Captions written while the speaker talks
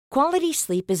Quality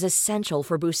sleep is essential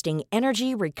for boosting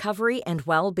energy, recovery, and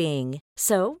well-being.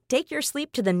 So, take your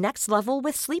sleep to the next level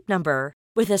with Sleep Number.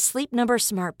 With a Sleep Number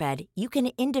smart bed, you can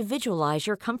individualize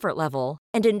your comfort level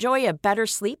and enjoy a better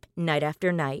sleep night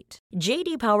after night.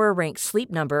 J.D. Power ranks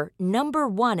Sleep Number number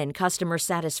one in customer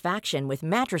satisfaction with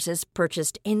mattresses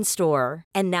purchased in-store.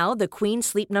 And now the Queen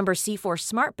Sleep Number C4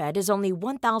 smart bed is only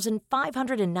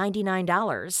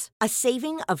 $1,599, a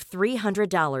saving of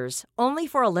 $300, only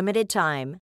for a limited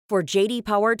time. For J.D.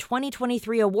 Power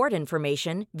 2023 award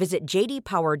information, visit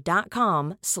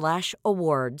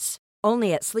jdpower.com/awards.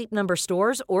 Only at Sleep Number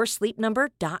stores or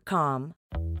sleepnumber.com.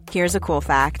 Here's a cool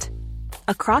fact.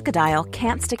 A crocodile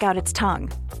can't stick out its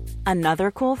tongue. Another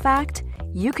cool fact,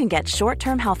 you can get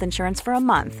short-term health insurance for a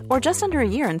month or just under a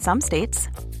year in some states.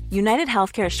 United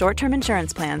Healthcare short-term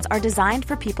insurance plans are designed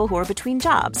for people who are between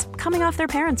jobs, coming off their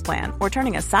parents' plan, or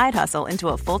turning a side hustle into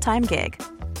a full-time gig.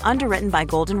 Underwritten by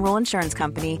Golden Rule Insurance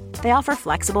Company, they offer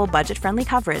flexible, budget-friendly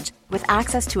coverage with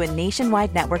access to a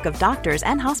nationwide network of doctors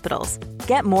and hospitals.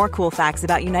 Get more cool facts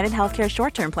about United Healthcare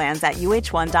short-term plans at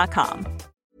uh1.com.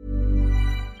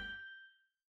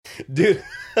 Dude,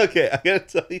 okay, I gotta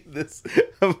tell you this.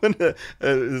 I'm gonna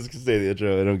this can stay the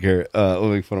intro. I don't care. I'll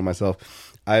make fun of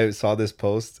myself. I saw this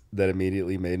post that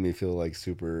immediately made me feel like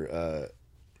super.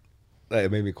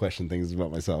 It made me question things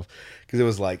about myself because it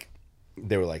was like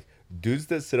they were like dudes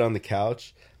that sit on the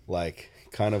couch, like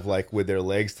kind of like with their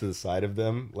legs to the side of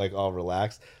them, like all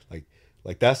relaxed, like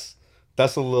that's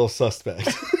a little suspect,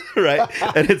 right?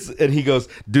 And he goes,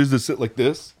 dudes that sit like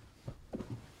this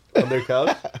on their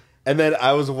couch. And then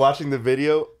I was watching the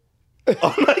video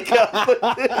on my couch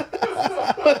like this,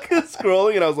 fucking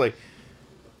scrolling, and I was like,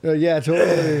 yeah,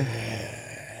 totally.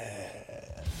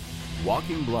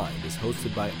 Walking Blind is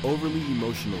hosted by overly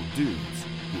emotional dudes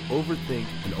who overthink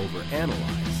and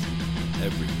overanalyze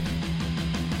everything.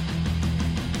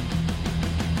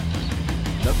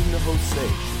 Nothing the hosts say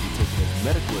should be taken as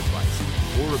medical advice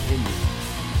or opinion.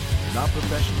 They're not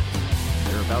professionals.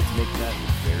 They're about to make that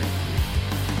very clear.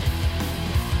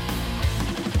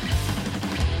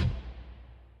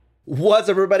 what's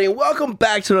up, everybody, and welcome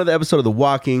back to another episode of the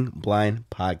Walking Blind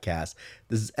Podcast.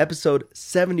 This is episode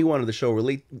 71 of the show where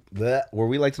we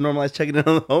like to normalize checking in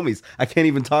on the homies. I can't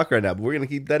even talk right now, but we're going to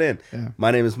keep that in. Yeah.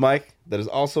 My name is Mike. That is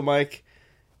also Mike.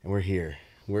 And we're here.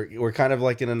 We're kind of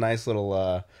like in a nice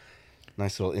little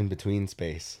in-between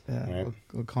space. Yeah, right?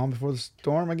 Calm before the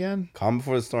storm again. Calm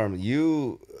before the storm.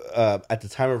 You, at the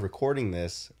time of recording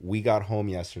this, we got home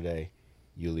yesterday.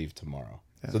 You leave tomorrow.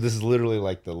 Yeah. So this is literally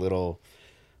like the little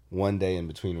one day in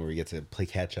between where we get to play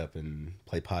catch up and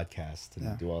play podcast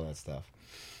and do all that stuff.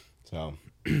 So,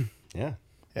 yeah.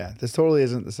 Yeah, this totally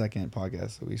isn't the second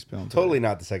podcast that we filmed. Totally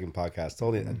not the second podcast.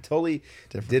 Totally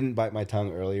different. Didn't bite my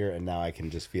tongue earlier, and now I can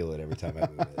just feel it every time I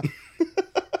move it.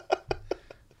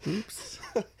 Oops.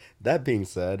 That being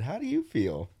said, how do you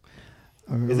feel?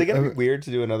 Is it going to be weird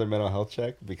to do another mental health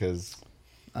check? Because...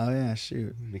 Oh, yeah,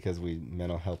 shoot. Because we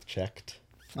mental health checked?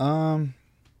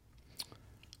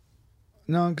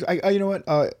 No, I you know what?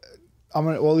 I'm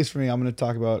gonna. Well, at least for me, I'm gonna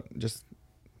talk about just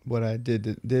what I did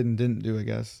and didn't do, I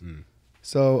guess.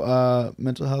 So,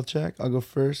 mental health check. I'll go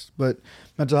first, but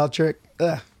mental health check.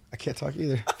 I can't talk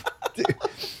either. Do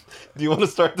you want to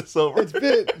start this over? It's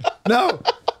been no,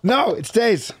 it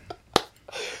stays.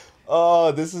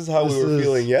 Oh, this is how we were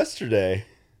feeling yesterday.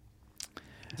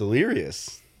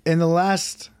 Delirious. In the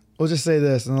last, we'll just say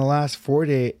this: in the last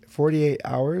 48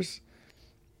 hours,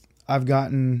 I've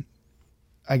gotten.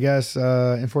 I guess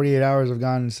in 48 hours, I've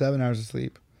gotten 7 hours of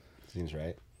sleep. Seems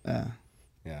right. Yeah.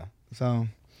 So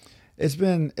it's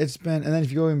been, and then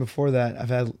if you go in before that,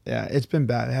 it's been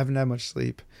bad. I haven't had much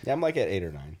sleep. Yeah, I'm like at 8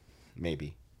 or 9,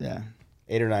 maybe. Yeah.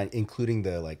 8 or 9, including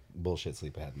the like bullshit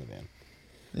sleep I had in the van.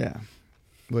 Yeah.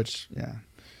 Which, yeah.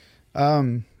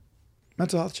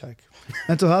 Mental health check.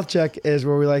 Mental health check is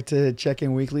where we like to check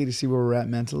in weekly to see where we're at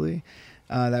mentally.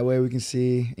 That way we can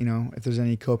see, if there's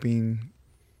any coping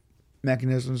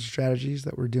mechanisms, strategies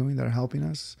that we're doing that are helping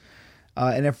us,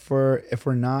 and if we're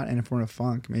not, and if we're in a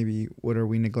funk, maybe what are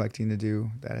we neglecting to do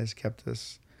that has kept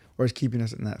us or is keeping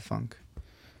us in that funk?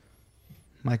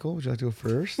 Michael, would you like to go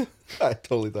first? I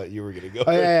totally thought you were gonna go.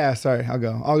 Oh yeah. Sorry, I'll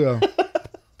go.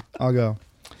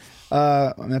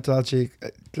 Mental health check.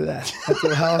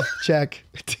 Mental health check,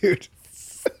 dude.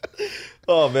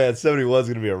 Oh man, 71 is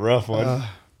gonna be a rough one.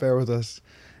 Bear with us.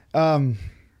 Mental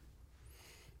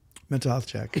health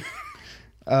check.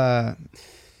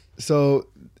 So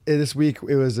this week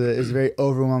it was a very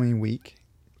overwhelming week.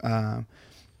 The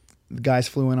guys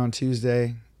flew in on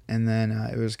Tuesday, and then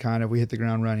it was kind of, we hit the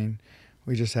ground running.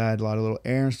 We just had a lot of little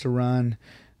errands to run,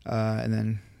 and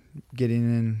then getting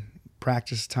in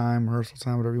practice time, rehearsal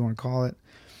time, whatever you want to call it.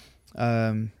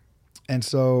 And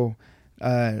so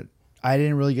I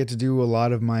didn't really get to do a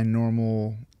lot of my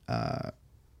normal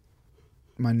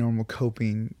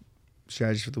coping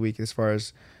strategies for the week as far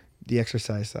as the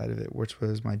exercise side of it, which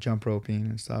was my jump roping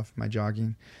and stuff, my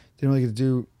jogging. Didn't really get to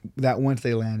do that once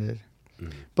they landed.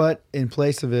 Mm-hmm. But in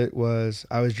place of it was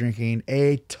I was drinking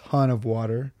a ton of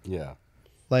water. Yeah.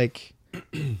 Like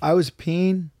I was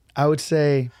peeing, I want to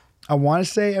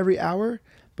say every hour,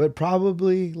 but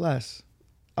probably less.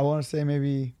 I want to say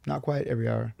maybe not quite every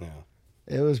hour. Yeah.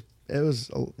 It was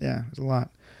a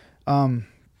lot.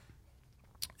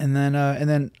 And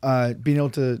then being able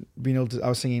to I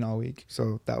was singing all week,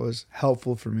 so that was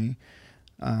helpful for me.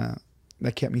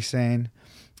 That kept me sane.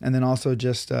 And then also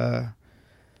just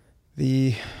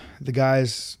the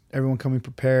guys, everyone coming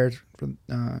prepared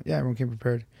everyone came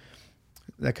prepared.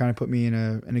 That kind of put me in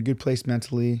a good place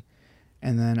mentally.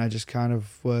 And then I just kind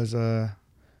of was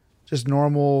just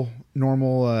normal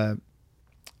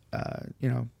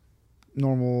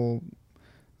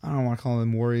I don't want to call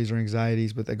them worries or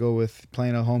anxieties, but they go with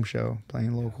playing a home show,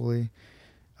 playing locally.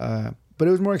 But it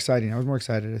was more exciting. I was more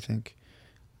excited, I think.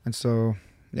 And so,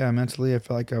 yeah, mentally I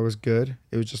felt like I was good.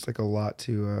 It was just like a lot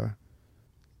there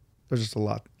was just a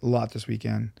lot this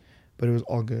weekend, but it was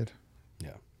all good.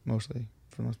 Yeah. Mostly,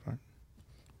 for the most part.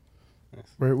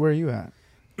 Nice. Where are you at?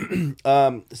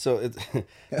 So it's like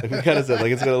we kind of said,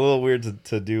 like it's got a little weird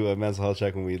to do a mental health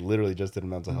check when we literally just did a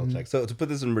mental health check. So to put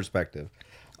this in perspective,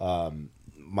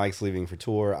 Mike's leaving for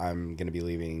tour. I'm going to be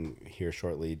leaving here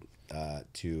shortly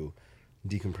to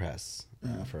decompress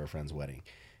for our friend's wedding.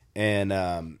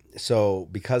 And so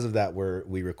because of that,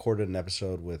 we recorded an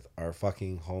episode with our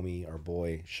fucking homie, our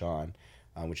boy, Sean,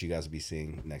 which you guys will be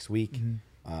seeing next week.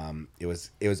 Mm-hmm. It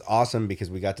was awesome because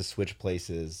we got to switch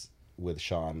places with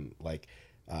Sean, like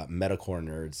Metalcore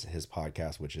Nerds, his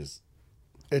podcast, which is...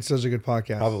 It's such a good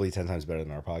podcast. Probably 10 times better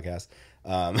than our podcast.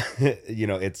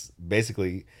 It's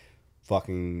basically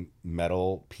fucking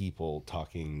metal people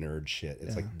talking nerd shit.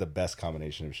 It's like the best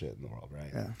combination of shit in the world, right?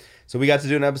 Yeah. So we got to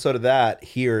do an episode of that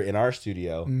here in our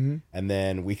studio, and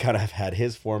then we kind of had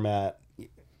his format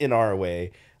in our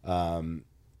way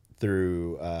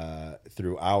through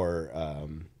our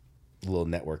little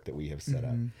network that we have set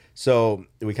up. So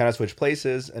we kind of switched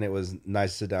places, and it was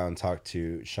nice to sit down and talk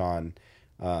to Sean,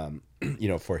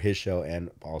 for his show and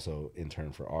also in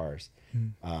turn for ours.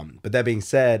 But that being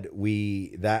said,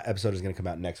 that episode is going to come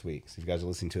out next week. So if you guys are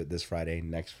listening to it this Friday,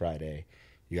 next Friday,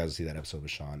 you guys will see that episode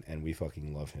with Sean, and we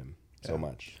fucking love him so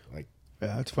much. Like,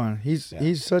 yeah, it's fun. He's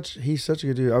such a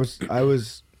good dude. I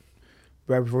was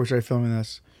right before we started filming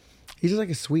this. He's just like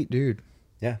a sweet dude.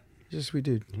 Yeah, he's just a sweet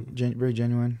dude. Very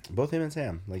genuine. Both him and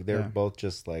Sam, like they're both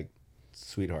just like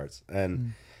sweethearts.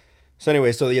 And so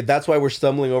anyway, that's why we're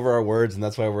stumbling over our words, and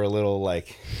that's why we're a little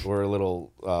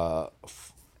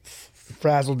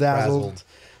frazzled dazzled.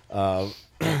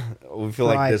 We feel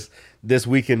like this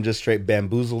weekend just straight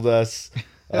bamboozled us.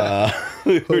 I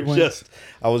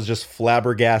was just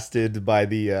flabbergasted by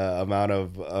the amount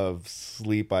of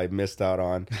sleep I missed out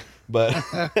on. But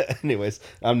anyways,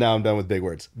 I'm done with big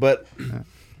words. But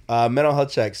mental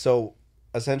health check. So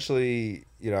essentially,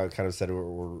 I kind of said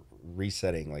we're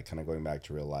resetting, like kind of going back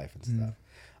to real life and stuff.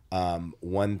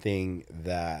 One thing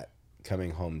that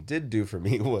coming home did do for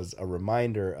me was a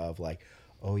reminder of like,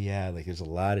 oh yeah, like there's a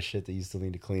lot of shit that you still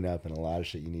need to clean up and a lot of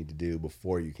shit you need to do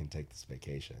before you can take this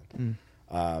vacation.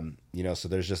 So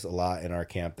there's just a lot in our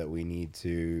camp that we need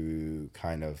to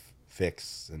kind of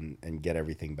fix and get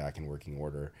everything back in working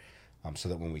order, so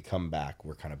that when we come back,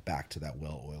 we're kind of back to that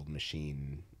well-oiled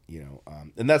machine,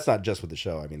 and that's not just with the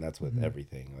show. I mean, that's with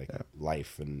everything, like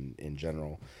life and in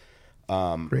general.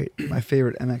 Great. My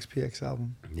favorite MXPX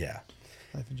album. Yeah.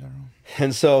 Life in general.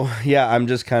 And so, yeah, I'm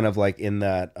just kind of like in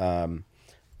that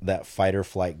that fight or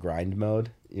flight grind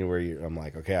mode, where I'm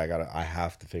like, okay, I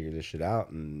have to figure this shit out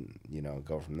and,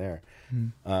 go from there.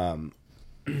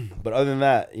 But other than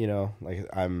that, like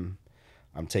I'm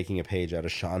taking a page out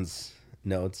of Sean's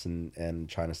notes and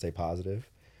trying to stay positive.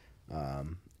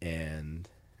 And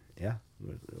yeah,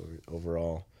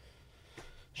 overall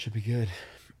should be good.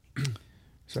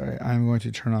 Sorry, I'm going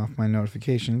to turn off my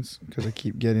notifications because I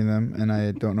keep getting them and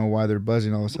I don't know why they're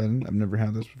buzzing all of a sudden. I've never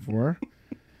had this before.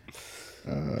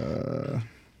 But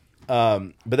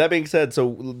that being said, so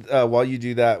while you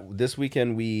do that, this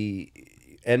weekend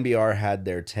NBR had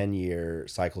their 10-year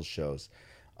cycle shows.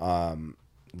 The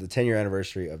 10-year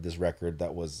anniversary of this record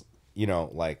that was,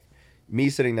 like me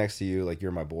sitting next to you, like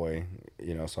you're my boy,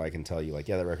 so I can tell you like,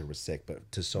 yeah, that record was sick. But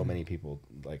to so many people,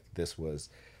 like this was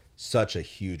such a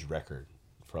huge record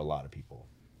for a lot of people,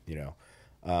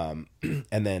 and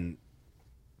then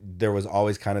there was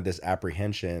always kind of this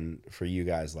apprehension for you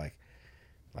guys, like,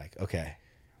 okay,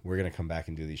 we're going to come back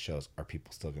and do these shows. Are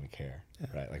people still going to care? Yeah.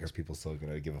 Right? Like, are people still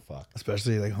going to give a fuck?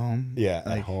 Especially like home. Yeah.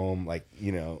 Like, at home, like,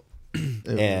 you know,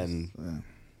 and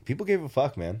people gave a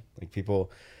fuck, man. Like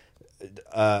people,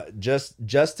 just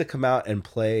to come out and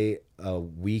play a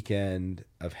weekend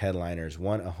of headliners,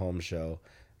 one, a home show,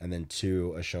 and then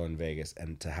two, a show in Vegas,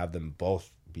 and to have them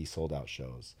both be sold out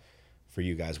shows for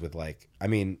you guys with like, I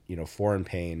mean, you know, Foreign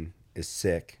Pain is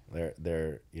sick.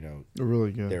 They're you know, they're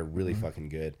really good. They're really fucking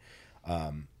good.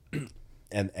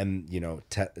 And you know,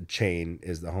 Chain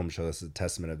is the home show. This is a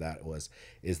testament of that.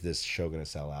 Is this show going to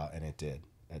sell out? And it did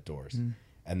at Doors.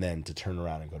 And then to turn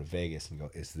around and go to Vegas and go,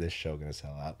 is this show going to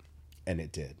sell out? And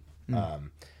it did.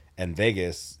 And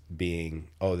Vegas being,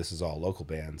 oh, this is all local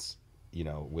bands, you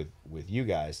know, with you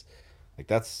guys, like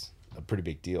that's a pretty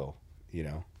big deal, you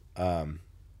know?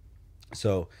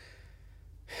 So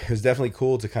it was definitely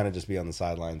cool to kind of just be on the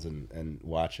sidelines and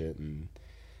watch it. And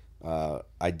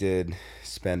I did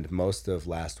spend most of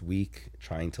last week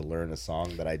trying to learn a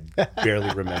song that I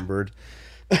barely remembered.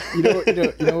 You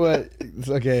know what? It's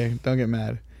okay. Don't get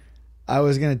mad. I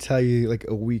was gonna tell you like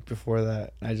a week before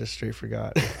that. I just straight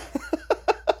forgot.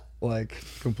 Like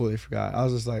completely forgot. I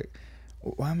was just like,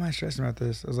 why am I stressing about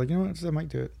this? I was like, you know what? I might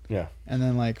do it. Yeah. And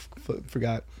then like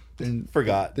forgot. Didn't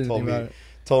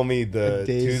Told me the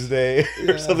Tuesday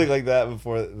or something like that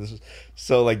before this.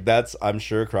 So like I'm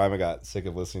sure Crime got sick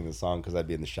of listening to the song because I'd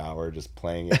be in the shower just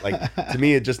playing it. Like to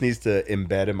me, it just needs to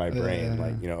embed in my brain,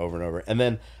 like, you know, over and over. And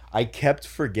then I kept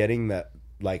forgetting that,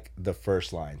 like the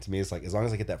first line. To me, it's like as long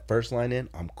as I get that first line in,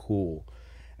 I'm cool.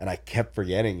 And I kept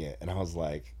forgetting it, and I was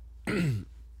like, and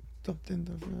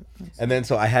then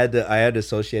so I had to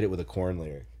associate it with a Korn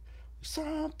lyric.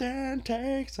 Something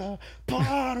takes a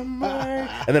part of me.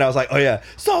 And then I was like, oh yeah,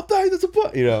 something that's a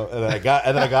part, you know. And then I got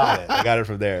it. I got it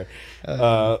from there.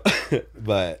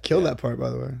 But killed that part,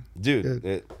 by the way,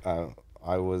 dude.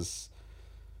 I was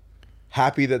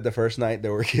happy that the first night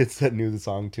there were kids that knew the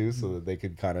song too, so that they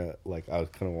could kind of like, I was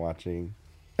kind of watching.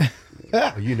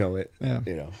 You know it,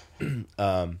 you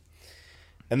know.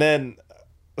 And then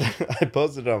I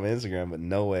posted it on my Instagram, but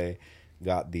no way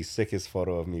got the sickest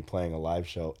photo of me playing a live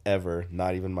show ever,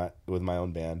 not even with my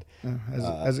own band.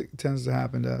 As it tends to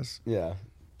happen to us. Yeah.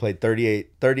 Played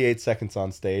 38 seconds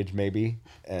on stage, maybe,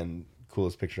 and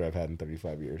coolest picture I've had in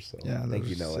 35 years. So yeah, thank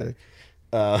you, sick.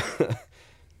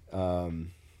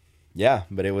 Yeah,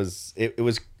 but it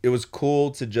was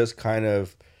cool to just kind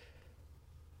of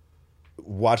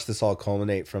watch this all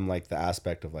culminate from like the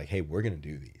aspect of like, hey, we're gonna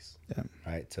do these. Yeah.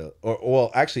 Right.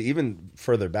 Well, actually, even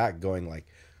further back, going like,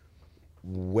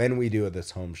 when we do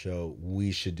this home show,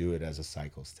 we should do it as a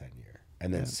Cycles 10 year,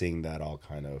 and then seeing that all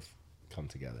kind of come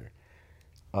together.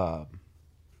 Yeah,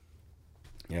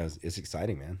 it's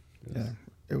exciting, man.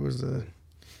 It was.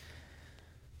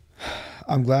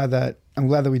 I'm glad that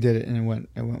we did it, and it went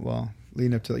well.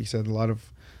 Leading up to, like you said, a lot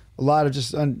of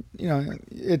just you know,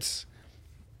 it's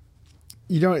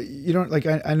you don't like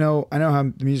I know how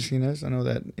the music scene is. I know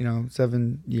that, you know,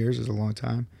 7 years is a long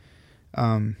time.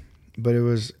 But it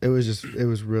was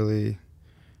really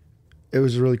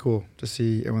cool to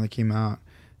see everyone that came out.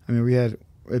 I mean, we had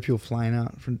people flying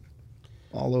out from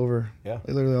all over. Yeah.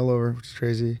 Literally all over, which is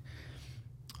crazy.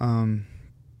 But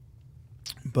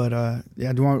should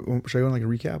I go on like a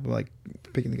recap of like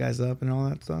picking the guys up and all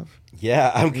that stuff?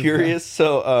 Yeah, I'm curious.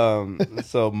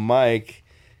 So Mike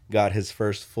got his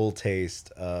first full taste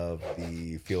of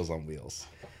the Feels on Wheels.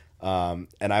 And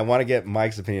I want to get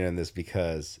Mike's opinion on this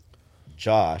because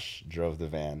Josh drove the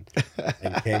van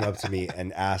and came up to me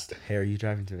and asked, hey, are you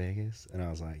driving to Vegas? And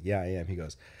I was like, yeah, I am. He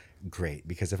goes, great,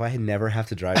 because if I never have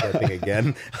to drive that thing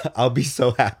again, I'll be so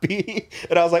happy.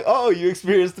 And I was like, oh, you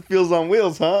experienced the Feels on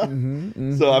Wheels, huh?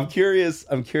 Mm-hmm. So I'm curious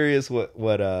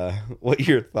what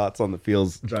your thoughts on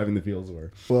driving the Feels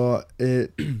were. Well,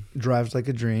 it drives like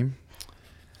a dream.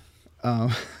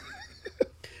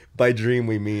 By dream,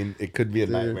 we mean it could be a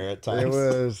nightmare at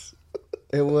times.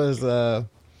 It was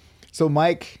so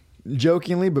Mike,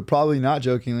 jokingly, but probably not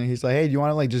jokingly, he's like, hey, do you want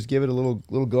to like just give it a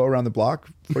little go around the block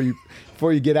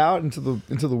before you get out into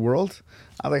the world?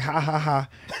 I was like, ha ha ha.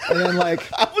 And then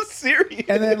like I was serious.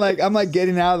 And then like I'm like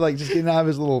getting out of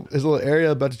his little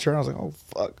area, about to turn. I was like, oh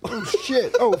fuck, oh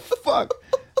shit, oh fuck.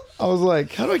 I was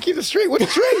like, how do I keep it straight? What's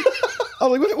straight? I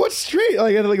was like, what's straight?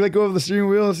 Like I had to like go over the steering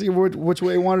wheel and see which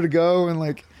way I wanted to go, and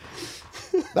like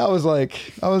that was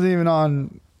like I wasn't even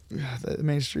on the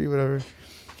main street, whatever.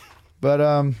 But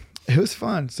it was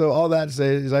fun. So all that to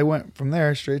say is I went from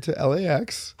there straight to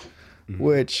LAX,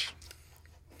 which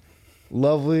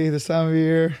lovely this time of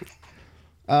year.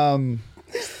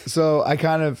 So I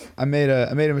made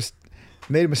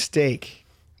a mistake,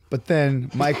 but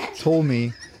then Mike told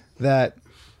me that.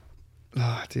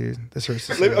 Oh, dude, this hurts.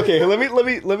 To say. Let me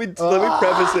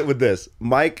preface it with this.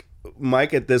 Mike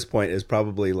at this point is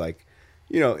probably like,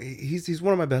 he's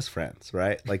one of my best friends,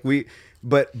 right? Like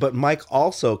but Mike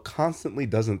also constantly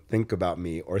doesn't think about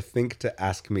me or think to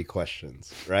ask me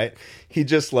questions, right? He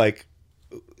just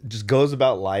goes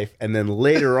about life, and then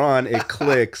later on it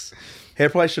clicks. Hey, I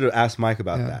probably should have asked Mike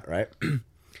about that, right?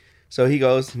 So he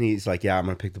goes and he's like, yeah, I'm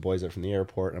going to pick the boys up from the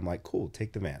airport. And I'm like, cool,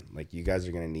 take the van. Like, you guys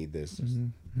are going to need this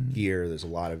gear. There's a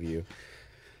lot of you.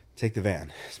 Take the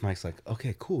van. So Mike's like,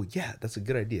 okay, cool. Yeah, that's a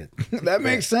good idea. That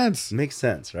makes sense. Makes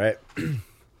sense, right? So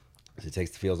he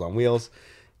takes the Fields on Wheels,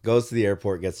 goes to the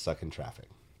airport, gets stuck in traffic,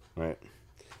 right?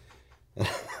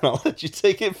 I'll let you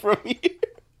take it from here.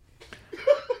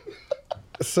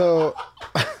 So,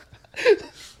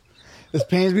 this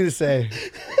pains me to say.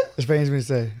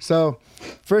 So,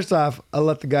 first off, I'll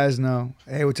let the guys know.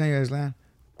 Hey, what time you guys land?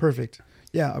 Perfect.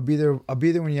 Yeah, I'll be there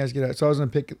when you guys get out. So I was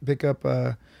gonna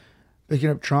picking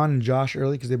up Tron and Josh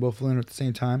early because they both flew in at the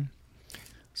same time.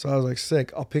 So I was like,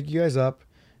 sick. I'll pick you guys up.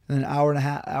 And then an hour and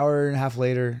a half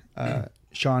later,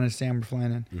 Sean and Sam were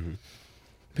flying in. Mm-hmm.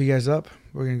 Pick you guys up.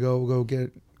 We're gonna go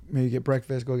get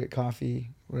breakfast, go get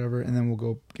coffee, whatever, and then we'll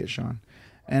go get Sean.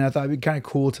 And I thought it'd be kind of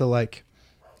cool to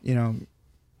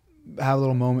have a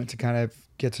little moment to kind of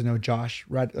get to know Josh,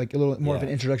 right? Like a little more of an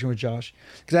introduction with Josh,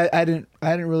 because I didn't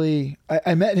really.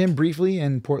 I met him briefly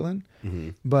in Portland,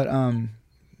 but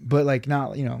like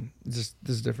not this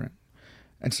is different,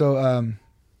 and so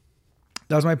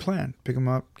that was my plan: pick him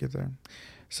up, get there.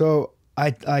 So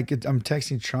I'm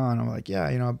texting Tron. I'm like, yeah,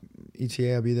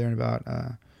 ETA. I'll be there in about.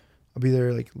 I'll be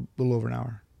there like a little over an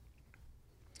hour.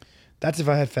 That's if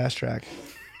I had fast track,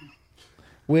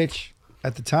 which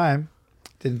at the time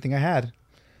didn't think I had.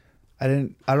 I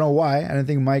don't know why. I didn't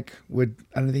think Mike would.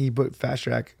 I didn't think he put fast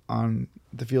track on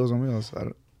the Fields on Wheels.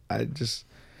 I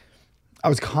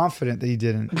was confident that he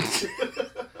didn't.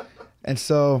 And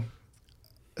so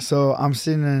I'm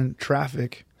sitting in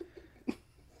traffic. It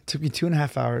took me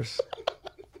 2.5 hours.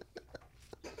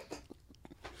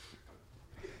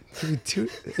 It took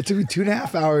me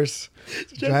 2.5 hours.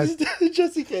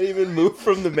 Jesse can't even move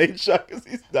from the main shot because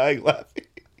he's dying laughing.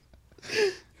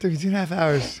 It took me 2.5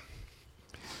 hours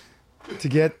to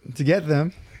get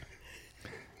them.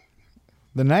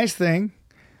 The nice thing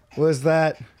was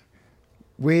that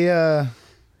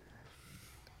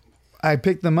I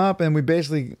picked them up and we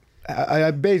basically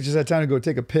I just had time to go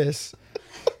take a piss.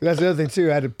 That's the other thing too.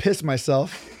 I had to piss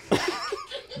myself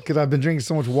because I've been drinking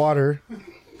so much water.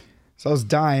 So I was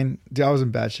dying. Dude, I was in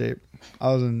bad shape.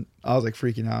 I was like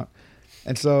freaking out.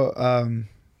 And so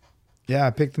I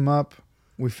picked them up.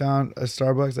 We found a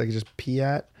Starbucks I could just pee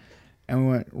at, and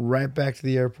we went right back to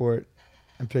the airport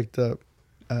and picked up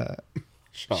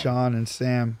Sean and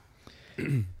Sam.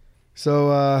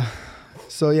 So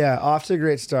yeah, off to a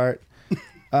great start.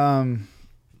 But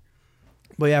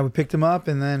yeah, we picked him up,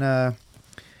 and then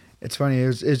it's funny. It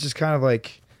was just kind of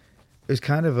like it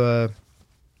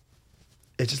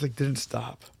just like didn't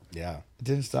stop. Yeah, it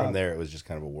didn't stop. From there, it was just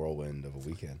kind of a whirlwind of a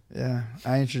weekend. Yeah,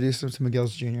 I introduced him to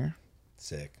Miguel's Jr.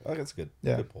 Sick. Oh, that's good.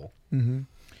 Yeah. Good pull. Mm-hmm.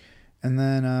 And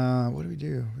then what did we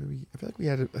do? I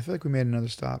feel like we made another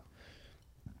stop.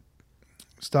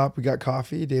 We got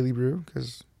coffee, Daily Brew,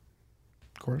 because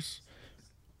of course.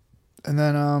 And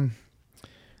then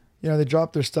they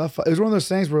dropped their stuff. It was one of those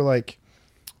things where like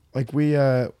we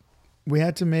had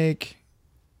to make.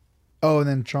 Oh, and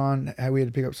then Tron, we had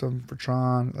to pick up something for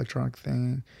Tron, electronic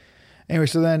thing. Anyway,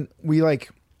 so then we like.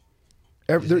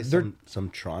 Some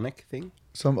tronic thing.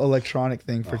 Some electronic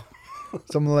thing for,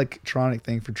 some electronic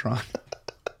thing for Tron.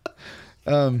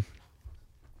 And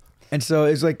so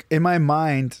it's like in my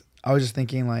mind, I was just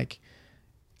thinking like,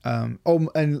 and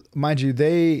mind you,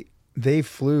 they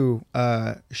flew.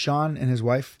 Sean and his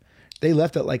wife, they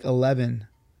left at like 11.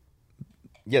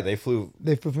 Yeah, they flew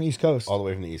from the East Coast. All the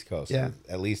way from the East Coast. Yeah.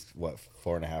 At least,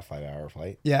 4.5, 5 hour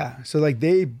flight? Yeah. So, like,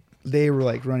 they were,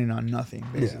 like, running on nothing,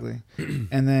 basically. Yeah.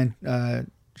 And then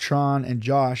Tron and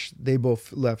Josh, they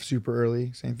both left super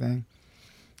early. Same thing.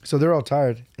 So, they're all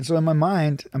tired. And so, in my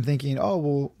mind, I'm thinking, oh,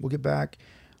 we'll get back.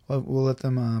 We'll let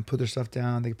them put their stuff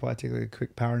down. They could probably take, like, a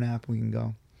quick power nap and we can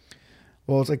go.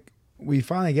 Well, it's like, we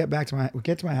finally get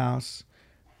to my house.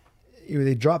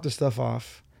 They drop the stuff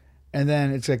off. And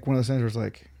then it's like one of those things where it's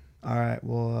like, all right,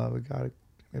 well, we got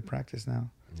to practice now.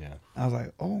 Yeah. I was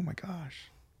like, oh my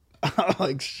gosh. I'm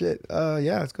like, shit.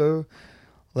 Yeah, let's go.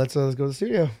 Let's go to the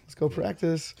studio. Let's go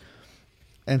practice.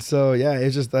 And so, yeah,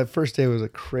 it's just that first day was a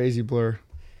crazy blur.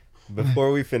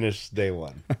 Before we finish day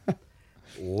one,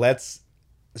 let's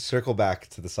circle back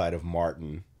to the side of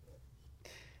Martin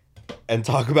and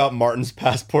talk about Martin's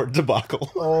passport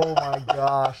debacle. Oh my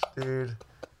gosh, dude.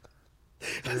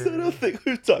 I don't think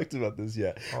we've talked about this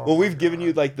yet. Well, we've given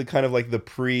you like the kind of like the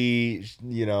pre,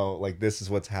 like this is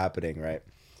what's happening, right?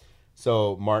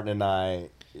 So Martin and I,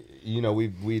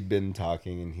 we'd been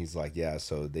talking, and he's like, yeah,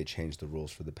 so they changed the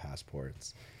rules for the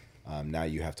passports. Now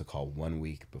you have to call 1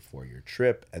 week before your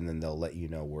trip, and then they'll let you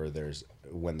know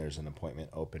when there's an appointment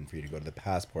open for you to go to the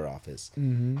passport office.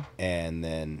 Mm-hmm. And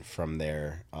then from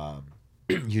there,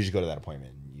 you just go to that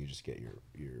appointment and you just get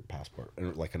your passport,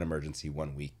 like an emergency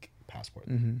 1 week passport.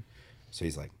 Mm-hmm. So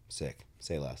he's like, sick,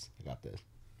 say less, I got this.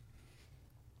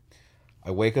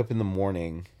 I wake up in the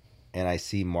morning and I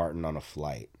see Martin on a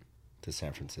flight to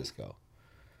San Francisco.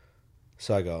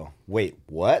 So I go, wait,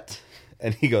 what?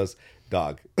 And he goes,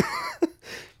 dog.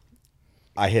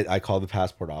 I called the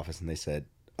passport office and they said,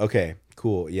 okay,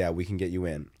 cool, yeah, we can get you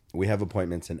in. We have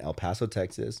appointments in El Paso,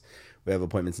 Texas. We have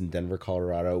appointments in Denver,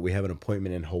 Colorado. We have an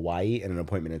appointment in Hawaii and an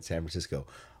appointment in San Francisco.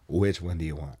 Which one do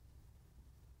you want?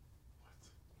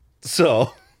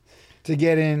 So to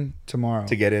get in tomorrow.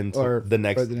 To get in or the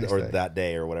next day. That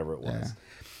day or whatever it was. Yeah.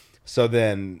 So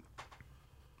then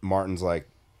Martin's like,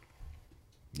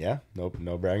 yeah, no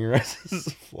bragging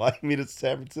rights. Fly me to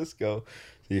San Francisco.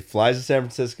 So he flies to San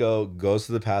Francisco, goes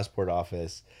to the passport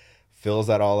office, fills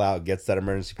that all out, gets that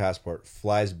emergency passport,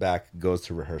 flies back, goes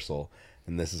to rehearsal.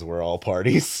 And this is where all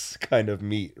parties kind of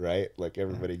meet, right? Like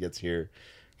everybody gets here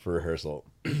for rehearsal.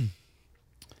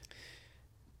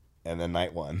 And then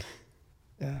night one.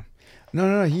 Yeah.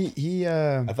 No. He.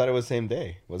 I thought it was same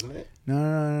day, wasn't it?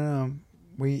 No.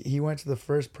 He went to the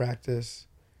first practice,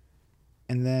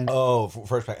 and then. Oh,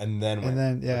 first practice, and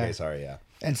then. Yeah. Okay, sorry, yeah.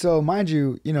 And so, mind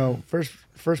you,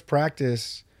 first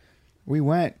practice, we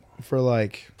went for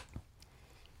like.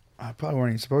 I probably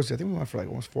weren't even supposed to. I think we went for like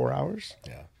almost 4 hours.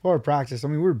 Yeah. 4 hour practice. I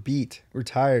mean, we were beat. We were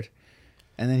tired,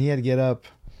 and then he had to get up.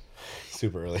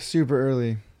 Super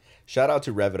early. Shout out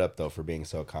to Rev It Up though for being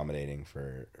so accommodating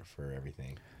for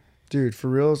everything. Dude, for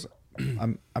reals,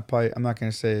 I'm not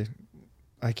gonna say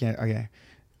I can't. Okay,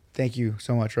 thank you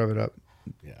so much, Rev It Up.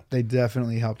 Yeah, they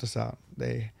definitely helped us out.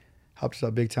 They helped us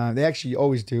out big time. They actually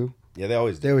always do. Yeah, they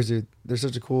always do. They're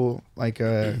such a cool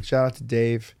shout out to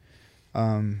Dave.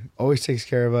 Always takes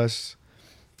care of us,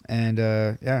 and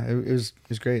it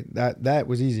was great. That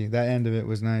was easy. That end of it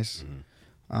was nice.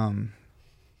 Mm-hmm.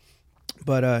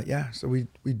 But so we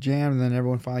jammed, and then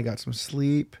everyone finally got some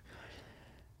sleep.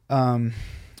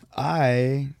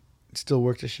 I still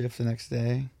worked a shift the next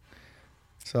day,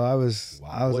 so I was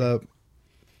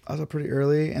up pretty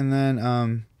early, and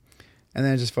then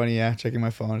it's just funny, checking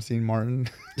my phone and seeing Martin,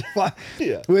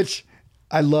 yeah, which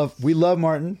I love. We love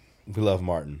Martin. We love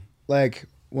Martin, like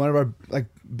one of our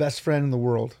best friend in the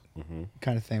world,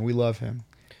 kind of thing. We love him.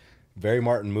 Very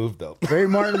Martin move though. Very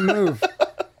Martin move.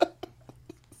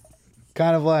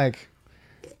 Kind of like,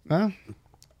 well.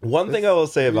 One thing I will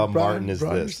say about Martin is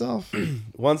this.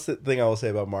 One thing I will say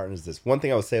about Martin is this. One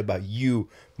thing I will say about you,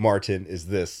 Martin, is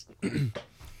this.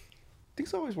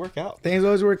 Things always work out. Things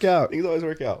always work out.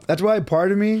 That's why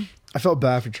part of me, I felt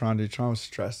bad for Tron, dude. Tron was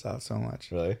stressed out so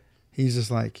much. Really? He's just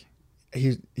like,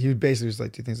 he basically was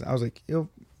like 2 things. I was like, it'll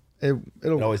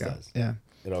always work out. Does. Yeah.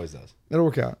 It always does. It'll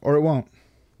work out. Or it won't.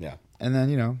 Yeah. And then,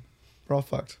 we're all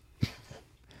fucked.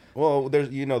 Well,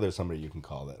 there's somebody you can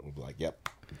call that will be like, yep,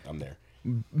 I'm there.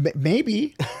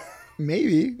 Maybe,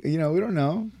 we don't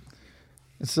know.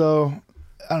 So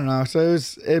I don't know. So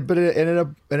but it ended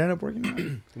up working out.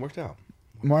 It worked out.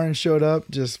 Martin showed up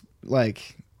just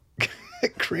like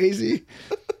crazy.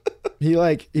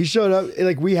 He showed up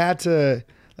we had to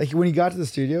when he got to the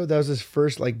studio, that was his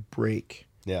first break.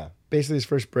 Yeah. Basically his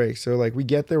first break. So we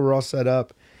get there, we're all set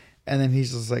up, and then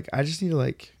he's just like, I just need to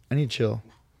I need to chill.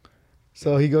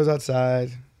 So he goes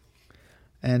outside.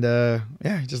 And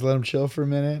just let him chill for a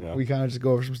minute. Yeah. We kind of just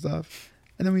go over some stuff,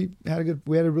 and then we had a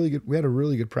really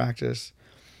good practice.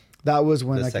 That was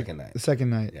when the second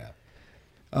night. Yeah.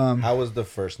 How was the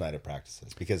first night of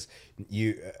practices? Because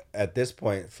you, at this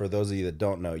point, for those of you that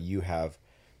don't know, you have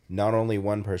not only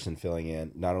one person filling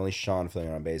in, not only Sean filling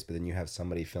in on bass, but then you have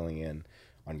somebody filling in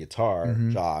on guitar,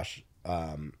 Josh.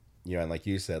 And like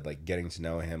you said, getting to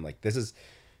know him,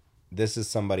 this is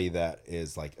somebody that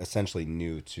is essentially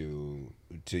new to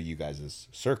you guys'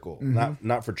 circle.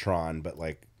 Not for Tron, but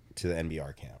to the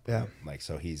NBR camp. Yeah. Right?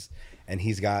 So he's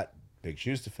got big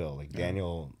shoes to fill.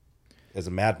 Daniel is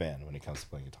a madman when it comes to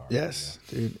playing guitar. Yes,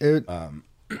 dude.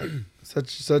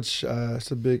 Such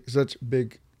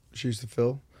big shoes to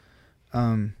fill.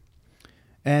 And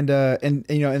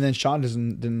then Sean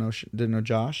didn't know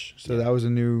Josh, so that was a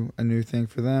new thing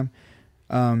for them.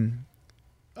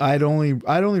 I'd only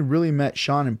really met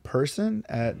Sean in person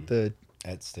at the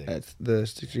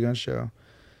Stick to Gun show.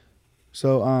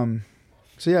 So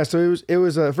it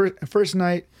was a first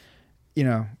night,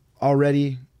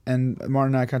 already, and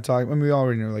Martin and I kind of talked. I mean, we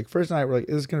already knew, like, first night we're like,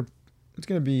 it's gonna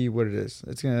be what it is.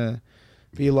 It's gonna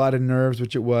be a lot of nerves,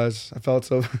 which it was. I felt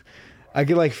so. I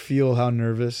could like feel how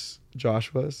nervous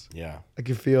Josh was. Yeah, I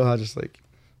could feel how just like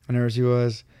how nervous he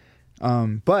was.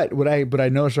 But what I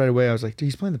noticed right away, I was like, dude,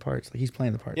 he's playing the parts. Like, he's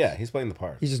playing the parts. Yeah, he's playing the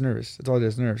parts. He's just nervous. That's all it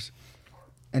is, nerves.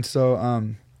 And so,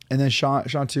 and then Sean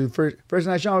too. First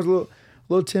night, Sean was a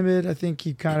little timid. I think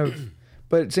he kind of,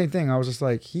 but same thing. I was just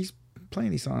like, he's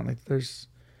playing these songs. Like,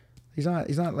 he's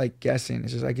not like guessing.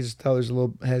 It's just I could just tell there's a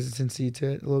little hesitancy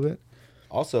to it a little bit.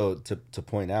 Also, to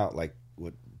point out, like,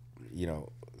 what,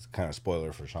 it's kind of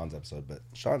spoiler for Sean's episode, but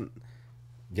Sean,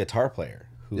 guitar player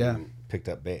who picked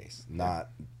up bass, not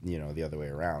the other way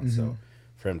around. Mm-hmm. So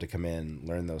for him to come in,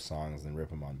 learn those songs, and rip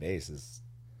them on bass is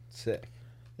sick.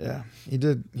 Yeah, he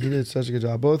did such a good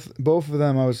job. Both of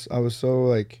them, I was so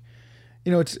like,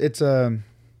 they were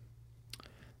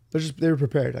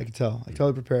prepared. I could tell. I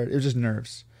totally prepared. It was just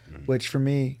nerves, which for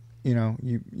me,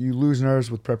 you lose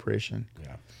nerves with preparation.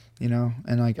 Yeah.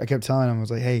 And like I kept telling him, I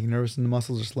was like, hey, nervous in the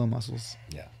muscles are slow muscles.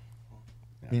 Yeah.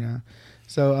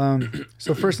 So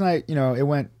first night,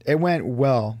 it went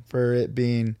well for it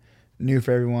being new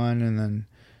for everyone, and then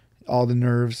all the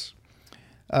nerves.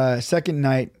 Second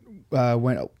night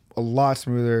went a lot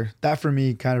smoother. That for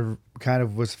me kind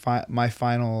of was my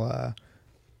final.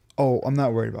 I'm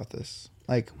not worried about this.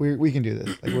 Like we can do this.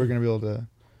 Like we're gonna be able to.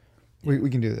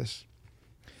 We can do this.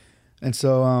 And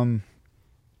so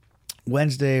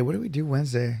Wednesday, what did we do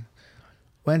Wednesday?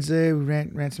 Wednesday we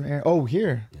ran some air. Oh,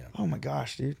 here. Yeah. Oh my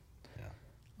gosh, dude. Yeah.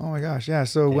 Oh my gosh, yeah.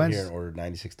 So Wednesday. Here and ordered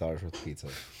 $96 worth of pizza.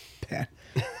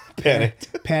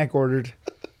 Panicked. Panic ordered.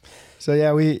 So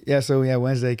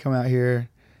Wednesday come out here,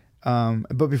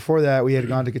 but before that we had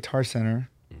gone to Guitar Center,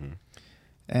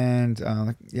 and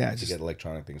just get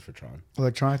electronic things for Tron.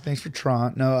 Electronic things for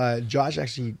Tron. No, Josh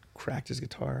actually cracked his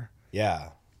guitar. Yeah.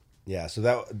 So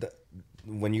that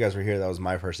when you guys were here, that was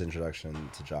my first introduction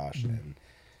to Josh, and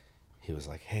he was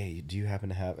like, "Hey, do you happen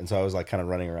to have?" And so I was like, kind of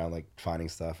running around like finding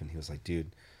stuff, and he was like,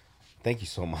 "Dude, thank you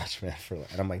so much, man."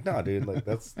 And I'm like, "No, dude, like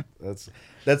that's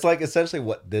like essentially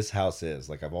what this house is.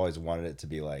 Like I've always wanted it to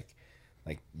be like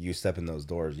you step in those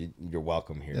doors, you're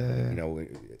welcome here.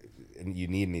 And you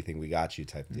need anything, we got you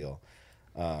type deal."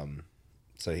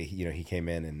 So he came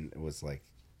in and was like,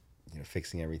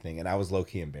 fixing everything, and I was low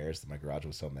key embarrassed that my garage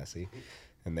was so messy,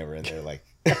 and they were in there like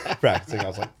practicing. I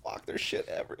was like, "Fuck, there's shit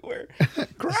everywhere."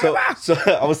 So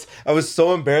I was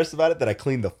so embarrassed about it that I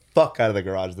cleaned the fuck out of the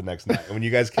garage the next night. And when you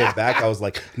guys came back, I was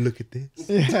like, "Look at this,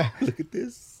 look at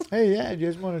this." Hey, yeah, do you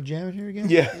guys want to jam in here again?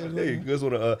 Yeah, you guys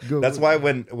want to. That's why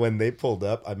when they pulled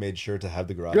up, I made sure to have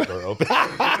the garage door open.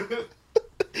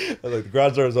 Like the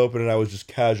garage door was open, and I was just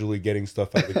casually getting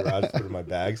stuff out of the garage, put in my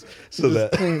bags, so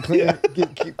that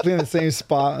keep clean the same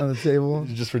spot on the table.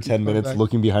 Just for 10 minutes,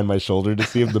 looking behind my shoulder to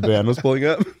see if the band was pulling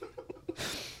up.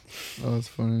 Oh, that's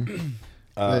funny.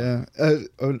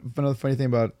 Another funny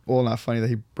thing not funny that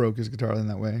he broke his guitar in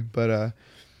that way, but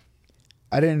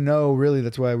I didn't know really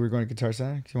that's why we were going to Guitar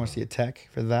Center, because he wants to see a tech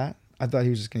for that. I thought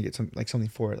he was just gonna get something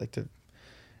for it,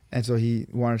 and so he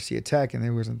wanted to see a tech, and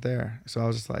they wasn't there. So I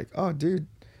was just like, "Oh, dude,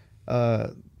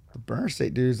 the Burner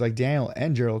State dudes like Daniel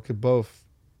and Gerald could both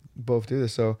do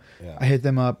this." So I hit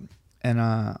them up, and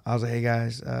I was like, "Hey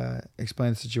guys,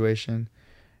 explain the situation,"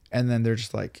 and then they're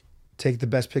just like, "Take the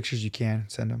best pictures you can,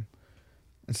 send them."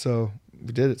 And so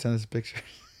we did it. Send us a picture.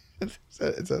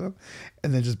 Send them.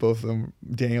 And then just both of them,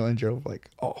 Daniel and Gerald, were like,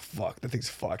 "Oh fuck, that thing's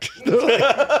fucked."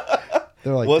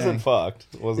 they're like wasn't dang. Fucked.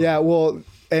 Wasn't yeah, well,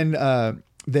 and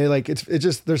they like it's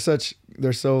just they're so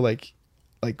like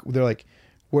they're like,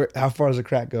 how far does the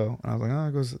crack go? And I was like, "Oh,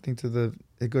 it goes, I think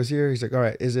it goes here." He's like, "All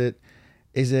right, is it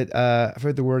I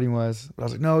forget the wording was," but I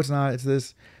was like, "No, it's not, it's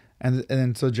this." And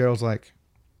then so Gerald's like,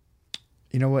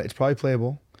 "You know what, it's probably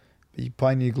playable, but you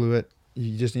probably need to glue it.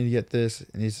 You just need to get this,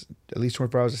 and it's at least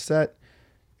 24 hours a set.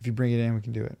 If you bring it in, we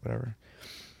can do it, whatever."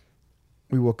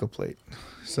 We woke up late,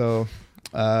 so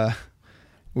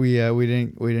we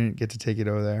didn't get to take it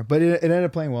over there, but it ended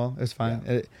up playing well. It was fine.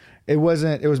 Yeah. It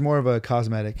was more of a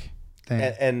cosmetic thing,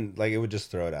 and like it would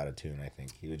just throw it out of tune. I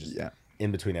think he would just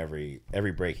in between every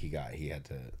break he got, he had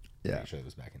to make sure it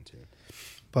was back in tune.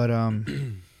 But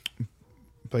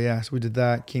yeah, so we did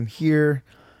that. Came here.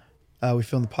 We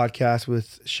filmed the podcast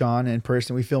with Sean in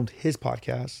person. We filmed his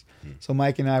podcast. So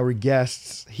Mike and I were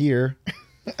guests here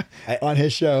on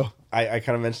his show. I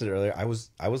kind of mentioned it earlier. I was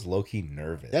low key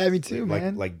nervous. Yeah, me too,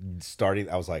 man. Like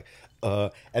starting, I was like,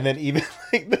 And then even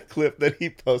like the clip that he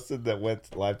posted that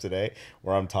went live today,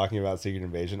 where I'm talking about Secret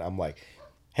Invasion, I'm like,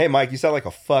 "Hey, Mike, you sound like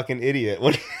a fucking idiot.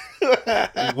 What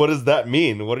does that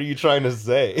mean? What are you trying to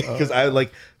say?" Because I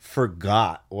like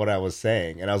forgot what I was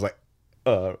saying, and I was like,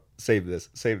 save this,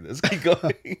 keep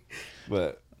going."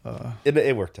 But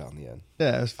it worked out in the end.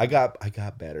 Yeah, I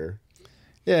got better.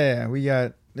 Yeah.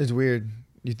 It's weird.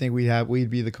 You think we'd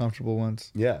be the comfortable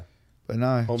ones. Yeah. But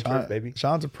no, Home turf, baby.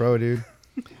 Sean's a pro, dude.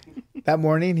 That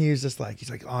morning, he's like,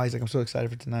 I'm so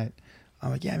excited for tonight. I'm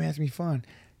like, yeah, man, it's gonna be fun.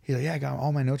 He's like, yeah, I got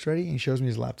all my notes ready. And he shows me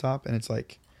his laptop, and it's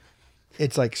like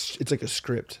a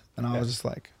script. And I was just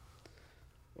like,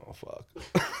 oh fuck.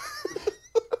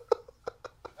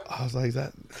 I was like,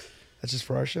 that's just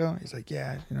for our show? He's like,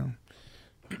 yeah, you know.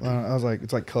 I was like,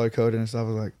 it's like color coded and stuff. I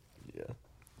was like, yeah.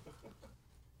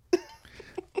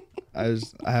 I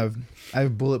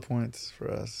have bullet points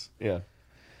for us. Yeah.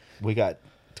 We got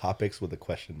topics with a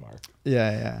question mark.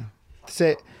 Yeah.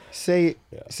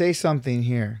 Say something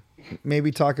here.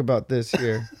 Maybe talk about this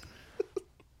here.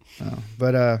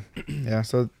 Yeah.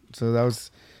 So that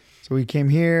was. So we came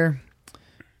here,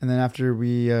 and then after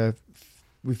we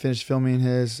finished filming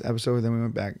his episode,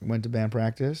 then we went to band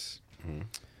practice,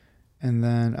 and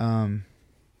then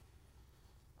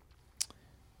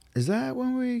is that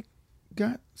when we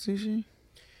got sushi?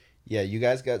 Yeah, you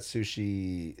guys got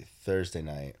sushi Thursday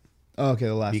night. Oh, okay,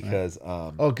 the last because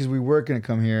night. Because we were gonna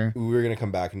come here. We were gonna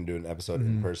come back and do an episode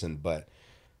in person, but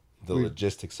the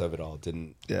logistics of it all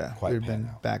didn't quite we've pan been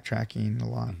out. backtracking a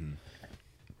lot.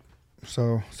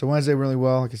 So Wednesday really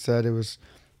well. Like I said,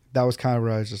 that was kind of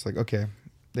where I was just like, okay,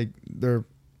 it's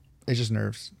just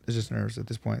nerves. It's just nerves at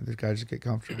this point. These guys just get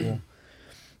comfortable.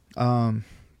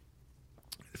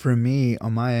 For me,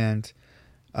 on my end,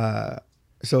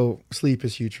 so sleep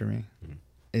is huge for me.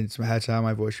 I had to have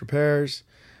my voice repairs,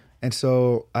 and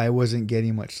so I wasn't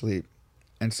getting much sleep.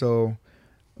 And so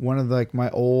one of my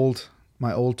old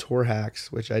tour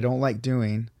hacks, which I don't like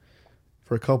doing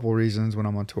for a couple reasons when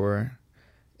I'm on tour,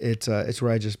 it's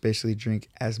where I just basically drink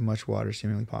as much water as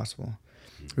humanly possible.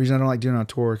 The reason I don't like doing it on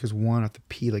tour because one, I have to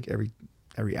pee like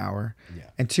every hour,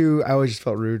 and two, I always just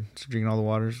felt rude just drinking all the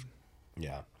waters.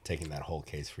 Yeah, taking that whole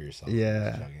case for yourself.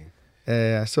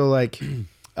 Yeah. So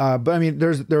but I mean,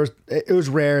 it was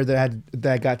rare that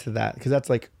I got to that because that's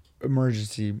like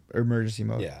emergency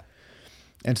mode. Yeah.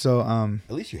 And so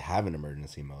at least you have an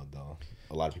emergency mode though.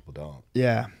 A lot of people don't.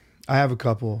 Yeah, I have a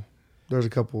couple. There's a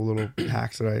couple little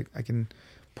hacks that I can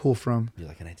pull from. You're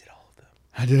like, and I did all of them.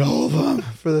 I did all of them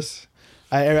for this.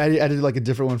 I did like a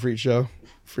different one for each show,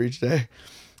 for each day.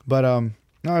 But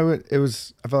no, it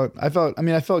was. I felt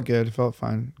good. I felt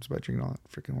fine just by drinking all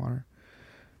that freaking water.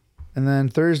 And then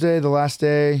Thursday, the last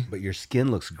day. But your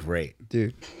skin looks great,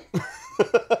 dude.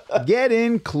 Get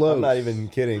in close. I'm not even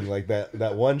kidding. Like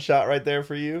that one shot right there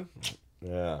for you.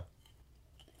 Yeah.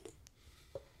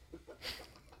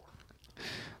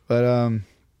 But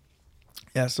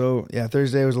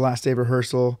Thursday was the last day of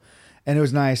rehearsal, and it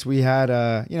was nice. We had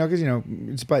because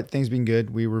despite things being good,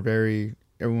 we were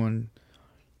everyone,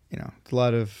 a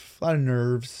lot of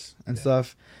nerves and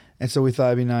stuff, and so we thought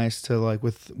it'd be nice to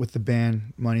with the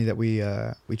band money that we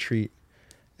treat.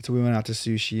 And so we went out to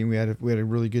sushi and we had a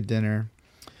really good dinner,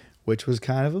 which was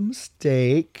kind of a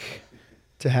mistake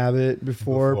to have it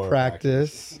before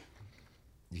practice.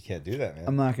 You can't do that, man.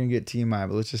 I'm not gonna get TMI,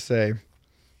 but let's just say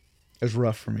it was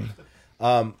rough for me.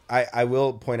 I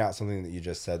will point out something that you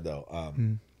just said though.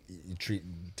 You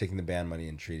taking the band money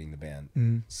and treating the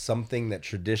band. Something that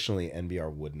traditionally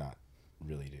NBR would not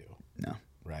really do. No.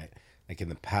 Right? Like in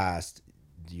the past,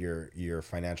 your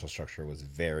financial structure was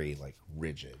very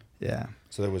rigid. Yeah.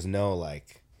 So there was no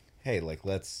hey,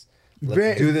 let's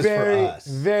do this for us.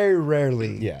 Very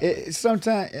rarely. Yeah.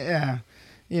 Sometimes, yeah.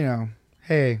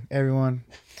 Hey everyone,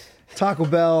 Taco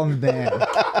Bell and the band.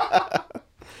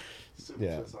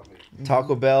 Yeah.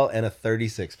 Taco Bell and a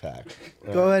 36 pack.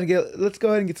 Let's go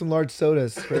ahead and get some large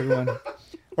sodas for everyone.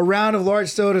 A round of large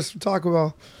sodas from Taco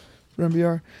Bell for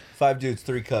MBR. 5 dudes,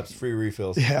 3 cups, free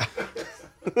refills. Yeah.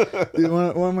 Dude,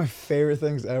 one of my favorite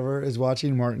things ever is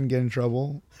watching Martin get in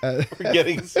trouble. For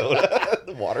getting soda.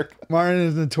 The water cup. Martin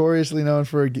is notoriously known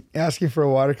for asking for a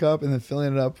water cup and then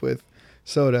filling it up with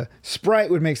soda. Sprite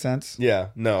would make sense. Yeah,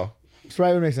 no.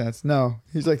 Sprite would make sense. No.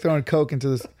 He's throwing Coke into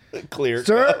this. Clear.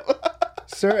 Sir?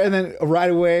 Sir, and then right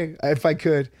away, if I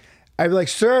could, I'd be like,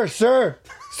 sir,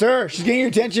 she's getting your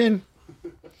attention.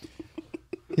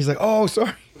 He's like, oh,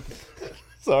 sorry.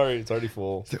 Sorry, it's already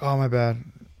full. It's like, oh, my bad.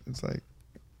 It's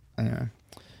anyway,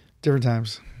 different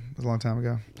times. It was a long time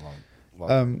ago. Long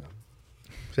time ago.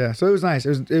 Yeah, so it was nice.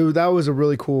 That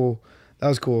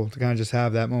was cool to kind of just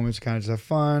have that moment, to kind of just have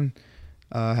fun.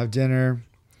 have dinner,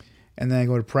 and then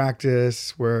go to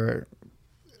practice. Where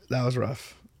that was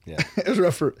rough. Yeah. It was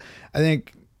rough for. I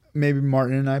think maybe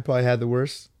Martin and I probably had the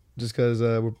worst, just because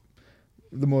we're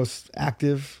the most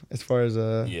active as far as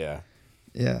Yeah.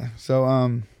 Yeah.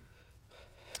 So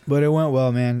but it went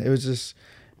well, man. It was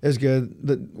good.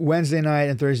 The Wednesday night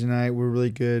and Thursday night were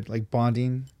really good, like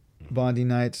bonding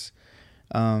nights.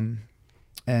 And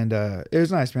it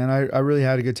was nice, man. I really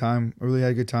had a good time. I really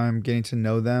had a good time getting to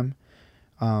know them.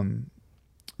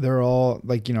 They're all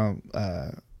like,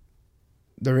 they're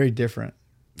very different.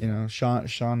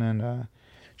 Sean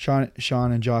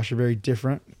and Josh are very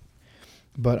different,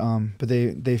 but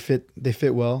they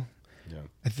fit well. Yeah.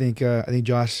 I think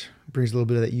Josh brings a little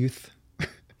bit of that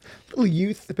little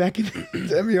youth back into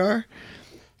MBR.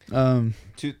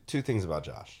 Two things about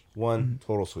Josh. One,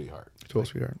 total sweetheart. Total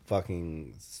sweetheart.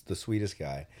 Fucking the sweetest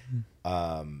guy.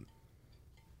 I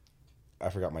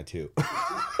forgot my two.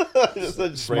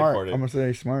 Smart. I'm gonna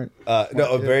say smart.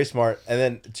 No, very smart. And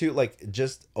then two, like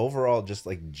just overall, just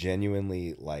like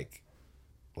genuinely like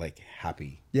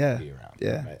happy Yeah. to be around.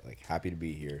 Yeah. Right? Like happy to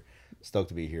be here, stoked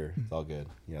to be here. It's all good.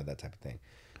 That type of thing.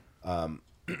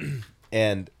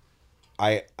 And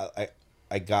I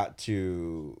got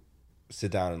to sit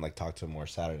down and like talk to him more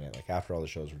Saturday night. Like after all the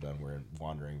shows were done, we're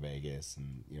wandering Vegas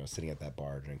and sitting at that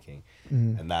bar drinking,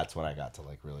 and that's when I got to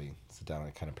like really sit down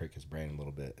and kind of prick his brain a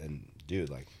little bit. And dude,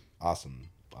 like awesome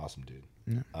dude.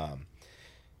 Yeah.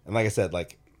 And like I said,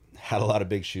 like had a lot of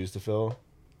big shoes to fill,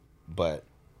 but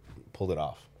pulled it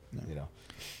off.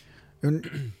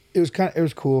 And it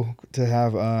was cool to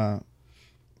have. I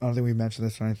don't think we mentioned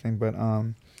this or anything, but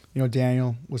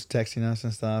Daniel was texting us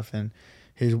and stuff, and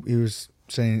he was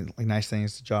saying like nice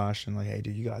things to Josh and like, hey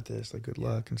dude, you got this, like good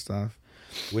luck and stuff,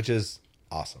 which is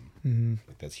awesome.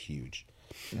 Like that's huge.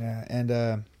 Yeah.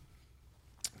 And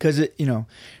because it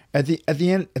at the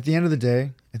end of the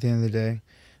day,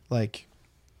 like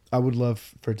I would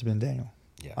love for it to be Daniel.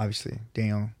 Yeah, obviously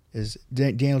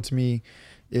Daniel to me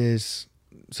is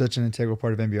such an integral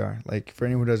part of MBR. Like for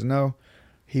anyone who doesn't know,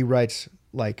 he writes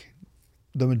like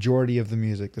the majority of the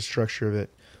music, the structure of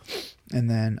it, and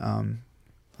then I'm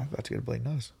about to get a bloody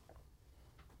nose.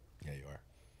 Yeah, you are.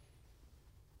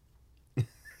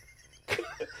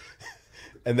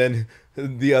 And then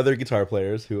the other guitar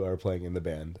players who are playing in the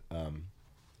band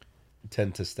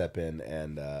tend to step in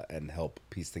and help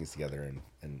piece things together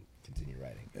and continue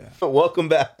writing. Yeah. Welcome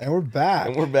back. And we're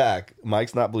back.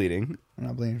 Mike's not bleeding. I'm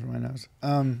not bleeding from my nose.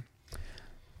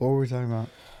 What were we talking about?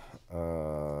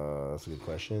 That's a good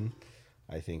question.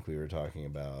 I think we were talking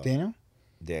about Daniel.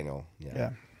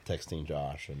 Yeah. Texting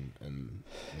Josh and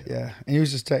yeah, and he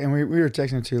was just and we were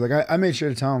texting him too. Like I made sure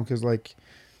to tell him because like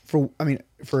for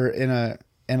in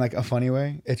like a funny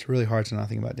way, it's really hard to not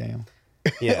think about Daniel.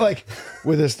 Yeah, like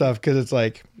with this stuff, because it's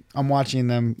like I'm watching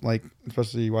them, like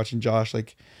especially watching Josh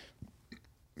like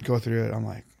go through it. I'm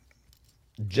like,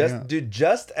 just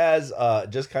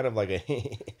kind of like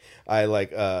I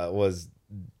was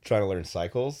trying to learn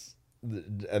cycles,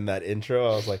 and that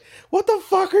intro I was like, what the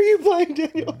fuck are you playing,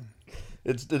 Daniel?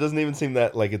 It doesn't even seem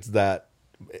that like it's that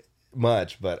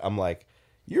much, but I'm like,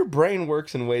 your brain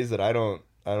works in ways that I don't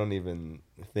even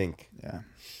think. Yeah,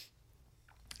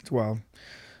 it's wild.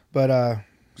 But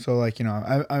so like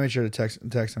I made sure to text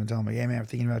him and tell him like, hey man, I'm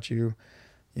thinking about you,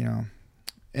 and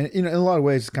in a lot of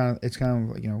ways it's kind of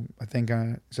I think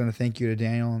send a thank you to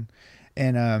Daniel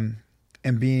and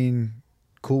being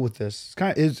cool with this.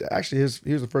 He was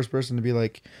the first person to be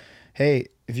like, hey,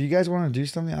 if you guys want to do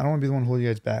something, I don't want to be the one holding you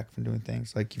guys back from doing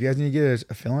things. Like if you guys need to get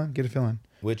a fill-in, get a fill-in.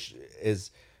 Which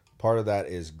is part of that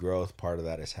is growth. Part of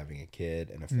that is having a kid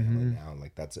and a family now.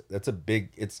 Like that's a big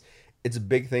it's a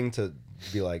big thing to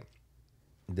be like,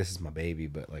 this is my baby,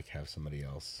 but like have somebody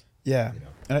else. Yeah,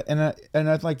 and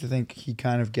I'd like to think he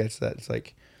kind of gets that. It's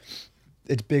like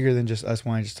it's bigger than just us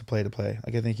wanting just to play.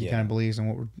 Like I think he kind of believes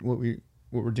in what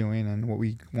we're doing and what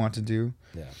we want to do.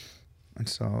 Yeah, and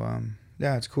so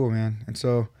yeah, it's cool, man. And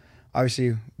so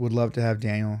obviously would love to have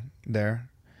Daniel there,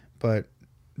 but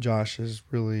Josh has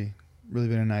really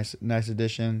been a nice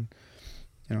addition.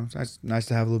 It's nice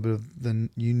to have a little bit of the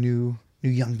new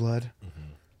young blood.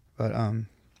 But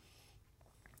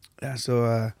yeah,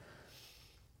 so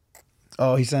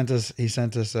he sent us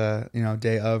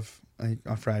day of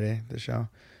on Friday the show.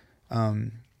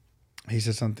 He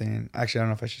said something. Actually, I don't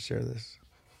know if I should share this.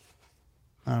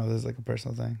 I don't know. This is like a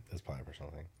personal thing. That's probably a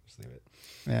personal thing. Just leave it.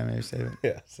 Yeah, maybe save it.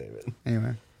 Yeah, save it.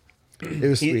 Anyway, it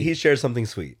was sweet. He shared something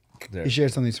sweet. He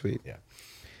shared something sweet. Yeah.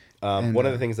 One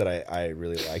of the things that I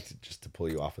really liked, just to pull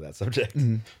you off of that subject,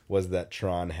 was that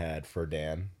Tron had For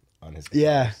Dan on his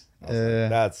guitars.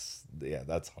 Yeah.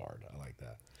 That's hard. I like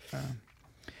that.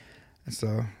 And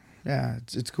so yeah,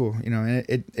 it's cool, you know, and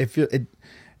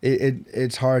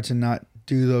it's hard to not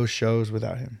do those shows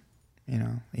without him. You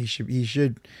know, he should be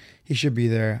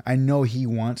there. I know he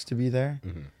wants to be there.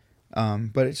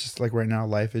 But it's just like right now,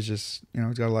 life is just, you know,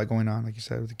 he's got a lot going on, like you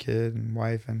said, with the kid and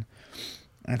wife and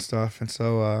stuff. And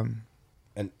so,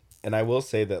 and I will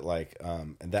say that like,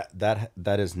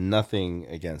 that is nothing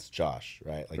against Josh,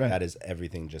 right? Like that is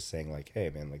everything. Just saying like,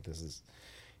 hey man, like this is,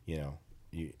 you know,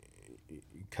 you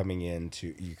coming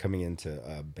into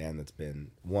a band that's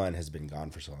has been gone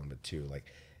for so long, but two,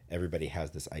 like everybody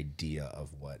has this idea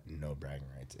of what No Bragging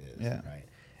Rights is, right?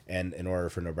 And in order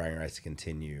for No Bragging Rights to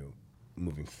continue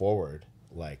moving forward,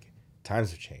 like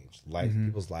times have changed,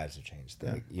 people's lives have changed.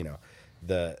 Like, you know,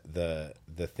 the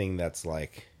thing that's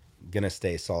like gonna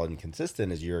stay solid and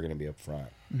consistent is you're gonna be up front.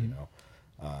 You know,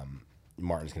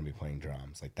 Martin's gonna be playing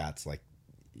drums. Like that's like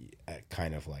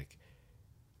kind of like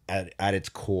at its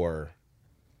core,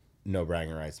 No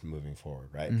Bragging Rights moving forward,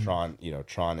 right? Tron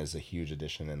is a huge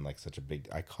addition and like such a big.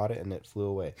 I caught it and it flew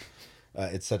away.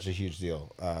 It's such a huge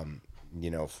deal. You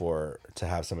know, to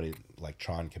have somebody like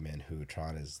Tron come in, who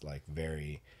Tron is like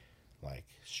very like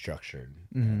structured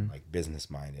and like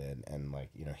business minded, and like,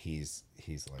 you know, he's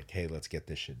like, hey, let's get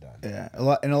this shit done. Yeah,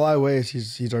 in a lot of ways,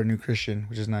 he's our new Christian,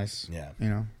 which is nice. Yeah, you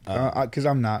know, because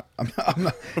I'm not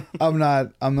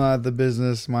the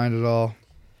business mind at all.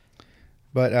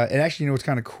 But and actually, you know, what's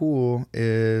kind of cool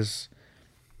is,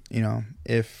 you know,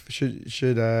 if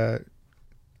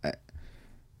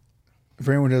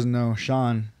for anyone who doesn't know,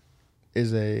 Sean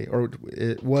was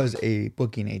a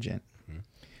booking agent,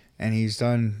 and he's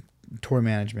done tour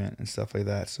management and stuff like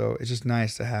that. So it's just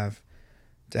nice to have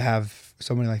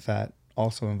somebody like that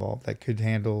also involved that could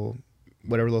handle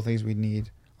whatever little things we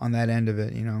need on that end of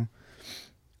it, you know.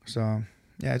 So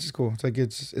yeah, it's just cool. It's like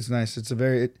it's nice. It's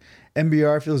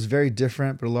MBR feels very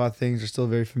different, but a lot of things are still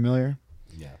very familiar.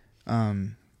 Yeah.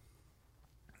 And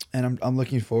I'm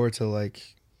looking forward to,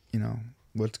 like, you know,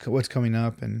 what's coming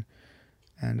up and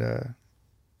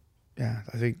yeah,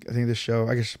 I think this show,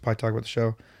 I guess I should probably talk about the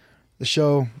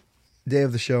show, day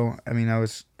of the show. I mean, I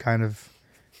was kind of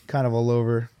all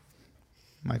over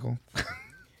Michael.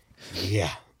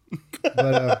 Yeah.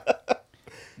 But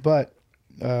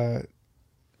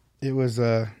it was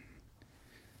man,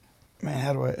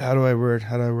 how do I word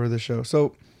the show?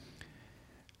 So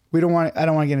I don't want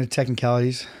to get into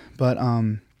technicalities, but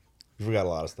you forgot a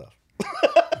lot of stuff.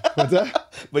 What's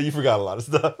that? But you forgot a lot of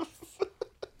stuff.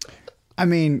 I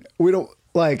mean, we don't,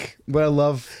 like, what I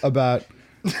love about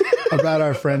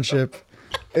our friendship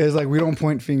is, like, we don't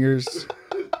point fingers.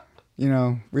 You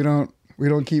know, we don't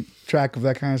keep track of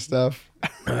that kind of stuff.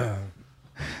 As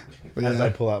I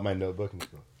pull out my notebook and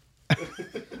go.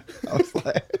 I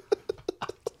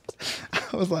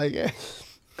was like,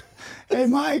 hey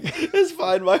Mike. It's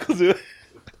fine, Michael's doing it.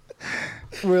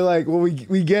 We're like, well,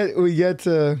 we get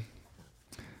to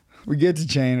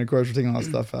Chain, of course we're taking all that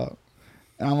stuff out.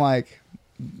 And I'm like,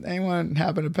 anyone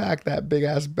happen to pack that big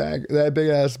ass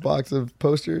box of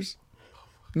posters?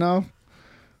 No?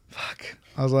 Fuck.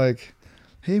 I was like,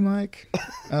 hey Mike.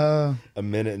 A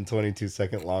minute and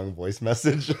 22-second long voice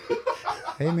message.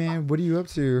 Hey man, what are you up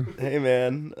to? Hey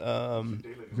man.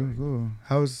 Cool.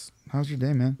 How's your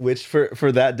day, man? Which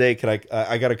for that day, can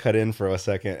I gotta cut in for a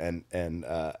second and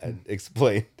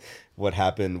explain what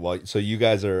happened so you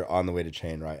guys are on the way to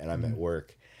Chain, right? And I'm at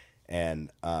work, and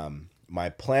my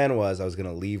plan was I was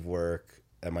gonna leave work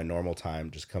at my normal time,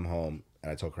 just come home,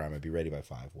 and I told Karima I'd be ready by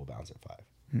 5. We'll bounce at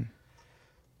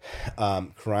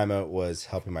 5. Karima was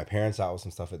helping my parents out with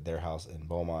some stuff at their house in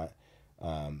Beaumont.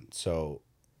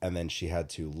 And then she had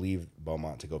to leave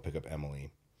Beaumont to go pick up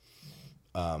Emily.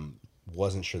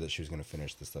 Wasn't sure that she was going to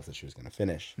finish the stuff that she was going to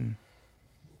finish.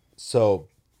 So,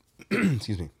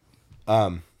 excuse me.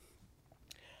 Like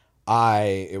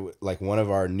one of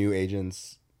our new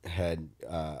agents had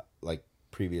like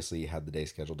previously had the day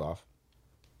scheduled off.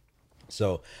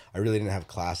 So I really didn't have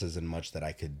classes and much that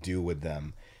I could do with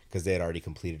them because they had already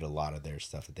completed a lot of their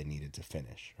stuff that they needed to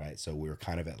finish, right? So we were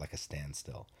kind of at like a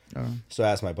standstill. So I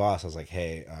asked my boss, I was like,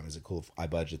 hey, is it cool if I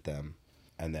budget them?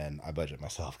 And then I budget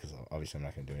myself because obviously I'm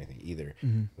not going to do anything either.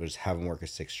 We'll just have them work a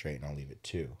 6 straight and I'll leave it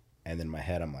 2. And then in my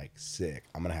head, I'm like, sick.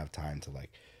 I'm going to have time to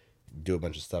like do a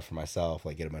bunch of stuff for myself,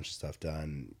 like get a bunch of stuff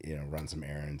done, you know, run some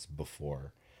errands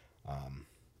before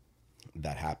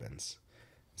that happens.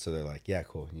 So they're like, yeah,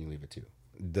 cool. You leave it 2.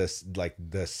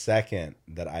 The second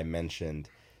that I mentioned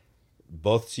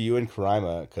both to you and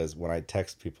Karima, because when I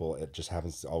text people, it just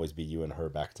happens to always be you and her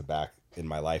back to back in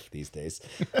my life these days.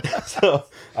 So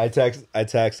I text,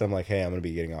 I'm like, hey, I'm going to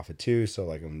be getting off at 2. So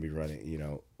like, I'm going to be running, you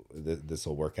know, this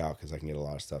will work out because I can get a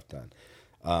lot of stuff done.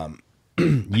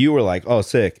 you were like, oh,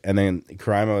 sick. And then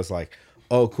Karima was like,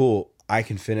 oh, cool. I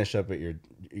can finish up at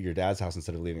your dad's house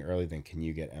instead of leaving early. Then can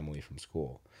you get Emily from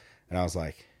school? And I was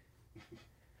like,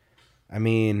 I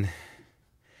mean,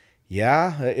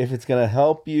 yeah, if it's going to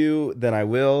help you, then I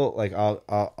will. Like,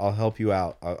 I'll help you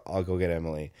out. I'll go get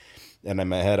Emily. And in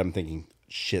my head, I'm thinking,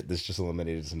 shit, this just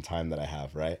eliminated some time that I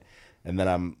have, right? And then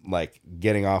I'm like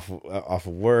getting off of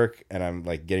work, and I'm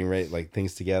like getting ready, like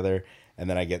things together. And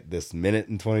then I get this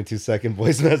 1:22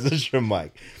 voice message from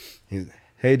Mike. He's,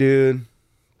 hey, dude,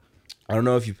 I don't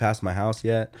know if you passed my house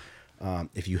yet.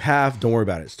 If you have, don't worry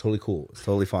about it. It's totally cool. It's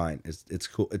totally fine. It's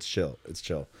cool. It's chill. It's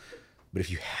chill. But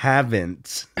if you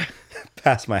haven't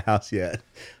passed my house yet,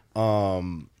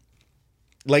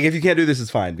 like if you can't do this,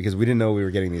 it's fine because we didn't know we were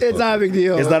getting these. It's posters. not a big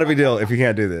deal. It's not a big deal if you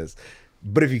can't do this.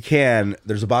 But if you can,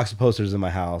 there's a box of posters in my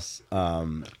house.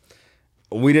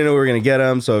 We didn't know we were going to get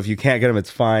them. So if you can't get them, it's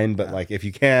fine. But like, if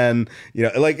you can, you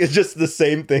know, like it's just the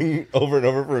same thing over and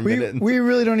over for a minute. We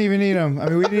really don't even need them. I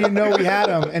mean, we didn't even know we had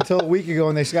them until a week ago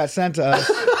when they got sent to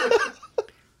us.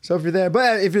 So if you're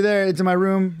there, it's in my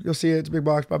room. You'll see it. It's a big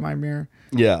box by my mirror.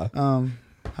 Yeah.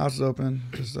 House is open.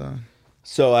 Just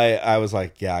So I was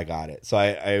like, yeah, I got it. So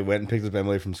I went and picked up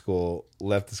Emily from school,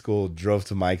 left the school, drove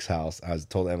to Mike's house. I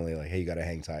told Emily like, hey, you got to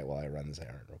hang tight while I run this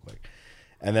errand real quick.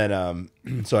 And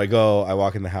then so I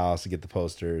walk in the house to get the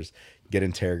posters, get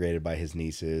interrogated by his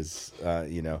nieces,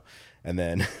 you know, and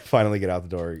then finally get out the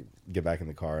door, get back in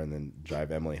the car, and then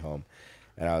drive Emily home.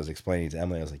 And I was explaining to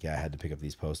Emily, I was like, yeah, I had to pick up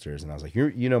these posters. And I was like,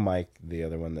 you know Mike, the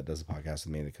other one that does the podcast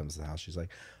with me that comes to the house? She's like,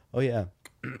 oh, yeah.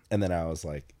 And then I was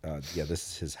like, yeah, this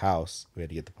is his house. We had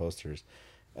to get the posters.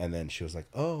 And then she was like,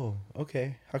 oh,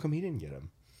 okay. How come he didn't get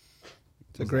them?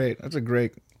 That's a great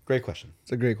question.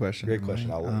 It's a great question. Great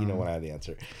question. I'll let you know when I have the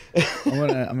answer. I'm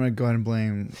gonna go ahead and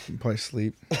blame probably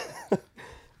sleep.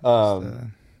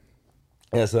 Yeah,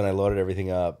 so then I loaded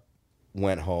everything up,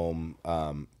 went home,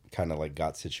 kind of like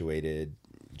got situated,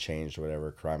 changed or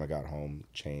whatever. Karima got home,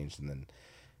 changed, and then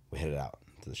we headed out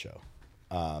to the show.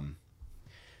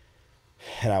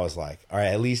 And I was like, all right,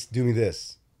 at least do me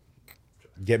this.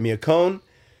 Get me a cone,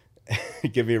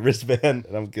 give me a wristband,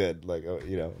 and I'm good. Like, oh,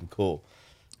 you know, I'm cool.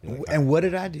 Like, And what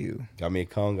did I do? got me a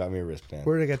cone, got me a wristband.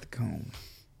 Where did I get the cone?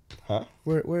 Huh?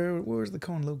 Where was the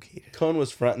cone located? Cone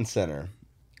was front and center.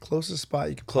 Closest spot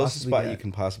you could Closest spot you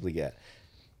can possibly get,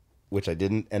 which I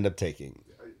didn't end up taking.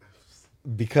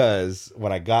 Because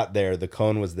when I got there, the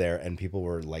cone was there and people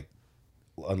were like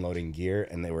unloading gear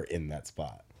and they were in that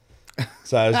spot.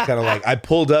 So I was kind of like, I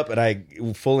pulled up and I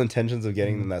full intentions of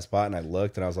getting in that spot, and I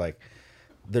looked and I was like,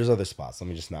 there's other spots. Let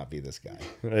me just not be this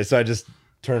guy. So I just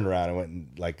turned around and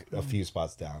went like a few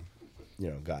spots down. You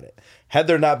know, got it. Had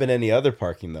there not been any other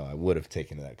parking though, I would have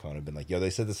taken to that cone and been like, yo, they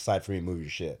said this aside for me, move your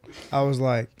shit. I was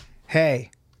like,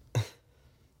 hey,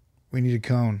 we need a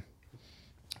cone.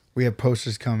 We have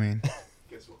posters coming.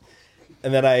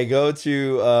 And then I go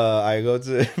to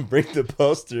bring the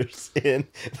posters in.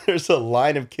 There's a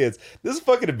line of kids. This is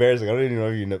fucking embarrassing. I don't even know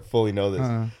if you fully know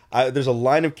this. There's a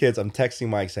line of kids. I'm texting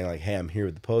Mike saying like, hey, I'm here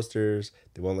with the posters.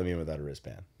 They won't let me in without a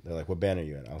wristband. They're like, what band are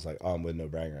you in? I was like, oh, I'm with No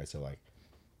Bragging Rights. They're like,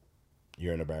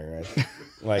 you're in a bragging rights?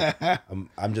 Like, I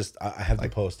have the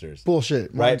posters.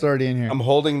 Bullshit. Right? Mine's already in here. I'm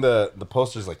holding the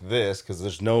posters like this because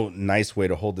there's no nice way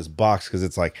to hold this box because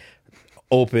it's like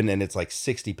open and it's like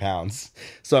 60 pounds.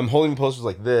 So I'm holding the posters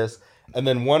like this, and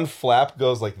then one flap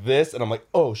goes like this, and I'm like,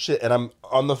 oh shit. And I'm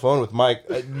on the phone with Mike.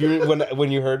 When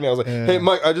you heard me, I was like, hey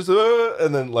Mike, I just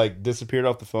and then like disappeared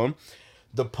off the phone.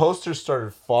 The posters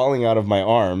started falling out of my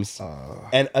arms,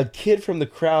 and a kid from the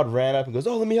crowd ran up and goes,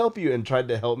 oh, let me help you, and tried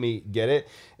to help me get it,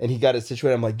 and he got it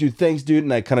situated. I'm like, dude, thanks, dude.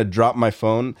 And I kind of dropped my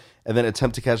phone and then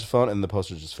attempt to catch the phone, and the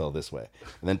posters just fell this way,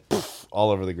 and then poof,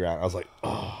 all over the ground. I was like,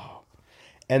 oh.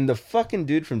 And the fucking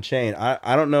dude from Chain,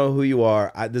 I don't know who you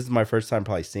are. This is my first time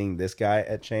probably seeing this guy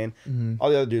at Chain. Mm-hmm. All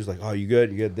the other dudes like, oh, you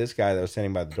good? You good? This guy that was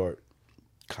standing by the door,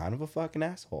 kind of a fucking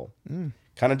asshole.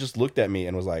 Kind of just looked at me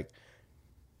and was like,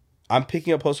 I'm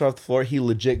picking up a poster off the floor. He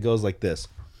legit goes like this.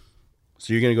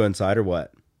 So you're going to go inside or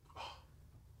what?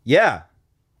 Yeah.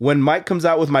 When Mike comes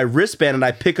out with my wristband and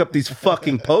I pick up these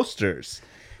fucking posters.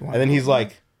 And then he's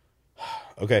like,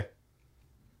 okay.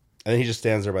 And then he just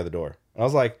stands there by the door. And I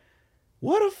was like,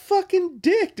 what a fucking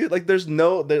dick, dude. Like there's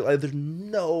no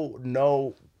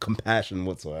compassion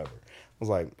whatsoever. I was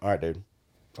like, all right, dude.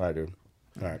 All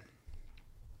right.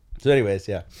 So anyways,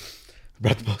 yeah.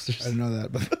 Brought the posters. I didn't know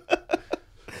that, but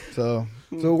so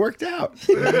it worked out.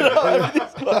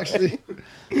 Actually,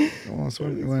 almost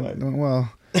went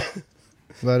well.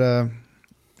 But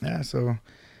yeah. So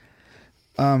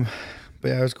but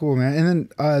yeah, it was cool, man. And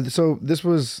then so this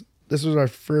was our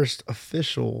first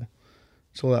official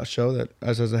sold out show that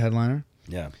us as a headliner.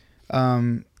 Yeah.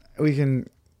 We can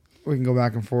go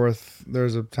back and forth. There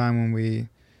was a time when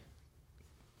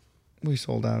we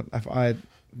sold out. I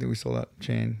think we sold out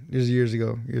Chain. It was years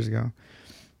ago.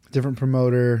 Different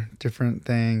promoter, different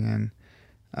thing,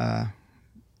 and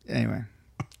anyway,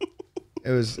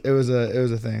 it was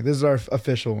a thing. This is our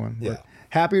official one. Yeah. But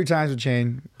happier times with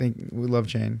Chain. I think we love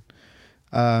Chain.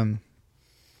 So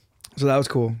that was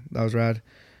cool. That was rad.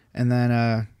 And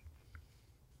then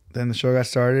the show got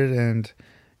started, and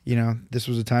this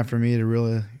was a time for me to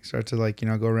really start to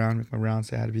go around, make my rounds,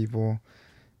 say hi to people,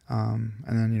 and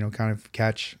then kind of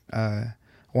catch.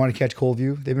 I want to catch Cold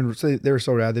View. They were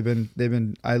so rad.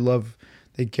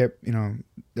 They kept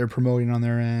they're promoting on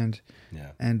their end.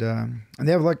 Yeah. And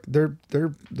they have they're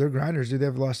grinders, dude. They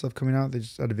have a lot of stuff coming out. They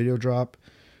just had a video drop.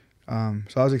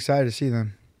 So I was excited to see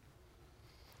them.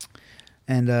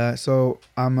 And so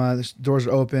the doors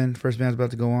are open. First band's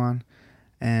about to go on.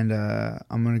 And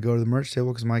I'm going to go to the merch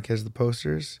table because Mike has the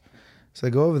posters. So I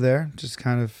go over there, just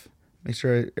kind of make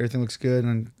sure everything looks good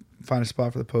and find a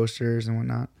spot for the posters and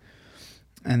whatnot.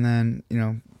 And then,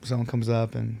 someone comes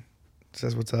up and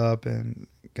says what's up, and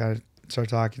got to start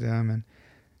talking to him. And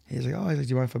he's like, do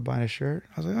you mind if I buy a shirt?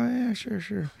 I was like, oh, yeah,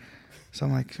 sure. So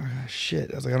I'm like, oh,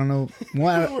 shit. I was like, I don't know.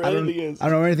 I don't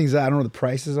know where anything's at. I don't know what the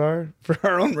prices are for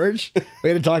our own merch.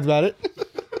 We had to talk about it.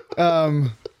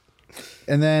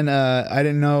 And then I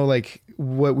didn't know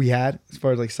what we had as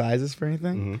far as sizes for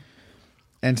anything. Mm-hmm.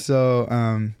 And so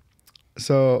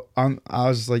I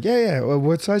was just like, yeah.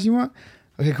 What size you want?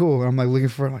 Okay, cool. And I'm looking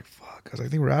for it. I'm like, fuck. I was like,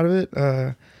 I think we're out of it.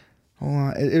 Hold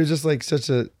on. It was just such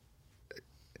a.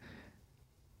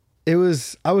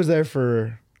 I was there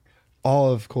for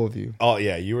all of Cold View. Oh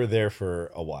yeah, you were there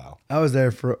for a while. I was there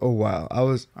for a while. I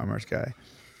was our merch guy.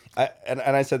 And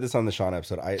I said this on the Sean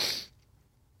episode. I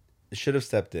should have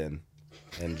stepped in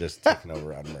and just taken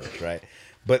over on merch, right?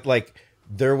 But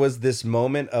there was this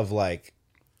moment of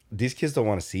these kids don't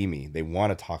want to see me. They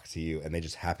want to talk to you, and they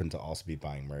just happen to also be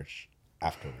buying merch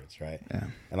afterwards, right? Yeah.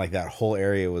 And that whole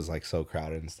area was so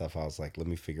crowded and stuff. I was like, let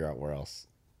me figure out where else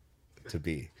to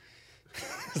be.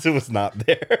 Because it was not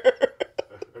there.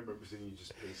 I remember seeing you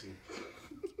just pacing.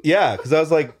 Yeah, because I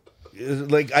was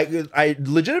I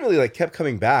legitimately kept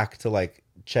coming back to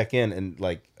check in and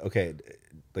okay,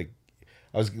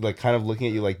 I was kind of looking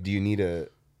at you do you need a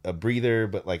breather,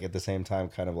 but at the same time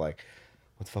kind of what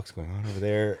the fuck's going on over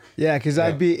there? Yeah, because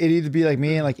it'd either be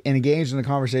me and engaged in the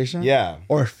conversation, yeah,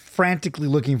 or frantically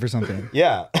looking for something.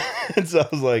 Yeah. And so I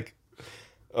was like,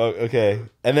 oh, okay.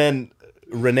 And then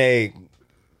Renee,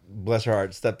 bless her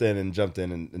heart, stepped in and jumped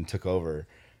in and took over.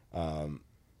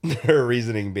 Her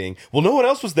reasoning being, well, no one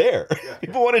else was there. Yeah.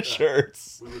 People wanted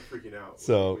shirts. We were freaking out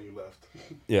so, when you left.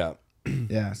 Yeah.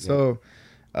 Yeah. So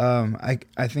I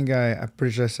think I'm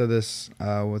pretty sure I said this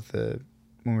when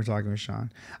we were talking with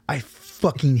Sean. I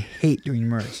fucking hate doing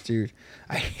merch, dude.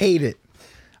 I hate it.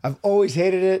 I've always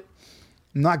hated it.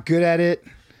 I'm not good at it.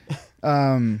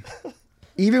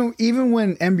 Even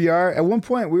when MBR, at one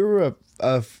point we were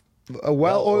a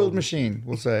well-oiled machine,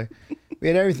 we'll say. We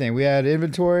had everything. We had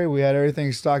inventory. We had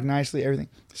everything stocked nicely. Everything.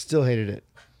 Still hated it.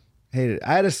 Hated it.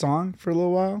 I had a song for a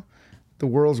little while, "The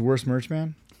World's Worst Merch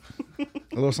Man." A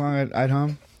little song I'd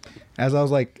hum as I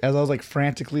was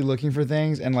frantically looking for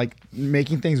things and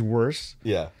making things worse.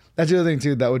 Yeah. That's the other thing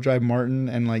too that would drive Martin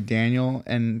and Daniel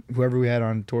and whoever we had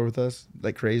on tour with us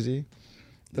crazy.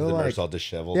 They're the merch all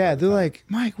disheveled. Yeah, they're like,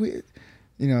 Mike, we,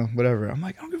 whatever. I'm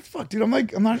like, I don't give a fuck, dude. I'm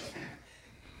not.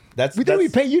 We thought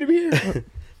we'd pay you to be here.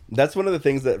 That's one of the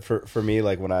things that for me,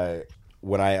 when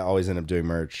I always end up doing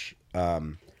merch,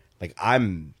 I'm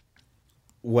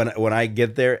when I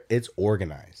get there, it's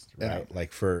organized, right? Yeah.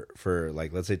 For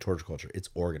let's say torture culture, it's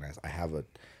organized. I have a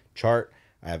chart,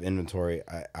 I have inventory,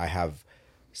 I have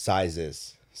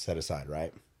sizes set aside,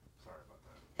 right? Sorry about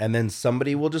that. And then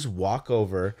somebody will just walk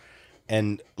over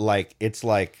and it's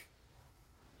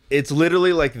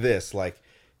literally this,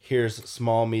 here's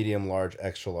small, medium, large,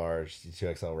 extra large,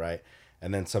 2XL, right?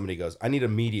 And then somebody goes, I need a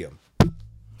medium.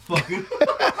 Fucking.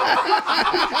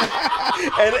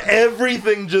 And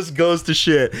everything just goes to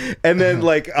shit. And then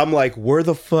I'm like, where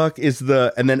the fuck is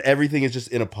and then everything is just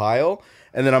in a pile.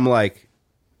 And then I'm like,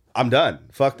 I'm done.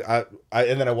 Fuck. And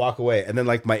then I walk away. And then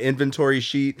my inventory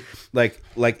sheet,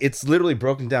 it's literally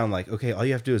broken down. Okay, all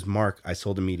you have to do is mark, I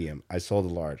sold a medium, I sold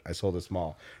a large, I sold a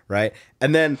small, right?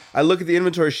 And then I look at the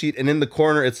inventory sheet, and in the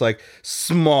corner it's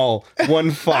small,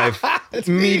 1.5,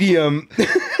 medium.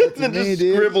 And then just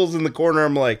scribbles in the corner.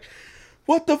 I'm like,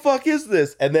 what the fuck is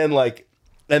this? And then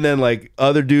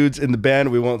other dudes in the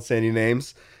band, we won't say any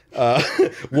names,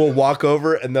 will walk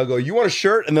over and they'll go, "You want a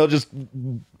shirt?" And they'll just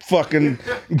fucking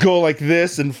go like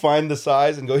this and find the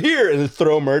size and go here and then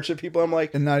throw merch at people. I'm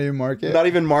like, And not even mark it. not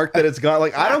even mark that it's gone.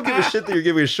 Like, I don't give a shit that you're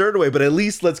giving a shirt away, but at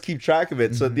least let's keep track of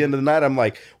it. So at the end of the night, I'm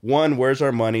like, 1, where's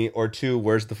our money? Or 2,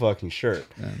 where's the fucking shirt?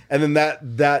 Yeah. And then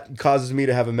that causes me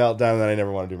to have a meltdown that I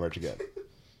never want to do merch again.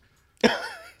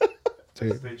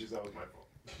 Dude. Stages, that was my fault.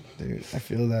 Dude, I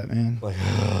feel that, man. Like,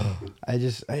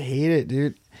 I hate it,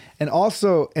 dude. And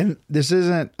also, and this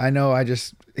isn't, I know I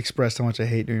just expressed how much I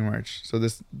hate doing merch. So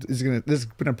this is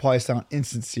gonna probably sound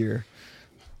insincere,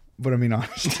 but I mean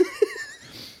honest.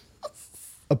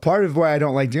 A part of why I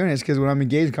don't like doing it is because when I'm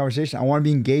engaged in conversation, I want to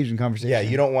be engaged in conversation. yeah,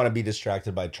 you don't want to be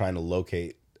distracted by trying to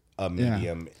locate a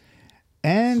medium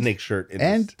and snake shirt in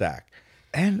the stack.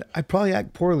 And I probably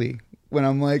act poorly when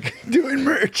I'm like doing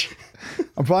merch.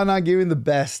 I'm probably not giving the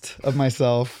best of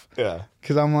myself. Yeah.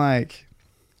 Because I'm like,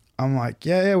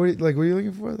 yeah. What are you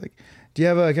looking for? Like, do you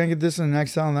have can I get this in an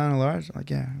XL and that in a large? I'm like,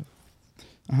 yeah.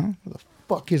 What the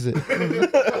fuck is it?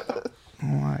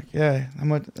 I'm like, yeah. How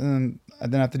much? And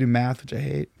then I have to do math, which I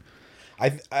hate. I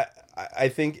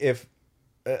think if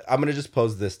I'm gonna just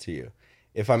pose this to you,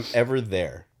 if I'm ever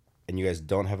there and you guys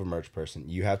don't have a merch person,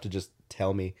 you have to just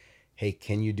tell me, hey,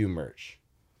 can you do merch?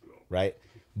 Right?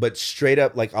 But straight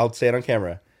up, like, I'll say it on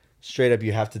camera, straight up,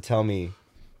 you have to tell me,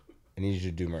 I need you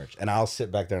to do merch. And I'll sit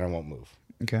back there and I won't move.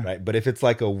 Okay. Right? But if it's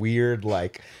like a weird,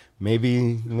 like,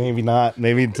 maybe not,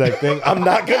 maybe type thing, I'm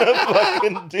not gonna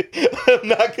fucking do,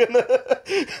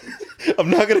 I'm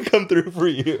not gonna come through for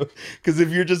you. Because if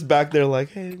you're just back there like,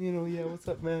 hey, yeah, what's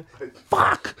up, man?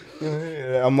 Fuck!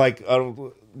 I'm like,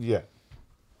 yeah.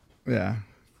 Yeah.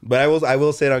 But I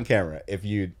will say it on camera. If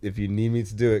you need me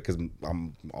to do it, because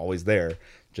I'm always there,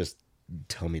 just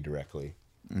tell me directly.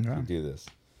 Okay. Do this.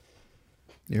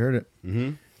 You heard it.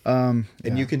 Mm-hmm.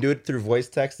 And you can do it through voice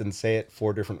text and say it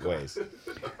 4 different ways.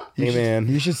 Man.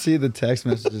 You should see the text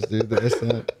messages, dude, that I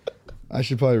sent. I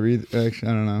should probably read. Actually,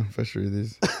 I don't know if I should read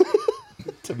these.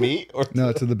 To me? Or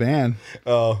no, to the band.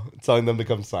 Oh, telling them to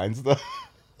come sign stuff?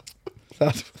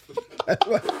 That's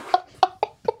what...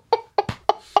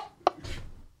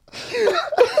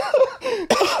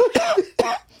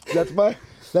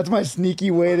 That's my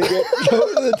sneaky way to go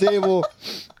to the table.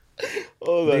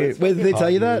 Oh, dude, wait, did they tell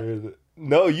you that?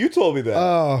 No, you told me that.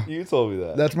 Oh, you told me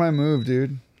that. That's my move,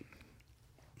 dude.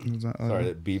 Sorry,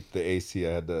 that beeped the AC.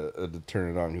 I had to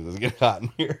turn it on because it was getting hot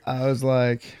in here. I was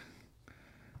like,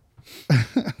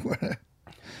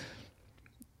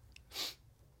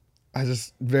 I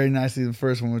just very nicely. The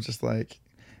first one was just like,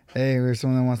 "Hey, there's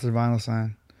someone that wants their vinyl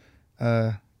sign,"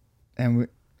 and we.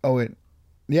 Oh wait,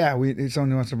 yeah, someone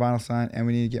who wants their vinyl sign, and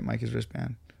we need to get Micah's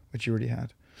wristband, which you already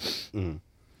had. Mm.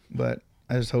 But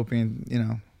I was hoping,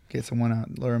 get someone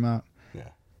out, lure him out. Yeah.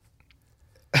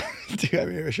 Dude, I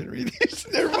mean, I should read these.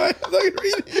 Never mind. I'm not gonna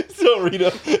read these. Don't read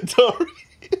them. Don't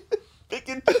read. Pick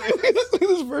and choose. Look at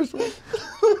this first one.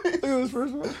 Look at this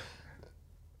first one.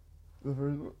 The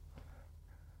first one.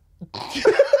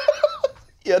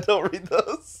 Yeah, don't read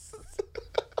those.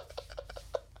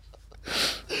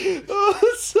 Oh,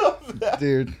 it's so bad.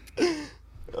 Dude.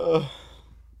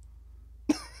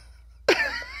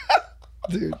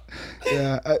 Dude.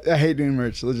 Yeah, I hate doing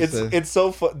merch. Let's just say. It's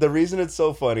so the reason it's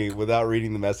so funny without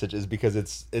reading the message is because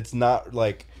it's not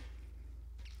like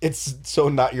it's so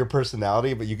not your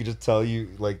personality, but you could just tell you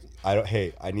like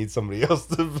I need somebody else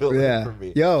to fill it for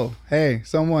me. Yo, hey,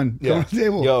 someone come to the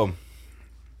table. Yo.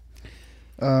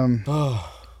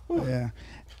 Yeah.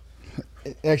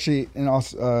 Actually, and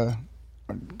also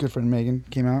our good friend Megan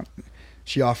came out.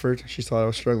 She offered. She thought I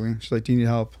was struggling. She's like, "Do you need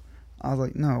help?" I was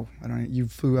like, "No, I don't. You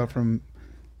flew out from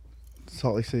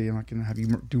Salt Lake City. I'm not gonna have you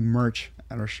do merch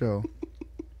at our show."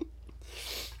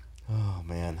 Oh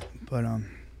man. But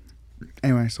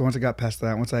anyway, so once I got past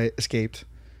that, once I escaped,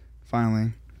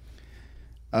 finally,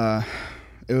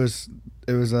 it was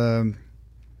the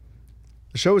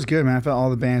show was good, man. I felt all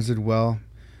the bands did well.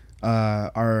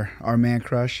 Our man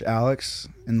crush Alex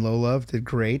and Low Love did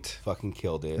great. Fucking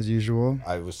killed it as usual.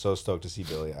 I was so stoked to see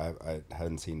Billy. I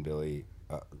hadn't seen Billy.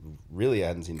 Really, I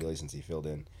hadn't seen Billy since he filled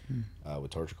in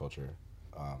with Torture Culture,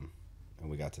 and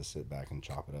we got to sit back and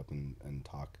chop it up and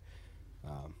talk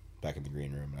back in the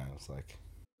green room, and I was like,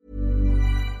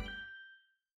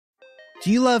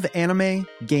 do you love anime,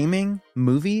 gaming,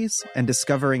 movies, and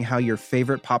discovering how your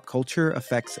favorite pop culture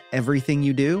affects everything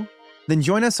you do? Then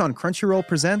join us on Crunchyroll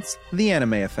Presents The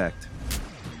Anime Effect.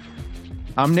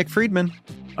 I'm Nick Friedman.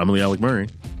 I'm Lee Alec Murray.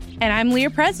 And I'm Leah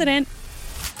President.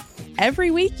 Every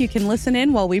week you can listen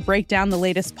in while we break down the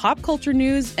latest pop culture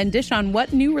news and dish on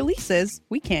what new releases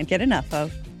we can't get enough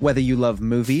of. Whether you love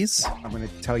movies, I'm going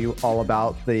to tell you all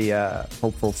about the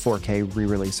hopeful 4K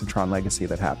re-release of Tron Legacy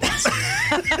that happens.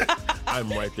 I'm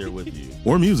right there with you.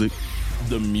 Or music.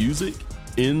 The music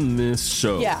in this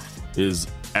show is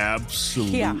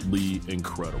absolutely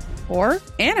incredible. Or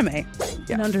anime.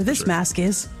 And under this mask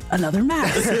is another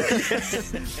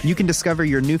mask. you can discover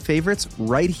your new favorites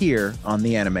right here on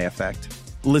The Anime Effect.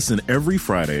 Listen every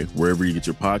Friday wherever you get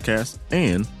your podcast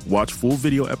and watch full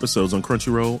video episodes on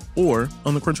Crunchyroll or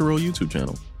on the Crunchyroll YouTube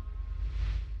channel.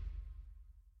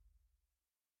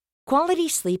 Quality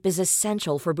sleep is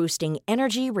essential for boosting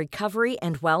energy, recovery,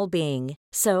 and well-being.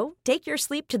 So, take your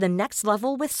sleep to the next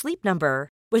level with Sleep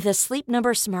Number. With a Sleep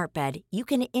Number smart bed, you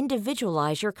can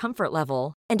individualize your comfort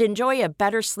level and enjoy a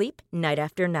better sleep night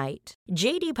after night.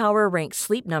 JD Power ranks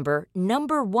Sleep Number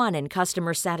number 1 in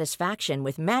customer satisfaction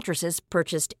with mattresses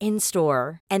purchased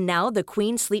in-store. And now the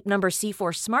Queen Sleep Number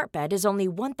C4 smart bed is only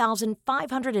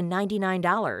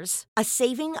 $1,599, a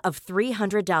saving of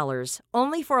 $300,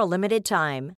 only for a limited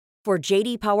time. For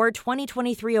JD Power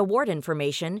 2023 award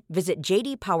information, visit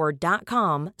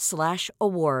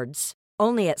jdpower.com/awards.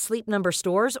 Only at Sleep Number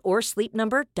stores or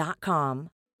sleepnumber.com.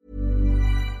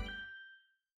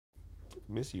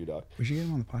 Miss you, Doc. We should get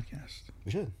him on the podcast.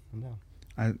 We should. I'm down.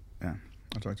 I'll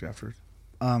talk to you afterwards.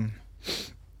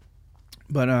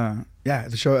 The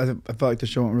show. I felt like the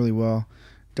show went really well.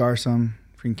 Darsum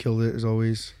freaking killed it as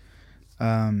always.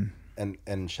 And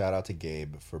shout out to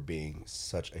Gabe for being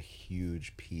such a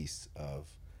huge piece of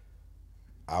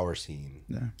our scene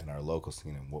and our local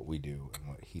scene and what we do and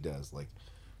what he does. Like,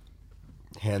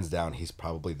 hands down, he's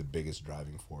probably the biggest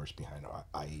driving force behind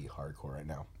IE hardcore right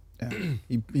now. Yeah.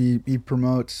 he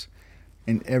promotes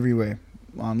in every way.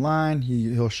 Online,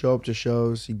 he'll show up to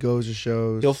shows. He goes to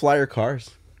shows. He'll fly your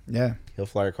cars. Yeah, he'll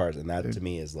fly your cars, and that to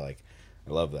me is like,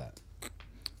 I love that.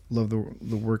 Love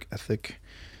the work ethic.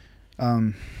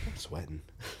 I'm sweating.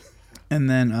 And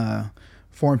then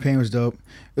Foreign Pain was dope.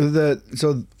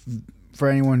 So for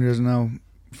anyone who doesn't know,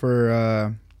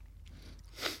 for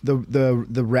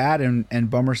the rad and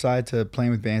bummer side to playing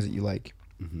with bands that you like,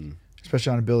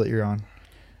 especially on a bill that you're on,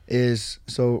 is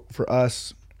so for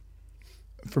us.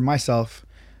 For myself,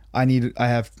 I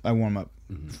warm up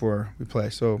before we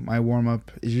play. So my warm up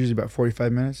is usually about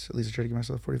 45 minutes. At least I try to give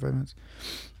myself 45 minutes.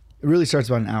 It really starts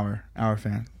about an hour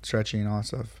fan, stretching and all that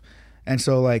stuff. And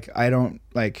so I don't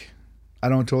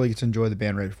totally get to enjoy the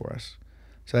band right before us.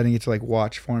 So I didn't get to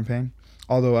watch Foreign Pain.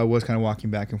 Although I was kind of walking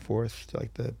back and forth to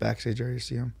the backstage area to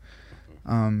see them.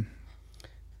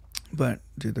 But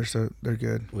dude, they're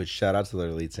good. Which shout out to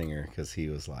their lead singer, because he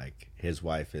was his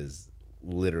wife is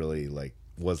literally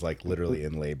literally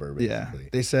in labor. Basically. Yeah,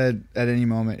 they said at any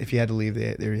moment if he had to leave, they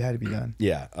had to be done.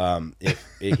 Yeah, if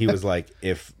he was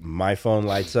if my phone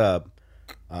lights up,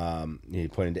 he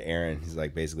pointed to Aaron. He's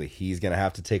basically he's gonna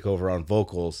have to take over on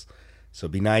vocals. So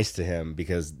be nice to him,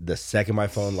 because the second my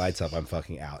phone lights up, I'm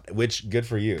fucking out. Which good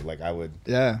for you. I would.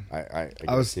 Yeah. I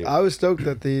was stoked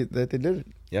that they did it.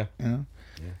 Yeah. You know.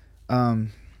 Yeah.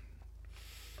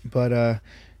 But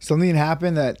something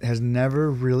happened that has never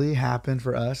really happened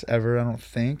for us ever, I don't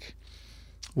think,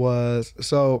 was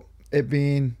it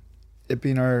being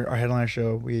our headliner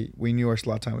show. We knew our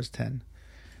slot time was 10,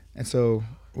 and so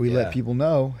we let people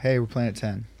know, hey, we're playing at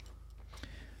 10,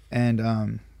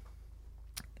 and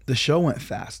the show went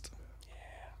fast.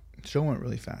 Yeah, the show went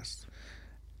really fast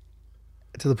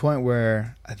to the point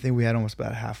where I think we had almost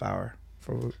about a half hour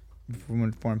for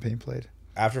when Foreign Pain played.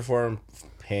 After Foreign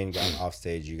Pain got off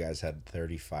stage, you guys had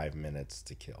 35 minutes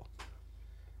to kill.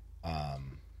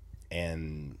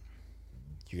 And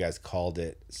you guys called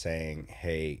it saying,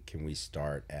 hey, can we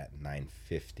start at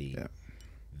 9:50? Yeah.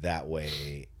 That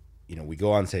way, we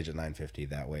go on stage at 9:50.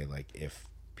 That way, if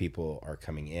people are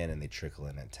coming in and they trickle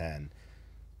in at 10,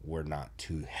 we're not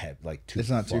too it's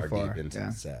not far too far deep into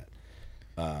the set.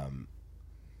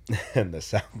 And the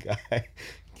sound guy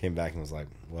came back and was like,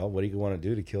 well, what do you want to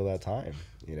do to kill that time?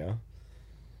 And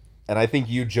I think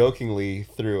you jokingly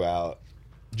threw out,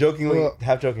 half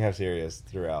joking, half serious,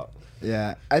 throughout.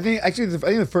 Yeah, I think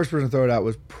the first person to throw it out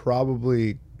was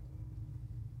probably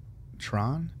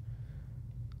Tron.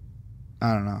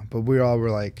 I don't know, but we all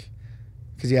were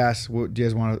because he asked, "What do you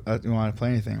guys want to play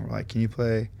anything?" We're like, "Can you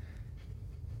play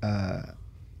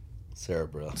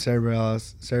Cerebrellis,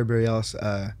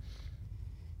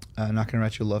 Not Gonna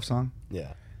Write You a Love Song?"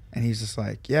 Yeah, and he's just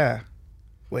like, "Yeah."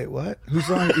 Wait, what? Whose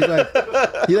song? He's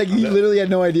he literally had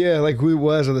no idea who it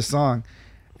was or the song,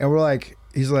 and we're like,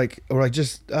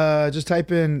 just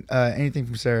type in anything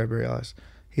from Sarah Bareilles.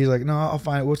 He's like, no, I'll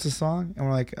find it. What's the song? And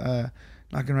we're like, Not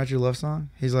Gonna Write You a Love Song.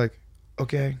 He's like,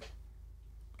 okay,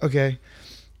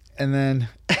 and then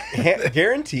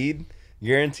guaranteed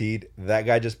guaranteed that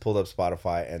guy just pulled up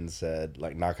Spotify and said,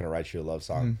 like, Not Gonna Write You a Love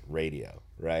Song, radio,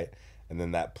 right? And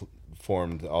then that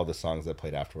formed all the songs that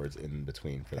played afterwards in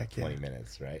between for like 20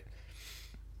 minutes, right?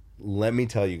 Let me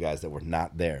tell you guys that we're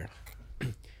not there.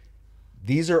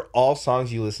 These are all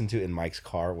songs you listen to in Mike's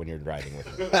car when you're riding with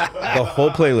him. The whole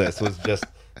playlist was just,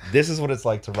 this is what it's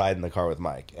like to ride in the car with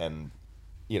Mike. And,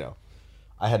 you know,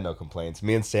 I had no complaints.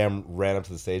 Me and Sam ran up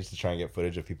to the stage to try and get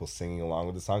footage of people singing along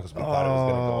with the song because we thought it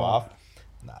was going to go off.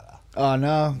 Nada. Oh,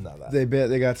 no. Nada.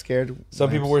 They got scared. Some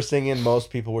people were singing.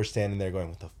 Most people were standing there going,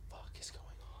 what the fuck is going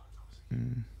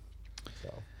on?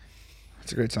 So.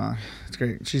 It's a great song. It's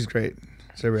great. She's great.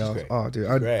 So else. Great. Oh, dude.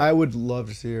 I would love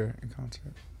to see her in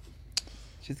concert.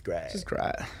 She's great. She's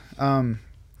great. But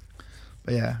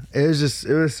yeah, it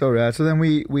was so rad. So then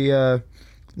we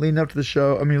leading up to the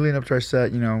show, leading up to our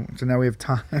set, you know, so now we have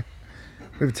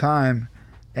time.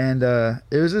 And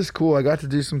it was just cool. I got to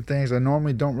do some things I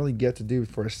normally don't really get to do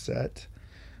for a set,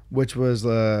 which was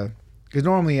because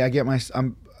normally I get I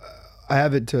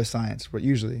have it to a science, but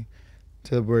usually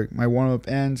to where my warm up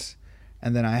ends,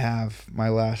 and then I have my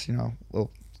last, you know,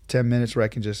 little 10 minutes where I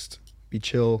can just be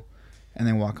chill, and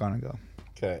then walk on and go.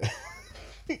 Okay.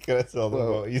 Can I tell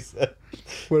them what you said?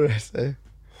 What did I say?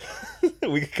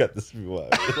 We can cut this if you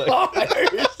want.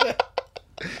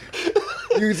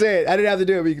 You can say it. I didn't have to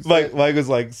do it, but you can say it. Mike was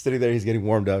like sitting there. He's getting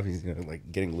warmed up. He's, you know,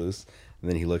 like getting loose.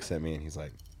 And then he looks at me and he's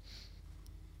like,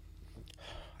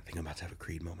 I think I'm about to have a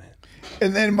Creed moment.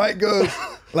 And then Mike goes,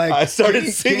 like, I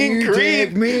started singing Creed.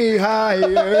 Take me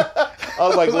higher. I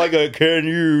was like a can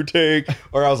you take?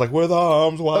 Or I was like, with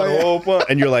arms wide open.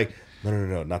 And you're like,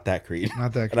 no, not that Creed.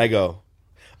 Not that Creed. And I go,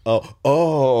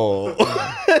 oh.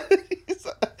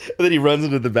 And then he runs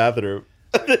into the bathroom.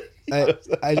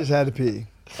 I just had to pee.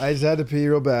 I just had to pee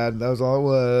real bad. That was all it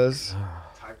was.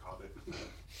 Ty called it.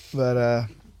 But,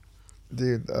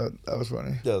 dude, that was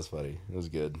funny. That was funny. It was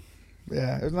good.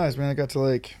 Yeah, it was nice, man. I got to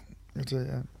like, it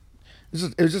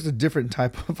was just a different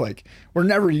type of like. We're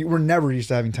never used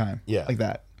to having time. Yeah. Like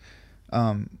that.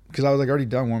 Because I was like already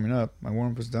done warming up. My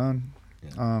warm up was done.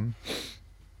 Yeah.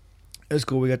 It was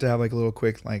cool. We got to have like a little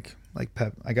quick like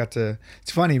pep. I got to.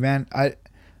 It's funny, man. I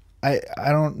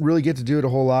don't really get to do it a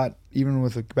whole lot. Even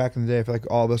with like, back in the day, I feel like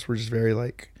all of us were just very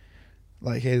like,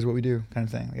 hey, this is what we do, kind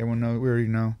of thing. Like everyone knows, we already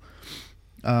know.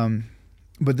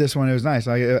 But this one, it was nice.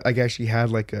 I actually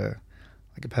had like a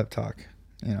pep talk.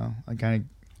 You know,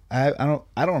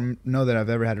 I don't know that I've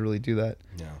ever had to really do that.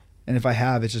 Yeah. And if I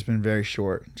have, it's just been very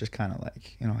short. Just kind of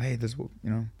like, you know, hey, this is what, you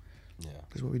know, yeah,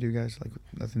 this is what we do, guys. Like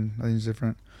nothing's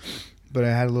different. But I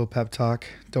had a little pep talk.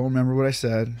 Don't remember what I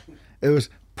said. It was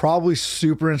probably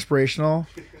super inspirational.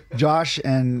 Josh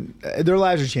and their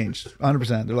lives have changed.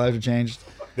 100%. Their lives have changed.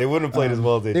 They wouldn't have played as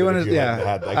well as they did if you hadn't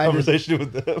had that conversation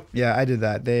with them. Yeah, I did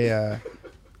that. They,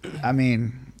 I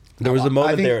mean, there was a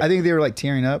moment I think they were like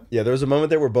tearing up. Yeah, there was a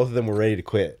moment there where both of them were ready to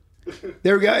quit.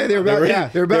 They were about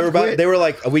to quit. They were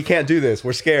like, we can't do this.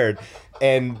 We're scared.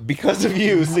 And because of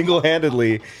you,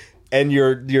 single-handedly, and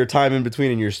your time in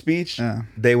between in your speech,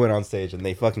 they went on stage and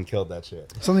they fucking killed that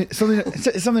shit.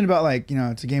 Something about like, you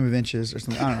know, it's a game of inches or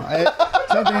something. I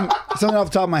don't know. Something off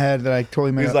the top of my head that I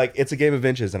totally made. He's like, it's a game of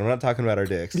inches, and I'm not talking about our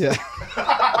dicks. Yeah.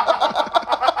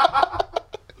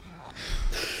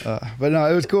 But no,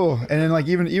 it was cool. And then like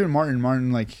even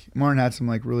Martin had some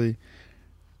like really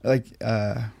like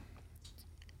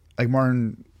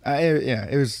Martin.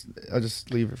 It was. I'll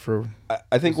just leave it for.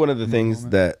 I think one of the things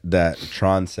that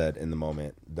Tron said in the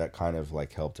moment that kind of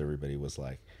like helped everybody was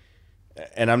like,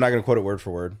 and I'm not going to quote it word for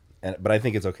word, but I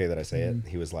think it's okay that I say it.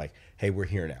 He was like, "Hey, we're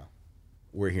here now,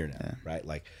 right?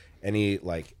 Like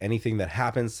anything that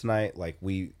happens tonight, like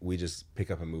we just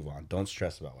pick up and move on. Don't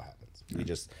stress about what happens.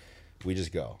 We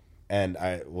just go." And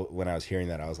when I was hearing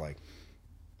that, I was like,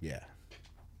 yeah.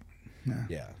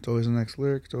 It's always the next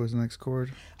lyric. It's always the next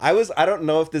chord. I don't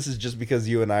know if this is just because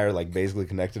you and I are like basically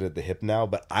connected at the hip now,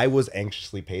 but I was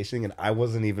anxiously pacing and I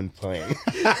wasn't even playing.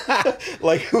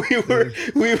 Like we were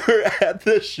at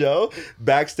the show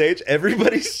backstage,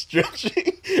 everybody's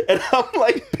stretching and I'm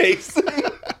like pacing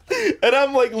and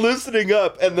I'm like loosening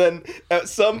up. And then at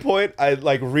some point I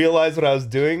like realized what I was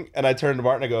doing and I turned to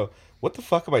Martin and I go, what the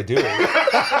fuck am I doing?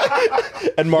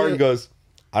 And Martin goes,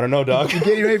 I don't know, dog. You're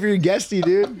getting ready for your guestie,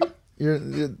 dude.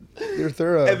 You're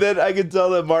thorough. And then I could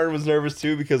tell that Martin was nervous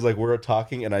too because like we're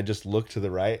talking and I just looked to the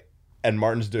right and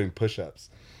Martin's doing push-ups.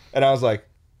 And I was like,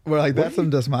 well, like that's some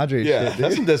desmadre shit, dude.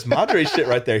 That's some desmadre shit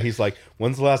right there. He's like,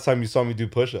 when's the last time you saw me do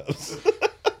push-ups?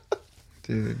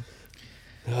 Dude.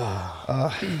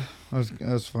 That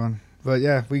was fun. But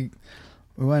yeah, we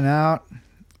went out.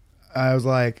 I was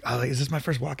like, is this my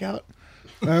first walkout?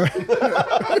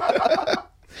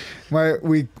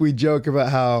 we joke about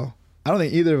how I don't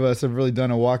think either of us have really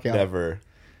done a walkout. Never.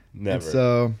 And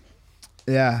so,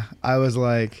 yeah, I was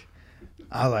like,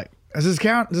 does this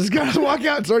count? Does this count as a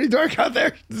walkout? It's already dark out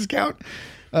there. Does this count?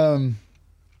 Yeah,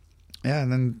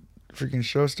 and then freaking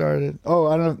show started. Oh,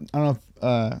 I don't know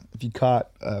if you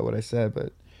caught what I said,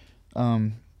 but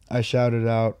I shouted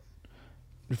out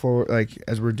before, like,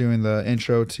 as we're doing the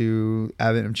intro to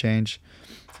Advent of Change,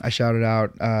 I shouted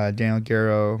out Daniel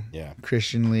Garrow,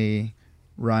 Christian Lee,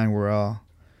 Ryan Worrell,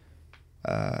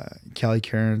 Kelly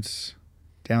Cairns,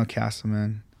 Daniel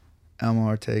Castleman, Elmo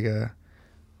Ortega,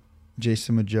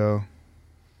 Jason Majo.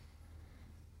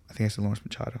 I think I said Lawrence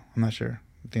Machado. I'm not sure.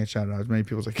 I think I shouted out as many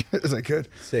people as I could.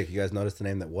 Sick. You guys noticed the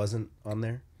name that wasn't on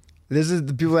there? This is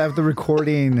the people that have the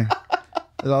recording.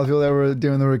 There's all the people that were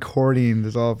doing the recording.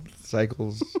 There's all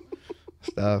cycles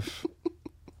stuff.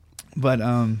 But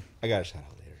I got a shout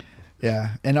out later.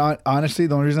 Yeah, and honestly,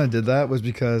 the only reason I did that was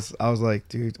because I was like,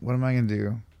 dude, what am I gonna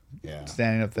do? Yeah,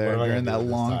 standing up there during that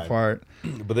long part.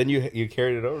 But then you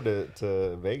carried it over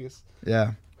to Vegas.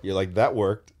 Yeah, you're like, that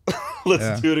worked.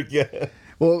 Let's do it again.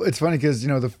 Well, it's funny because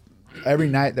every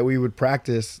night that we would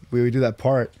practice, we would do that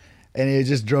part, and it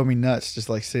just drove me nuts, just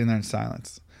like sitting there in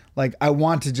silence. Like, I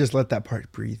want to just let that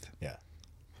part breathe. Yeah,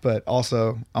 but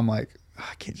also I'm like,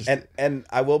 I can't just. And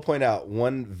I will point out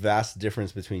one vast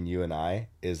difference between you and I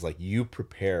is, like, you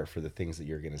prepare for the things that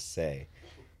you're gonna say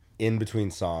in between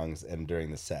songs and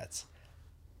during the sets.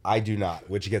 I do not,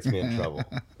 which gets me in trouble,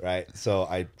 right? So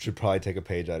I should probably take a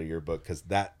page out of your book, because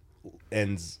that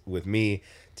ends with me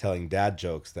telling dad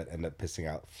jokes that end up pissing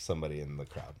out somebody in the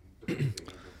crowd.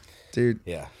 Dude,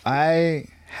 yeah, I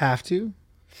have to,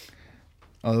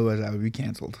 otherwise I would be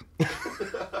canceled.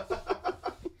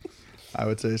 I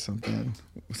would say some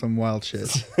wild shit.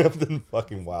 Something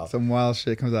fucking wild. Some wild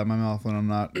shit comes out of my mouth when I'm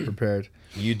not prepared.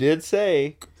 You did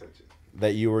say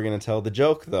that you were going to tell the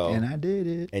joke, though. And I did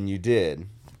it. And you did.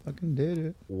 Fucking did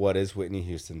it. What is Whitney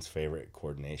Houston's favorite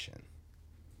coordination?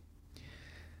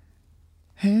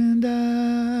 And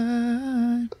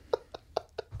I...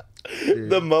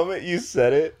 The moment you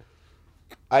said it,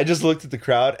 I just looked at the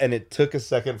crowd, and it took a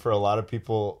second for a lot of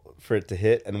people for it to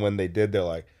hit. And when they did, they're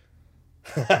like,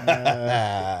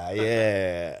 yeah.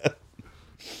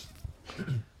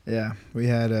 Yeah, we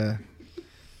had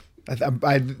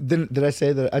I did I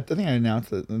say that? I think I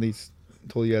announced it, at least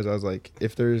told you guys. I was like,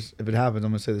 if it happens,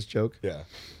 I'm gonna say this joke. Yeah.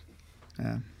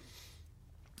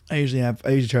 I usually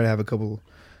try to have a couple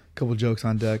jokes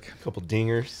on deck. A couple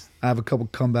dingers. I have a couple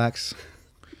comebacks.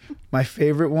 My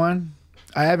favorite one,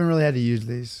 I haven't really had to use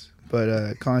these,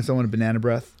 but calling someone a banana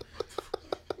breath.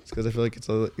 It's because I feel like it's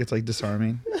like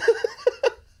disarming.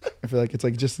 I feel like it's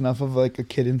like just enough of like a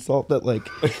kid insult that, like,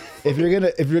 if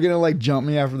you're gonna like jump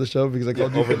me after the show because I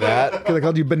called you over that, because I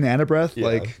called you banana breath,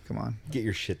 like, come on, get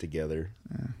your shit together.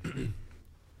 Yeah.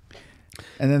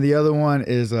 And then the other one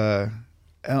is I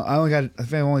think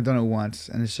I've only done it once,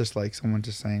 and it's just like someone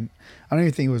just saying, I don't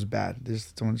even think it was bad.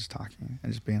 There's someone just talking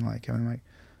and just being like, I'm like,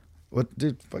 what,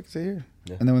 dude? Fuck, stay here.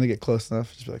 Yeah. And then when they get close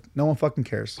enough, just be like, no one fucking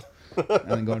cares, and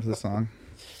then go into the song.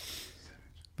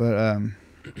 But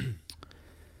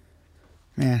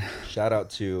man, shout out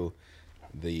to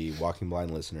the Walking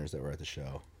Blind listeners that were at the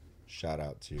show. Shout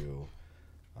out to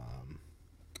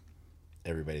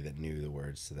everybody that knew the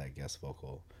words to that guest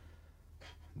vocal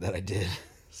that I did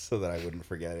so that I wouldn't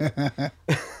forget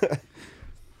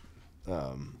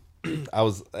it. I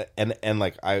was and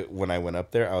like when I went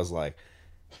up there, I was like,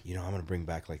 I'm gonna bring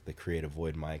back like the Creative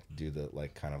Void mic, do the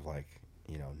like kind of like,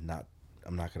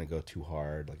 I'm not gonna go too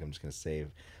hard, like I'm just gonna save.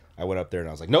 I went up there and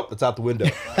I was like, nope, it's out the window.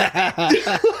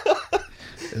 It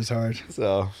was hard.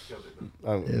 So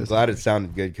I'm glad it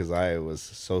sounded good because I was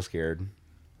so scared.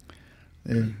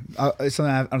 Yeah. It's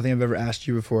something I don't think I've ever asked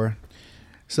you before.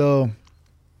 So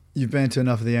you've been to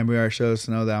enough of the MBR shows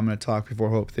to know that I'm going to talk before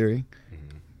Hope Theory.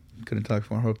 Mm-hmm. Couldn't talk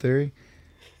before Hope Theory.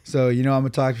 So, I'm going to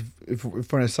talk in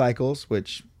front of Cycles,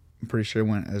 which I'm pretty sure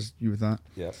went as you thought.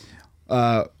 Yes.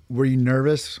 Were you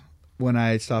nervous when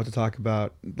I stopped to talk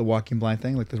about the Walking Blind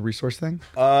thing, like the resource thing?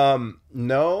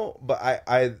 No, but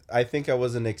I think I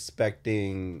wasn't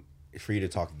expecting for you to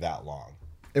talk that long.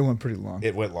 It went pretty long.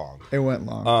 It went long.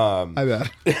 I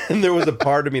bet. And there was a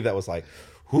part of me that was like,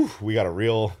 whew, we got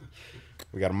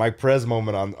a Mike Prez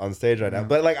moment on stage right now.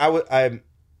 But like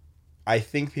I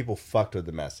think people fucked with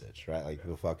the message, right? Like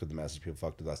people fucked with the message. People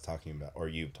fucked with us talking about, or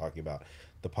you talking about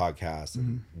the podcast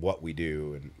and what we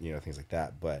do and things like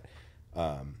that. But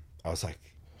I was like,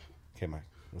 okay, Mike,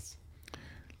 let's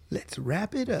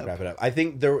wrap it up. I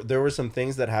think there were some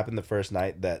things that happened the first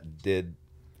night that did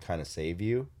kind of save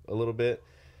you a little bit.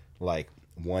 Like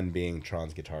One being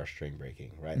Tron's guitar string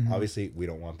breaking, right? Mhm. Obviously, we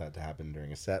don't want that to happen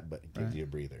during a set, but it gives Right. you a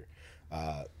breather.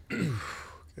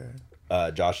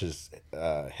 Josh's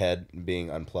head being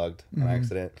unplugged on Mhm.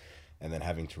 accident and then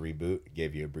having to reboot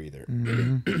gave you a breather.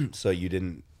 Mhm. So you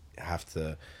didn't have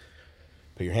to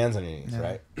put your hands on your knees, Yeah.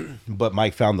 right? But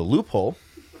Mike found the loophole.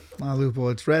 Not a loophole.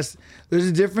 It's rest. There's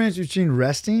a difference between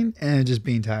resting and just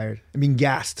being tired and being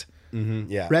gassed.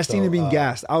 Yeah. Resting So, and being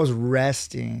gassed. I was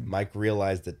resting. Mike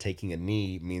realized that taking a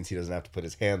knee means he doesn't have to put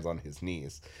his hands on his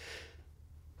knees.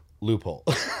 Loophole.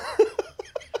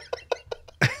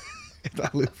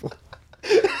 Not a loophole.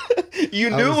 You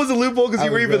knew it was a loophole because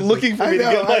you were even resting. looking for me to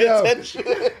get my attention.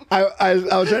 I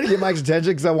was trying to get Mike's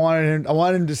attention because I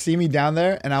wanted him to see me down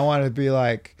there, and I wanted to be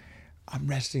like, I'm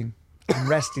resting.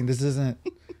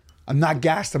 I'm not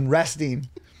gassed. I'm resting.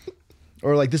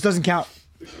 Or like, this doesn't count.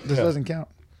 This doesn't count.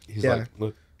 He's like,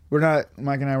 look.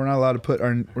 Mike and I, we're not allowed to put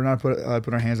allowed to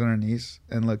put our hands on our knees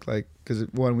and look like, because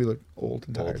one, we look old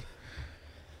and tired.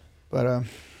 But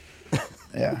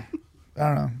yeah, I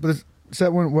don't know. But the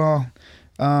set went well.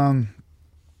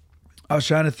 I was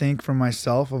trying to think for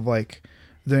myself of like,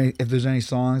 if there's any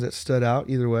songs that stood out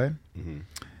either way.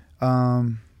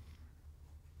 Mm-hmm.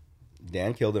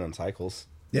 Dan killed it on cycles.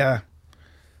 Yeah.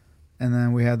 And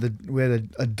then we had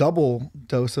a double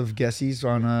dose of guessies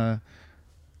on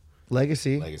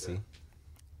Legacy.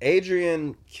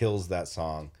 Adrian kills that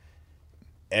song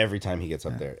every time he gets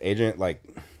up there. Adrian, like,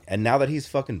 and now that he's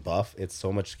fucking buff, it's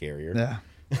so much scarier. Yeah.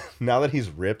 Now that he's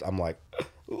ripped, I'm like,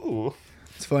 ooh.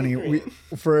 It's funny.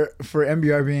 For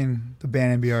MBR being the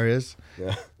band MBR is,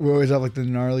 we always have like the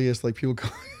gnarliest like people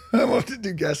come up to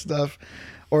do guest stuff,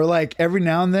 or like every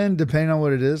now and then, depending on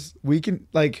what it is, we can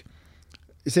like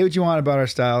say what you want about our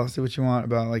style, say what you want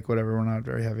about like whatever. We're not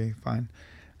very heavy, fine,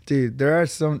 dude.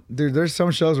 There's some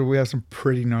shows where we have some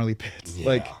pretty gnarly pits. Yeah.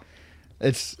 Like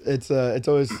it's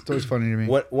always funny to me.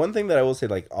 One thing that I will say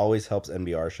like always helps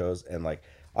NBR shows, and like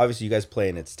obviously you guys play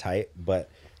and it's tight, but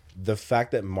the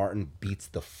fact that Martin beats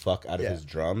the fuck out of his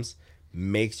drums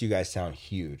makes you guys sound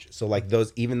huge. So like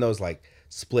those like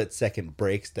split second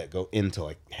breaks that go into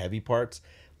like heavy parts,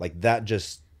 like that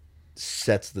just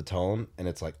sets the tone, and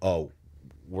it's like, oh,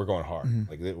 we're going hard.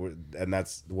 Like, and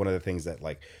that's one of the things that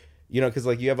like, you know, because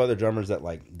like you have other drummers that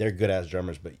like they're good ass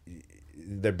drummers, but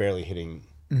they're barely hitting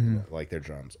you know, like their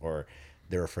drums, or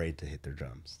they're afraid to hit their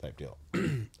drums type deal.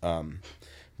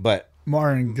 But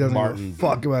Martin doesn't give a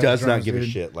fuck about does his drums, not give a dude.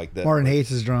 shit like that. Martin hates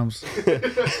his drums.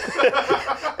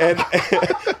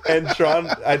 and Tron,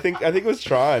 I think it was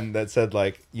Tron that said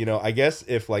like, you know, I guess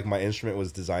if like my instrument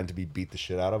was designed to be beat the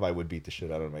shit out of, I would beat the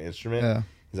shit out of my instrument. Yeah.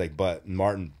 He's like, but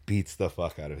Martin beats the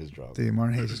fuck out of his drums. Dude,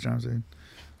 Martin hates his drums, dude.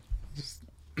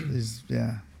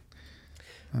 Yeah.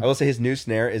 I will say his new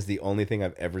snare is the only thing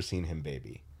I've ever seen him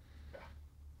baby.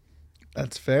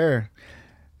 That's fair,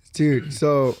 dude.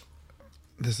 So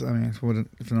this, I mean,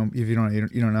 if you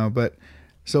don't know, but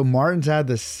so Martin's had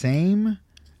the same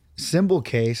cymbal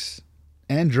case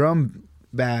and drum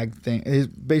bag thing,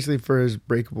 basically for his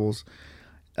breakables,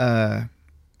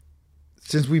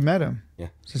 since we met him. Yeah,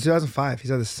 since 2005,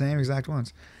 he's had the same exact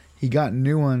ones. He got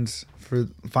new ones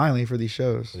finally for these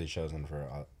shows. For these shows and for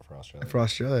Australia. For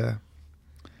Australia.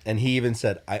 And he even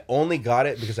said, I only got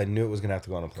it because I knew it was gonna have to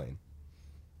go on a plane.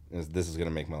 This is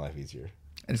gonna make my life easier.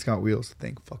 And it's got wheels.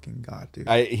 Thank fucking God, dude.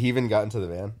 He even got into the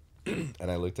van,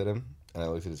 and I looked at him, and I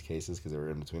looked at his cases because they were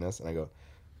in between us, and I go,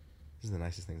 "This is the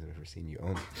nicest things I've ever seen you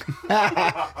own."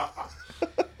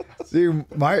 Dude,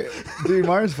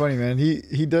 Martin's funny, man.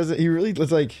 He does it. He really.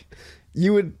 It's like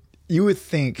you would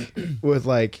think with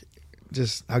like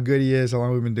just how good he is, how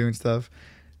long we've been doing stuff.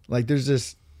 Like there's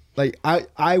just like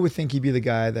I would think he'd be the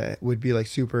guy that would be like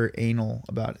super anal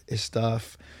about his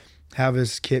stuff, have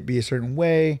his kit be a certain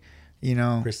way, you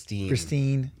know,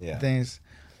 pristine things.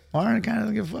 Martin kind of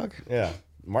doesn't give a fuck. Yeah,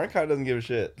 Martin kind of doesn't give a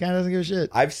shit. Kind of doesn't give a shit.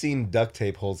 I've seen duct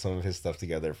tape hold some of his stuff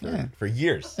together for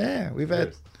years. Yeah, we've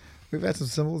had some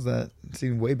symbols that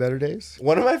seen way better days.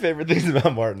 One of my favorite things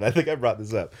about Martin, I think I brought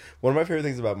this up. One of my favorite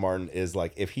things about Martin is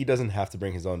like if he doesn't have to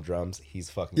bring his own drums, he's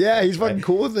fucking he's fucking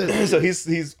cool with it. So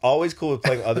he's always cool with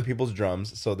playing other people's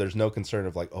drums. So there's no concern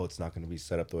of like, oh, it's not going to be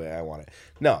set up the way I want it.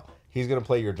 No, he's going to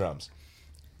play your drums,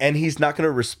 and he's not going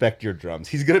to respect your drums.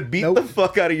 He's going to beat the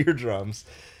fuck out of your drums.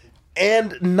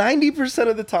 And 90%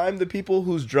 of the time, the people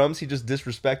whose drums he just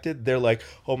disrespected, they're like,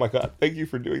 "Oh my God, thank you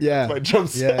for doing that to my drum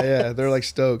set." Yeah, they're like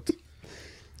stoked.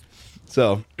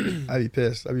 So I'd be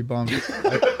pissed. I'd be bummed.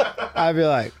 I'd be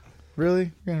like,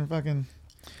 "Really? You're gonna fucking?"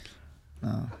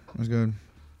 No, it was good.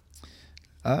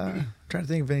 Trying to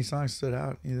think if any songs stood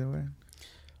out either way.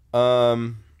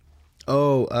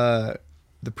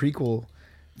 The prequel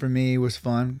for me was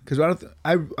fun because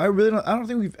I don't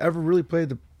think we've ever really played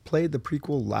the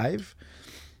prequel live,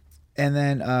 and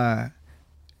then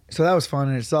so that was fun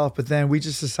in itself. But then we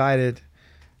just decided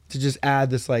to just add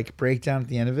this like breakdown at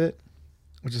the end of it,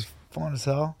 which is fun as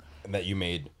hell. And that you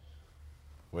made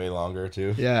way longer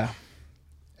too. Yeah,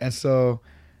 and so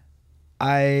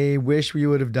I wish we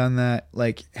would have done that.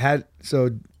 So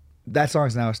that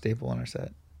song's now a staple in our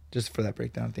set, just for that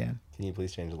breakdown at the end. Can you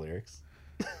please change the lyrics?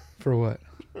 For what?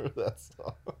 For that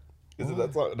song. Is it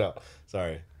that song? No,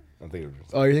 sorry. I'm thinking of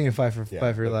Oh, you're thinking Five for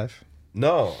Your Life.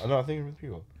 No, I'm thinking of the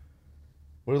prequel.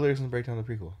 What are the lyrics in the breakdown of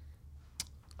the prequel?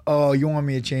 Oh, you want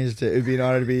me to change it to it'd be an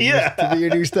honor to be to be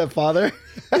your new stepfather?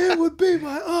 It would be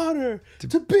my honor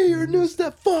to be your new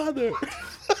stepfather.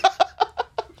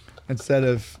 Instead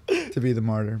of to be the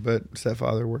martyr, but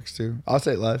stepfather works too. I'll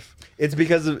say life. It's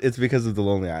because of the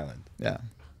Lonely Island. Yeah.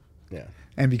 Yeah.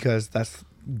 And because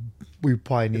we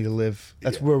probably need to live.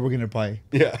 That's where we're gonna play.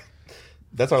 Yeah.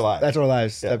 That's our lives. That's our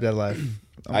lives. Yeah. Stepdad life.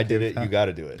 I did it. You got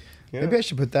to do it. Yeah. Maybe I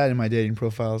should put that in my dating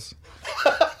profiles.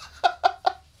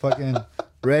 Fucking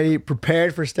ready,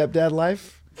 prepared for stepdad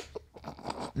life.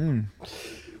 Oh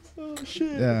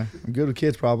shit. Yeah, I'm good with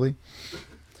kids probably.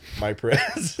 My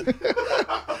press.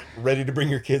 Ready to bring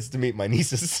your kids to meet my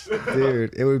nieces.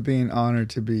 Dude, it would be an honor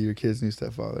to be your kid's new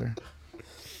stepfather.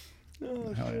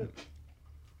 Oh, shit.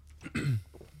 Yeah.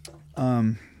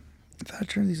 I thought I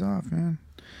turned these off, man.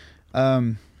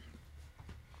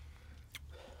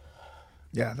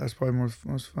 Yeah, that's probably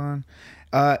most fun.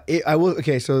 So a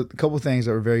couple of things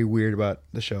that were very weird about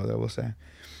the show that I will say.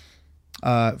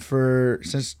 For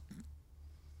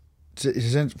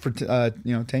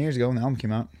 10 years ago when the album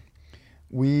came out,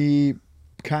 we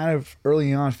kind of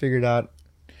early on figured out.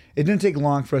 It didn't take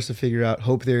long for us to figure out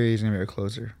Hope Theory is gonna be our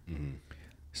closer. Mm-hmm.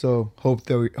 So Hope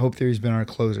Theory's been our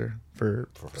closer for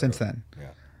since then.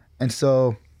 Yeah. And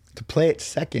so to play it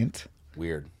second,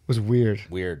 was weird.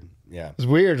 Weird. Yeah. It was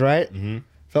weird, right? Mm-hmm.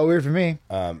 Felt weird for me.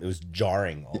 It was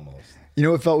jarring almost. You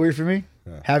know what felt weird for me?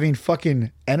 Yeah. Having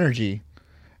fucking energy.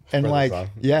 And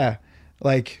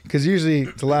because usually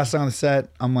the last song on the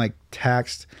set, I'm like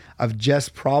taxed. I've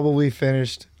just probably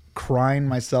finished crying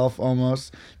myself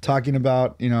almost, talking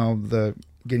about, the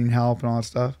getting help and all that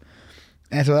stuff.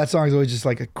 And so that song is always just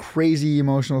like a crazy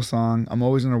emotional song. I'm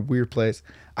always in a weird place.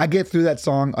 I get through that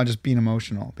song on just being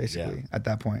emotional, basically, at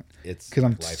that point. It's because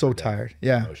I'm so tired.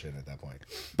 Yeah. Emotion at that point.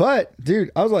 But,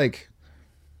 dude, I was like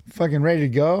fucking ready to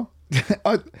go.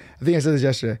 I think I said this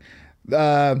yesterday.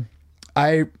 Because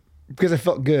I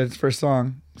felt good, it's the first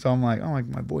song. So I'm like, oh,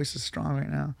 my voice is strong right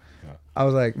now. Yeah. I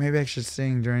was like, maybe I should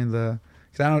sing during the,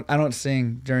 because I don't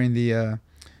sing during the,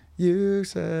 you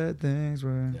said things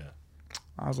were. Yeah.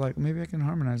 I was like, maybe I can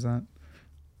harmonize that.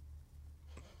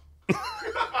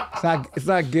 It's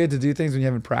not good to do things when you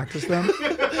haven't practiced them.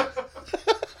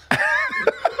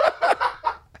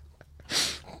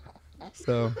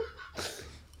 So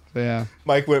yeah.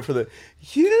 Mike went for the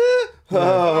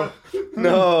oh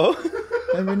no.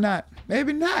 Maybe not.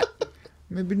 Maybe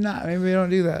we don't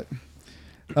do that.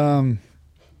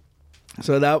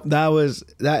 So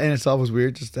that in itself was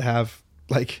weird, just to have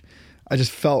I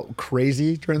just felt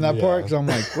crazy during that part because I'm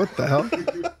like, what the hell?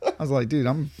 I was like, dude,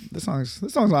 this song's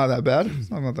not that bad. It's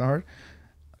not that hard.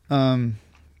 And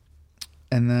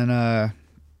then I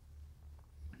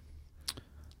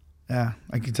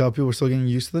could tell people were still getting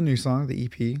used to the new song, the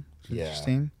EP. Which is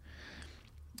interesting.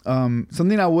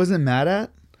 Something I wasn't mad at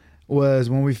was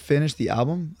when we finished the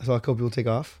album, I saw a couple people take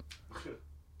off.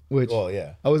 Which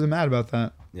I wasn't mad about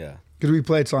that. Yeah. Because we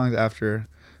played songs after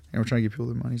and we're trying to give people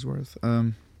their money's worth.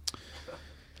 Other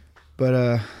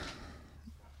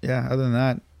than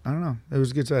that, I don't know. It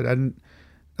was a good set.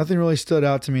 Nothing really stood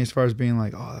out to me as far as being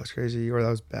like, oh, that was crazy or that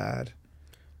was bad.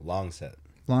 Long set.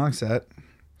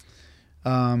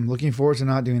 Looking forward to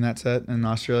not doing that set in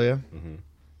Australia. Mm-hmm.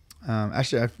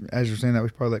 Actually, as you're saying that, we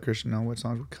should probably let Christian know what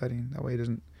songs we're cutting. That way he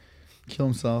doesn't kill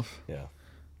himself. Yeah.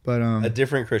 But a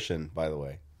different Christian, by the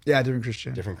way. Yeah, different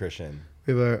Christian.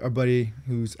 We have our buddy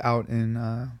who's out in.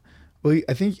 I'm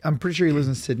pretty sure he lives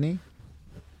in Sydney.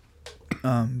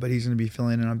 But he's going to be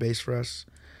filling in on bass for us.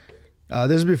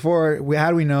 This is before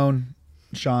had we known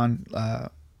Sean was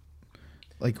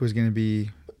going to be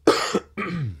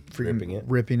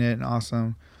ripping it and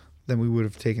awesome, then we would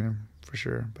have taken him for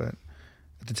sure. But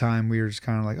at the time, we were just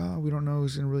kind of like, oh, we don't know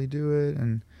who's going to really do it,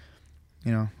 and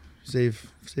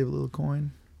save a little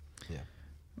coin. Yeah.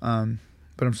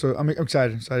 But I'm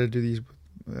excited to do these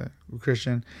with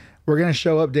Christian. We're going to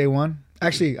show up day one.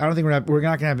 Actually, I don't think we're not going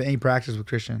to have any practice with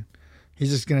Christian. He's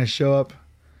just going to show up,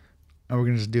 and we're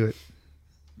going to just do it.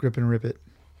 Grip and rip it.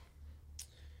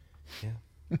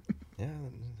 Yeah. Yeah,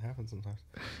 it happens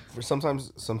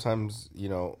sometimes. Sometimes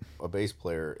a bass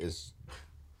player is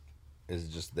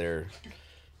just there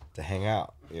to hang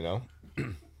out.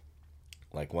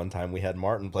 Like one time we had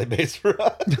Martin play bass for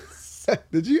us.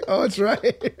 Did you? Oh, that's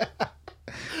right.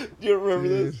 You remember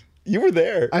this? You were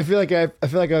there. I feel like I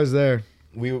was there.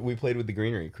 We played with the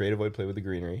Greenery. Creative Void played with the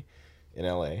Greenery in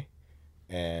LA,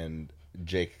 and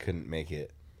Jake couldn't make it,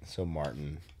 so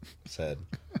Martin said,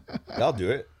 "I'll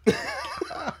do it."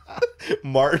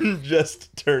 Martin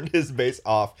just turned his bass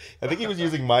off. I think he was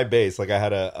using my bass. Like I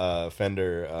had a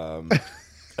Fender,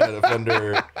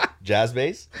 jazz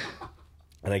bass,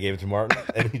 and I gave it to Martin,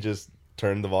 and he just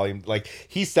turned the volume. Like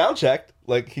he sound checked.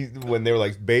 Like when they were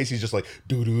like bass, he's just like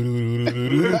do do do do do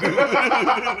do.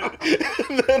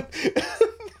 And then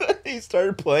he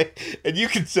started playing, and you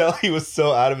could tell he was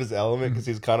so out of his element because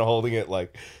he was kind of holding it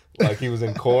like he was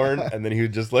in Corn, and then he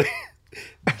would just like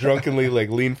drunkenly like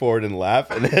lean forward and laugh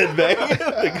and headbang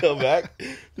and go back.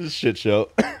 This is a shit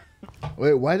show.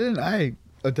 Wait, why didn't I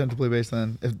attempt to play bass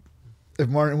then? If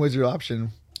Martin was your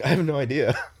option, I have no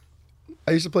idea.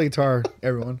 I used to play guitar.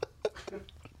 Everyone.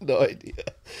 No idea.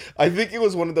 I think it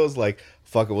was one of those like,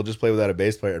 fuck it, we'll just play without a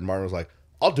bass player. And Martin was like,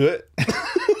 I'll do it.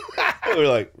 We were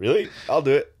like, really? I'll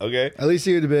do it. Okay. At least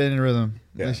he would have been in rhythm.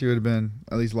 Yeah. At least he would have been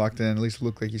at least locked in. At least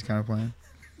looked like he's kind of playing.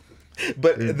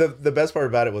 But the best part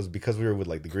about it was because we were with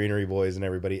like the Greenery boys and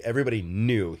everybody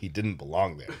knew he didn't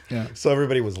belong there. Yeah. So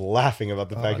everybody was laughing about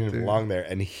the fact he didn't belong there.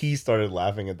 And he started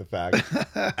laughing at the fact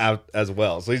out as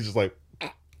well. So he's just like,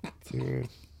 dude,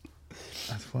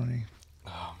 that's funny.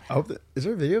 Oh, man. I hope is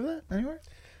there a video of that anywhere?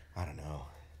 I don't know.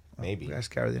 Maybe. I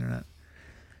scour the internet.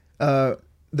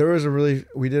 There was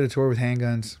we did a tour with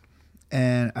Handguns,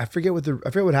 and I forget what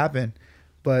happened,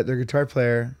 but their guitar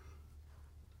player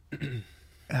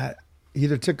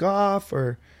either took off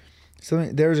or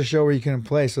something. There was a show where you couldn't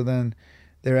play, so then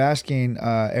they were asking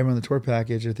everyone in the tour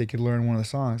package if they could learn one of the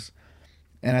songs,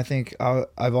 and I think I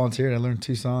volunteered. I learned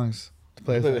 2 songs to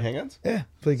play. You play the Handguns? Yeah,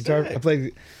 played guitar. Sick. I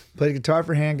played guitar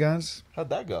for Handguns. How'd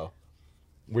that go?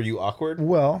 Were you awkward?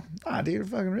 Well, dude, I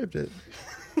fucking ripped it.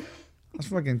 I was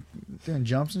fucking doing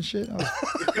jumps and shit.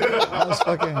 I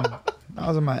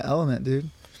was in my element, dude.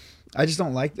 I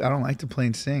don't like to play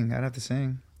and sing. I'd have to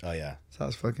sing. Oh yeah. So I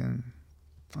was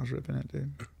ripping it,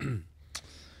 dude.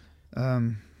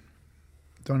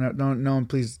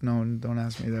 Please don't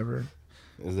ask me to ever.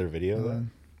 Is there a video of that?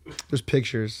 There's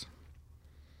pictures.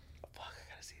 Fuck, I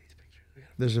gotta see these pictures.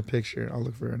 There's a picture. I'll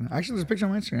look for it now. Actually, there's a picture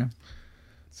on my Instagram.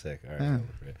 Sick. All right. Yeah. I'll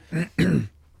look for it.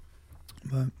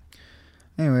 But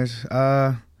anyways,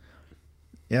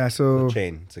 yeah, so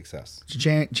Chain success.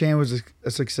 Chain was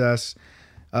a success.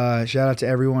 Shout out to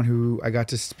everyone who I got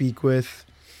to speak with.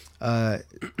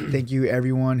 Thank you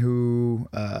everyone who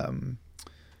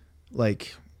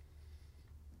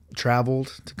traveled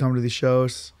to come to these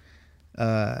shows.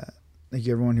 Thank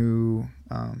you everyone who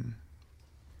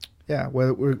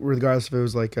regardless if it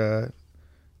was like I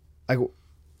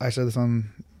said this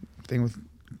on thing with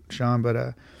Sean,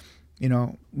 but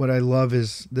what I love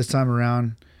is this time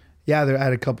around, I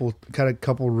had a couple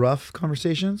rough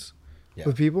conversations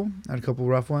with people. I had a couple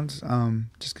rough ones,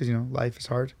 just because life is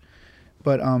hard.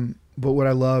 But what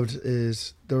I loved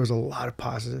is there was a lot of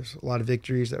positives, a lot of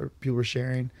victories that people were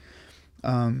sharing.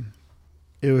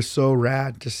 It was so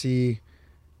rad to see,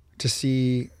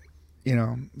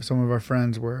 some of our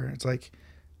friends where it's like,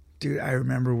 dude, I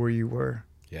remember where you were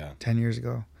 10 years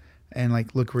ago, and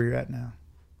like look where you're at now.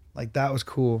 Like that was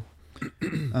cool.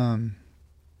 And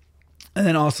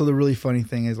then also the really funny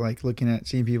thing is like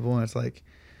seeing people and it's like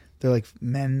they're like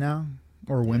men now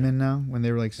or women now when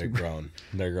they were like super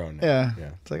they're grown now.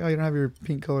 Yeah. It's like, oh, you don't have your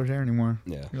pink colored hair anymore.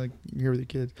 Yeah, you're here with your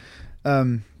kids.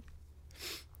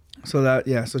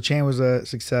 So Chain was a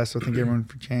success, so thank everyone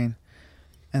for Chain.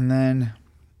 And then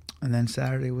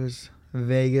Saturday was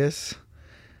Vegas,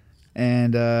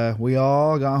 and we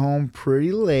all got home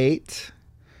pretty late.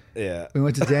 Yeah. We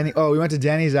went to Danny. We went to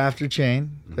Danny's after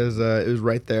Chain because it was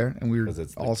right there, and we were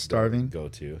all starving. Go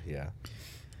to, yeah.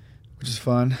 Which is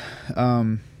fun.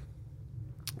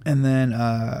 And then,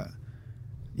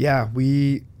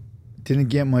 we didn't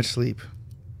get much sleep.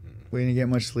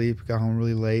 Got home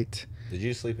really late. Did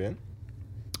you sleep in?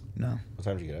 No. What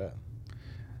time did you get up?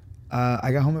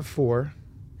 I got home at 4.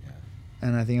 Yeah.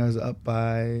 And I think I was up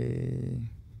by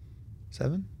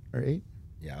 7 or 8.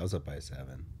 Yeah, I was up by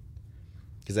 7.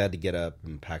 Because I had to get up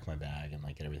and pack my bag and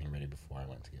like get everything ready before I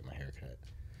went to get my hair cut.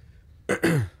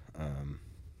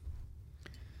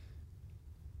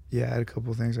 I had a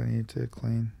couple of things I needed to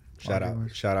clean. Shout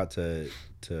out to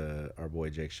our boy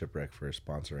Jake Shipwreck for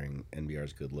sponsoring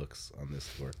NBR's Good Looks on this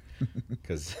tour.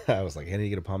 Because I was like, hey, I need to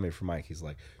get a pomade for Mike. He's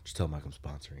like, just tell Mike I'm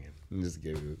sponsoring him. And just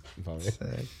gave me the pomade.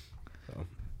 So.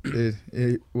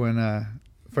 Dude, when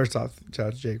first off, shout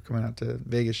out to Jake coming out to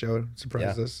Vegas show,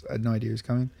 surprised us. I had no idea he was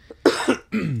coming.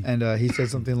 And he said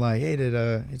something like, hey,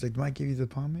 he's like, did Mike give you the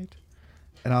pomade?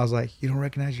 And I was like, you don't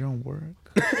recognize your own work?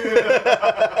 You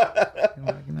don't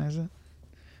recognize it?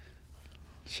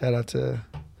 Shout out to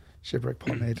Shipwreck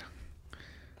Pomade.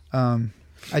 I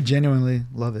genuinely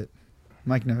love it.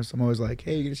 Mike knows. I'm always like,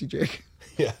 hey, you gonna see Jake?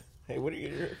 Yeah. Hey, what are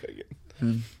you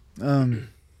gonna do?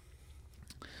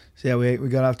 So yeah, we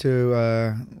got off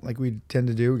to like we tend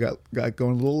to do. We got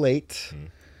going a little late.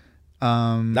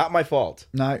 Not my fault.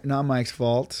 Not Mike's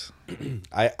fault.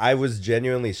 I was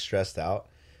genuinely stressed out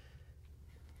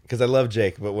because I love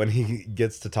Jake, but when he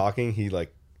gets to talking, he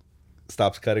like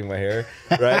stops cutting my hair,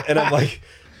 right? And I'm like,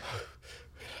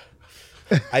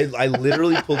 I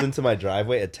literally pulled into my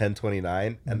driveway at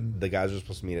 10:29, and the guys were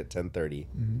supposed to meet at 10:30,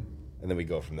 and then we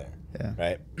go from there. Yeah.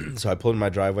 Right. So I pulled in my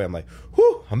driveway. I'm like,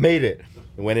 whew, I made it.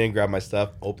 I went in, grabbed my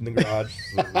stuff, opened the garage,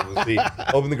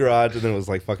 opened the garage, and then it was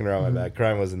like fucking around my back.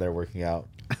 Crime was in there working out.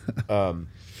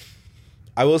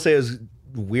 I will say it was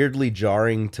weirdly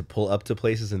jarring to pull up to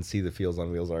places and see the Feels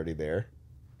on Wheels already there,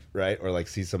 right? Or like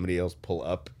see somebody else pull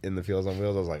up in the Feels on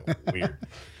Wheels. I was like, weird.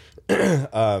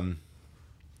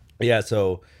 Yeah,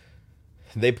 so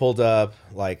they pulled up,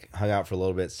 like hung out for a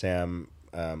little bit. Sam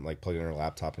like plugged in her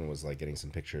laptop and was like getting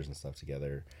some pictures and stuff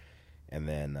together. And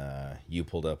then you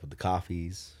pulled up with the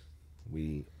coffees.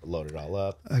 We loaded it all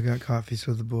up. I got coffees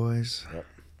for the boys. Yep.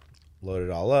 Loaded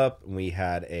it all up. And we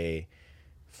had a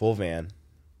full van,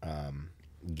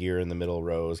 gear in the middle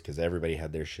rows because everybody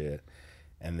had their shit.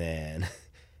 And then,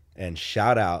 and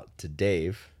shout out to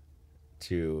Dave,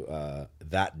 to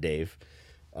that Dave,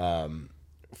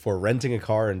 for renting a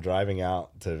car and driving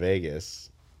out to Vegas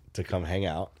to come hang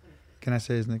out. Can I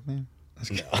say his nickname?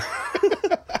 No.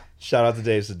 Shout out to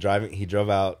Dave. So he drove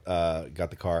out, got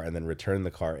the car, and then returned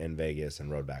the car in Vegas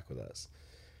and rode back with us.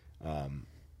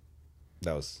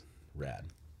 That was rad.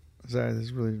 Sorry, this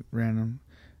is really random,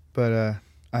 but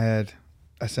I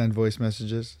send voice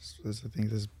messages. I think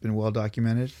this has been well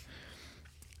documented,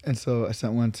 and so I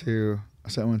sent one to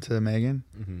Megan,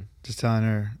 just telling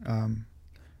her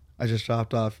I just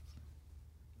dropped off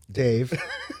Dave,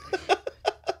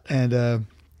 and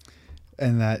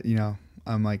that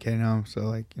I'm like heading home, so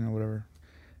like whatever,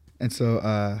 and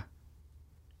so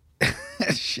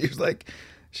she's like,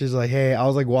 hey, I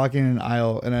was like walking in an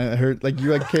aisle and I heard like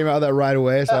you like came out of that right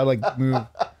away, so I like moved.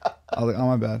 I was like, oh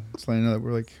my bad, just letting you know that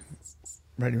we're like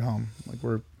ready home, like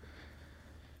we're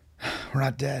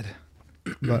not dead,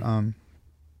 but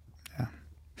yeah.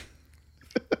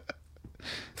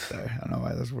 Sorry, I don't know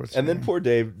why those words. And then poor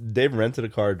Dave rented a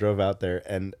car, drove out there,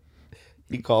 and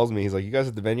he calls me. He's like, you guys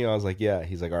at the venue? I was like, yeah.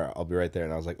 He's like, all right, I'll be right there.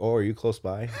 And I was like, oh, are you close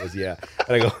by? He goes, yeah.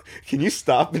 And I go, can you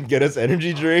stop and get us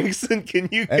energy drinks? And can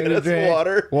you get us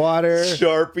water?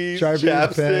 Sharpies,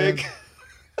 chapstick.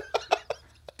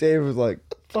 Dave was like,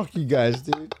 fuck you guys,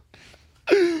 dude.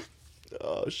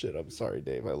 Oh, shit. I'm sorry,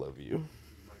 Dave. I love you.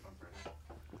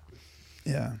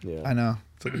 Yeah. I know.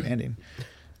 It's like demanding.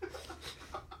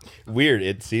 Weird.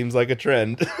 It seems like a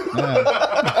trend.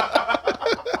 Yeah.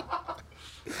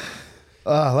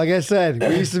 Like I said,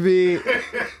 we used to be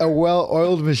a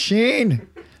well-oiled machine,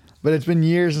 but it's been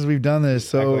years since we've done this.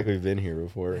 So act like we've been here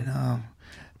before. I know,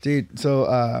 dude. So,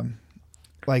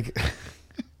 like,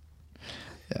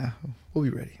 yeah, we'll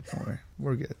be ready. Don't worry,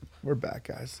 we're good. We're back,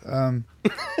 guys.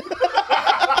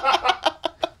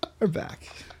 We're back.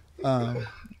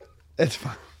 It's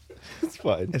fine. It's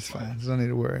fine. It's fine. There's no need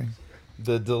to worry.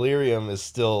 The delirium is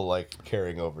still like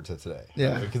carrying over to today.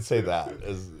 Yeah, I can say that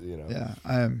as Yeah,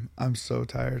 I'm so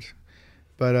tired,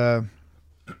 but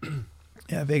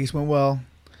yeah, Vegas went well.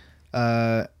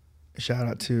 Shout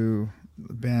out to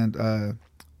the band.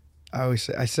 I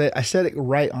said it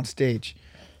right on stage,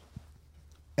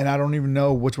 and I don't even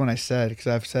know which one I said because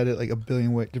I've said it like a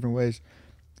billion different ways.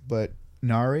 But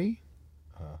Navarre.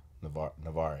 Yeah.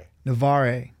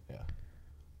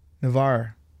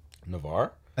 Navarre.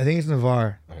 I think it's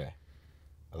Navarre. Okay.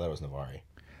 I thought it was Navarre.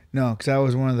 No, because that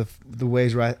was one of the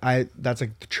ways where I that's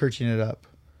like churching it up.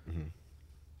 Mm-hmm.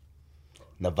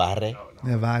 Navarre.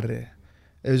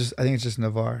 It was I think it's just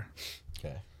Navarre.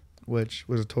 Okay. Which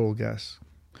was a total guess.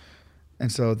 And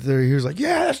so he was like,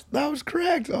 yeah, that was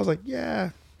correct. I was like, yeah.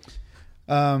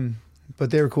 But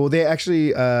they were cool. They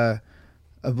actually, I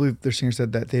believe their singer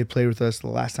said that they had played with us the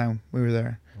last time we were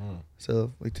there.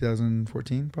 So like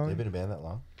 2014 probably. They've been a band that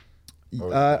long?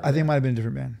 I think it might have been a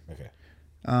different band. Okay.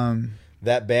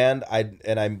 That band, I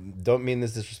don't mean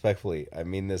this disrespectfully. I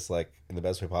mean this like in the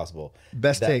best way possible.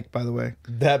 Best take, by the way.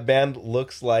 That band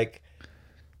looks like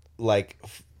 4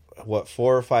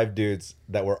 or 5 dudes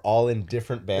that were all in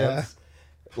different bands,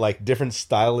 like different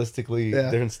stylistically,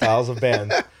 different styles of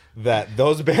bands. That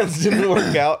those bands didn't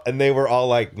work out, and they were all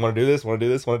like, "Want to do this? Want to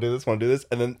do this? Want to do this? Want to do this?"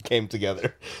 And then came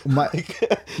together.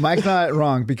 Mike's not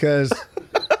wrong because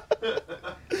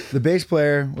the bass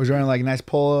player was wearing like a nice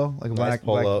polo, like a black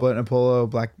button polo,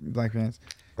 black pants,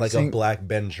 like a black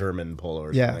Ben Sherman polo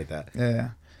or something like that. Yeah.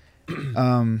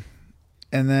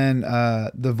 And then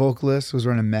the vocalist was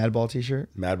wearing a Madball t-shirt.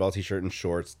 Madball t-shirt and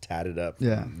shorts, tatted up,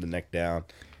 from the neck down,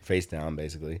 face down,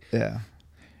 basically. Yeah.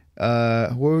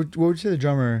 What would you say the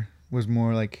drummer was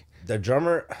more like? The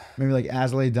drummer, maybe like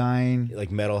Asley Dine, like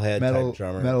metalhead type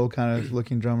drummer, metal kind of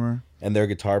looking drummer. And their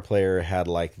guitar player had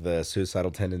like the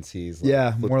suicidal tendencies.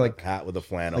 Like, more like hat with a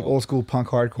flannel, like old school punk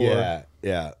hardcore.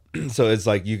 Yeah. So it's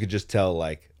like you could just tell,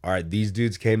 like, all right, these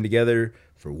dudes came together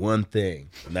for one thing,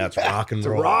 and that's rock and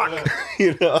roll. Rock,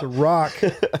 you know, it's a rock.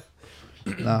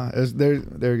 Nah, they're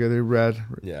good. They're rad.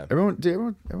 Yeah, everyone's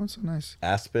so nice.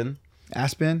 Aspen,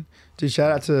 dude.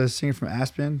 Shout out to the singer from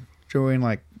Aspen, doing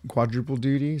like quadruple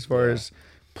duty as far as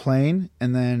playing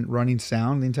and then running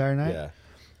sound the entire night. Yeah,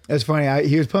 it's funny.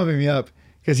 He was pumping me up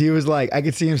because he was like, I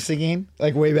could see him singing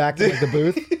like way back in like, the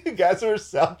booth. Guys were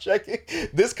sound checking.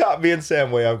 This caught me and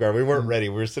Sam way off guard. We weren't ready.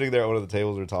 We were sitting there at one of the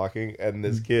tables, we were talking, and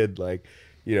this kid, like,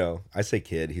 you know, I say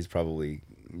kid, he's probably,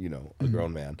 you know, a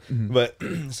grown man. But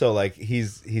so like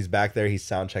he's back there, he's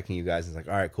sound checking you guys. He's like,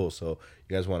 all right, cool. So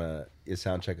you guys want to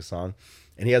sound check a song?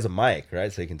 And he has a mic,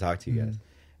 right? So he can talk to you guys.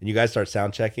 And you guys start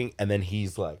sound checking, and then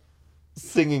he's like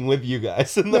singing with you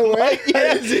guys in the mic. Yeah.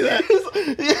 I didn't see that.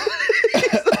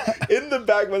 In the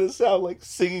back by the sound, like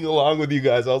singing along with you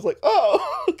guys. I was like,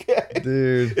 oh, okay.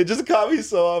 Dude. It just caught me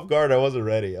so off guard. I wasn't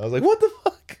ready. I was like, what the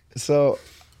fuck? So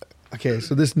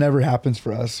this never happens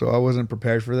for us. So I wasn't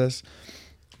prepared for this.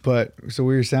 But so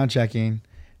we were sound checking.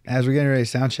 As we're getting ready to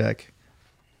sound check,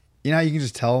 you know how you can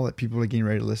just tell that people are getting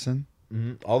ready to listen?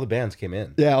 Mm-hmm. All the bands came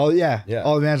in. Yeah. All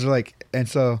the bands are like, and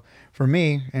so for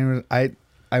me, and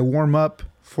I warm up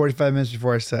 45 minutes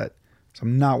before I set. So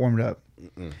I'm not warmed up.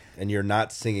 And you're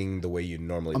not singing the way you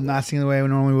normally would. I'm not singing the way I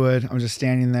normally would. I'm just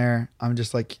standing there. I'm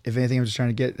just like, if anything, I'm just trying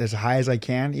to get as high as I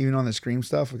can, even on the scream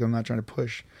stuff. Like I'm not trying to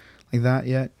push like that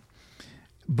yet.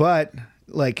 But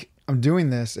like I'm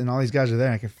doing this and all these guys are there.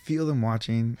 And I can feel them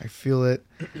watching. I feel it.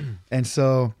 And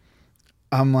so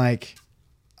I'm like,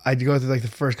 I go through like the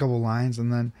first couple lines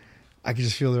and then I can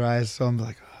just feel their eyes. So I'm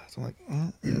like,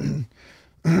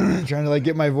 trying to like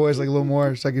get my voice like a little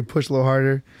more so I can push a little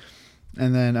harder.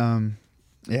 And then,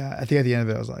 I think at the end of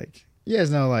it, I was like, you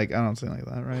guys know, like, I don't sing like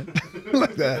that, right?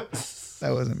 Like that.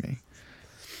 That wasn't me.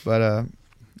 But,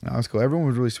 no, it was cool. Everyone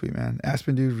was really sweet, man.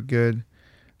 Aspen dudes were good.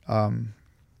 Again,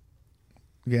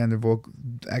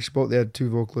 they had 2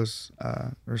 vocalists,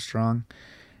 were strong.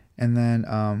 And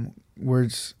then,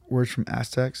 words from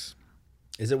Aztecs.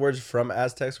 Is it words from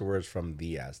Aztecs or words from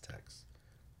the Aztecs?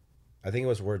 I think it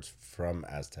was words from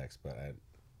Aztecs, but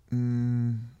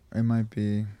it might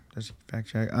be. Let's fact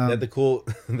check. They had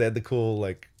the cool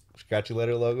like scratchy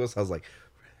letter logos. I was like,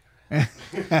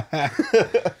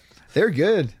 they're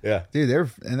good. Yeah, dude, they're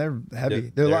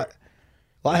heavy. They're a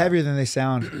lot heavier than they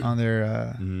sound on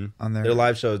their their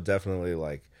live show. Definitely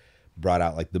like brought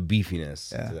out like the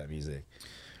beefiness to that music.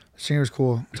 Singer was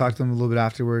cool. Talked to him a little bit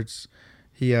afterwards.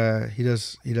 He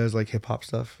does like hip hop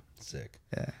stuff. Sick.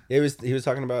 Yeah. He was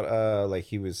talking about like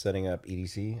he was setting up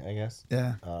EDC, I guess.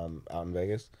 Yeah. Out in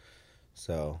Vegas.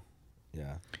 So,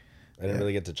 yeah. I didn't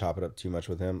really get to chop it up too much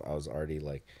with him. I was already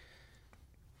like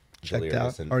checked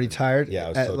out, already tired. Yeah, I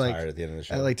was so tired at the end of the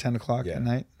show. At like 10 o'clock at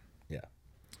night. Yeah.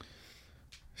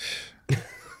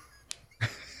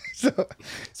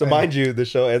 So mind you, the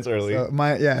show ends early. Show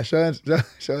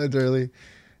ends early.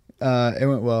 It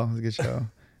went well. It was a good show.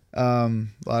 A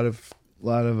lot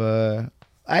of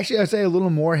actually I'd say a little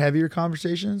more heavier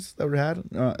conversations that we had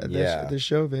at this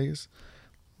show, Vegas.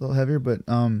 A little heavier, but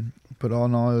all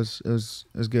in all, it was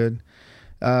good.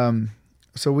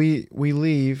 So we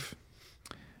leave,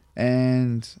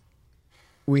 and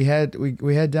we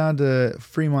head down to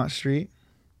Fremont Street,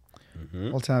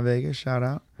 Old Town Vegas. Shout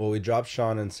out. Well, we dropped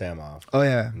Sean and Sam off. Oh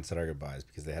yeah, and said our goodbyes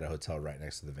because they had a hotel right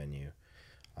next to the venue,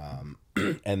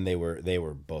 and they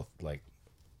were both like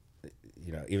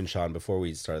you know, even Sean, before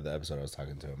we started the episode, I was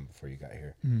talking to him before you got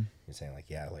here. Mm-hmm. He's saying like,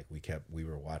 yeah, like we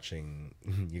were watching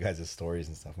you guys' stories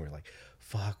and stuff. And we were like,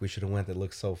 fuck, we should have went. That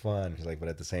looks so fun. He's like, but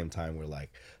at the same time, we're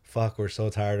like, fuck, we're so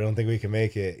tired. I don't think we can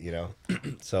make it. You know.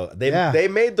 So they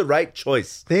made the right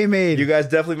choice. You guys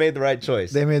definitely made the right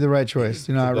choice. They made the right choice.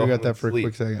 You know, I regret that for a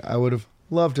quick second. I would have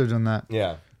loved to have done that.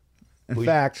 Yeah. In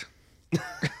fact.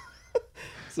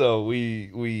 So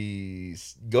we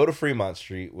go to Fremont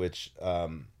Street, which,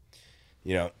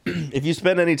 you know, if you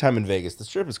spend any time in Vegas, the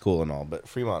Strip is cool and all, but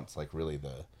Fremont's like really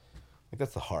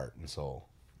that's the heart and soul.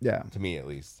 Yeah. To me, at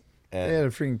least. And they had a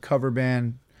freaking cover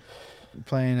band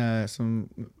playing some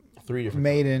 3 different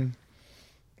Maiden.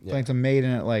 Playing some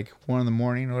Maiden at like 1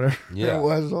 a.m. or whatever it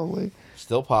was all late.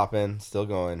 Still popping, still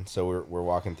going. So we're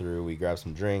walking through. We grab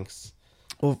some drinks.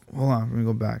 Well, hold on. Let me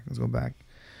go back. Let's go back.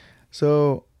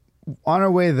 So on our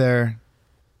way there,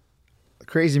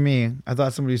 crazy me, I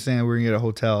thought somebody was saying we were going to get a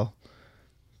hotel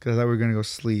because I thought we were going to go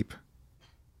sleep.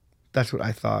 That's what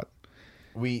I thought.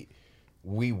 We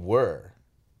were.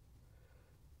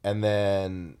 And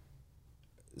then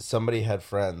somebody had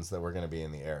friends that were going to be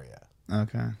in the area.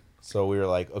 Okay. So we were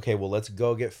like, okay, well, let's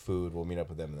go get food. We'll meet up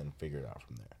with them and then figure it out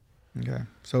from there. Okay.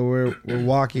 So we're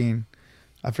walking.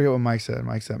 I forget what Mike said.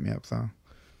 Mike set me up, so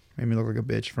made me look like a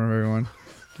bitch in front of everyone.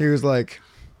 He was like,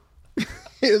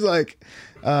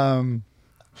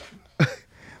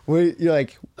 wait, you're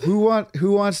like, who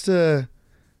wants to?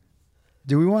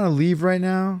 Do we want to leave right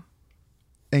now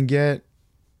and get?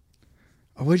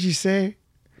 What did you say?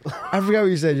 I forgot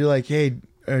what you said. You're like, hey,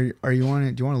 do you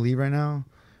want to leave right now,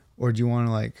 or do you want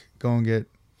to like go and get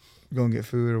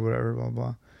food or whatever, blah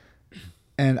blah.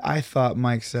 And I thought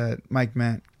Mike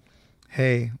meant,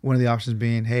 hey, one of the options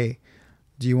being, hey,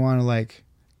 do you want to like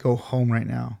go home right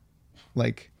now,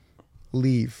 like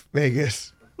leave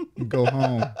Vegas, and go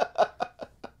home?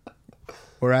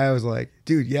 Where I was like,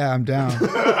 dude, yeah, I'm down.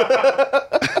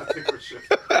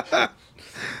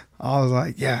 I was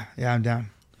like, yeah, I'm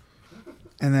down.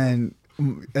 And then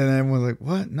we're like,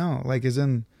 what? No, like, as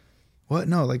in, what?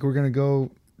 No, like, we're gonna go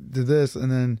do this,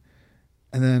 and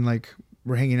then like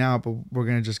we're hanging out, but we're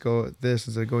gonna just go this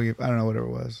instead of going. I don't know, whatever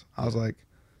it was. I was like,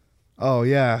 oh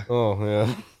yeah,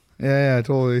 yeah,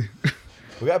 totally.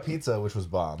 We got pizza, which was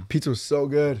bomb. Pizza was so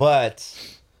good, but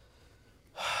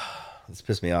this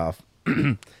pissed me off.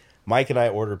 Mike and I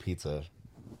order pizza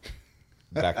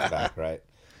back to back, right?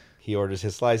 He orders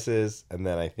his slices, and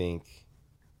then I think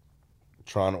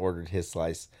Tron ordered his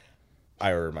slice.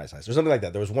 I ordered my slice, or something like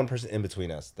that. There was one person in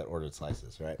between us that ordered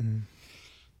slices, right? Mm-hmm.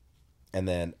 And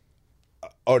then,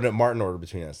 Martin ordered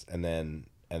between us, and then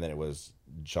it was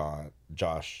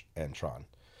Josh, and Tron.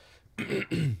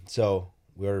 So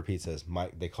we order pizzas.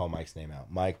 Mike, they call Mike's name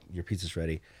out. Mike, your pizza's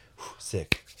ready. Whew,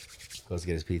 sick. Goes to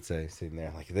get his pizza. He's sitting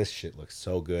there like, this shit looks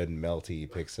so good and melty. He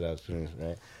picks it up,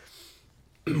 right?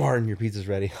 Martin, your pizza's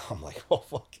ready. I'm like, oh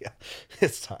fuck yeah,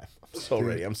 it's time. I'm so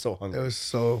ready. I'm so hungry. It was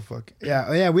so fucking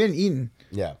yeah. We hadn't eaten.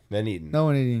 Yeah, we hadn't eaten. No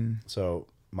one had eaten. So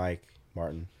Mike,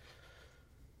 Martin,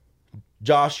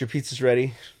 Josh, your pizza's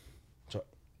ready.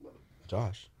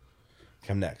 Josh,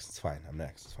 come next. It's fine. I'm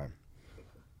next. It's fine.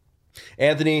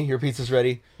 Anthony, your pizza's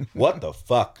ready. What the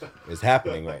fuck is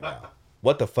happening right now?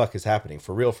 What the fuck is happening?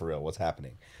 For real, what's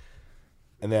happening?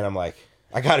 And then I'm like,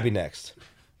 I gotta be next.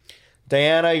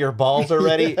 Diana, your balls are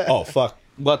ready. Oh, fuck.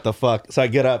 What the fuck? So I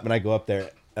get up and I go up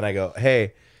there and I go,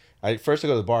 hey. First I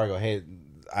go to the bar. I go, hey,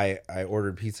 I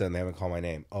ordered pizza and they haven't called my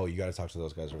name. Oh, you got to talk to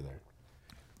those guys over there.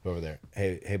 Over there.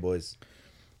 Hey, boys.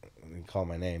 Call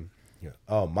my name. Go,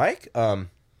 oh, Mike? I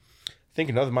think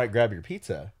another Mike grabbed your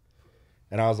pizza.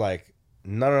 And I was like,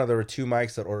 no, there were 2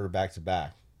 Mikes that ordered back to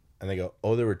back. And they go,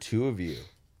 oh, there were 2 of you.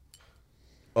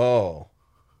 Oh.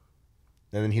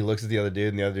 And then he looks at the other dude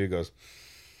and the other dude goes,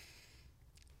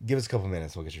 give us a couple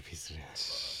minutes. We'll get your pizza.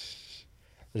 So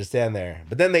just stand there.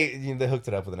 But then they hooked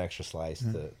it up with an extra slice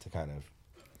to kind of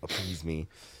appease me.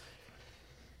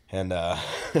 And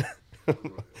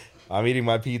I'm eating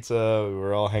my pizza. We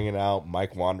were all hanging out.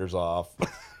 Mike wanders off.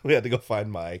 We had to go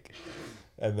find Mike.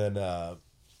 And then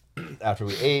after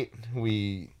we ate,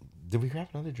 did we grab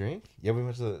another drink? Yeah, we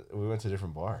went to a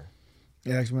different bar.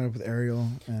 Yeah, actually met up with Ariel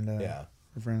and her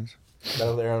friends. Met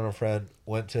up with Ariel and her friend.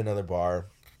 Went to another bar.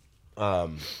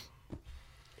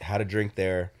 Had a drink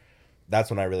there. That's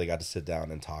when I really got to sit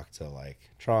down and talk to like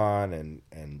Tron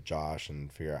and Josh and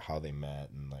figure out how they met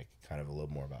and like kind of a little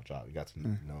more about Josh. We got to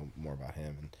know more about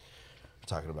him and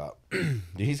talking about dude,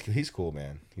 he's cool,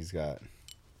 man. He's got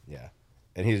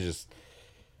and he's just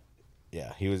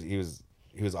he was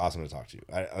awesome to talk to.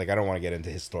 I don't want to get into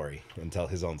his story and tell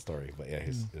his own story, but yeah,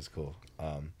 he's cool.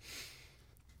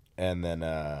 And then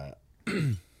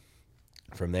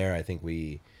From there, I think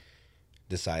we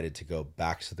decided to go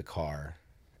back to the car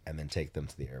and then take them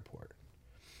to the airport.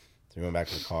 So we went back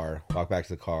to the car, walked back to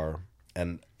the car,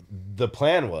 and the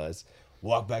plan was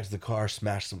walk back to the car,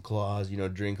 smash some claws,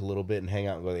 drink a little bit and hang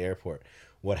out and go to the airport.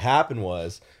 What happened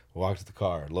was we walked to the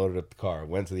car, loaded up the car,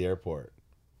 went to the airport,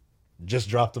 just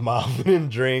dropped them off. We didn't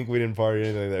drink, we didn't party,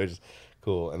 anything. That was just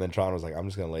cool. And then Tron was like, I'm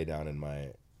just going to lay down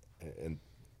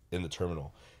in the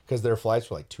terminal because their flights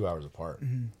were like 2 hours apart.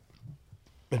 Mm-hmm.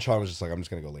 And Tron was just like, I'm just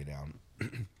going to go lay down.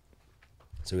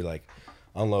 So we like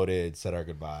unloaded, said our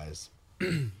goodbyes,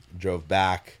 drove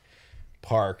back,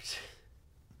 parked,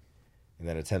 and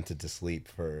then attempted to sleep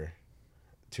for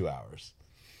 2 hours.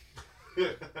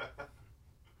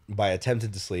 By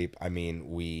attempted to sleep, I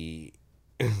mean we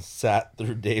sat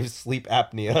through Dave's sleep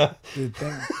apnea. Dude,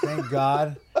 thank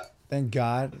God. Thank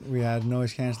God we had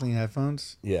noise canceling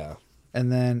headphones. Yeah.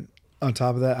 And then on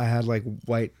top of that, I had like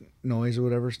white noise or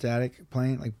whatever, static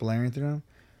playing, like blaring through them.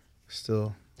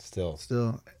 Still.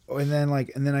 And then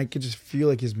I could just feel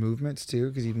like his movements too,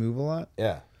 because he'd move a lot.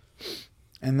 Yeah.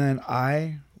 And then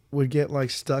I would get like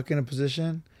stuck in a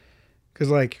position, because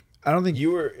like I don't think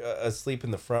you were asleep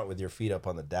in the front with your feet up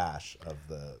on the dash of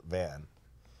the van.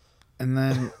 And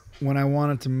then when I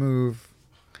wanted to move,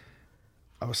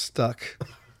 I was stuck.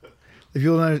 If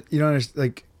you don't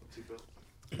understand,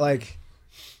 like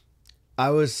I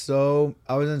was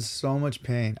in so much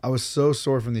pain. I was so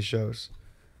sore from these shows.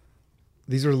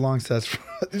 These were long sets.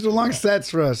 These were long sets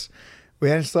for us. We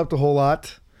hadn't slept a whole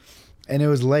lot, and it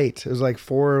was late. It was like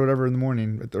 4 or whatever in the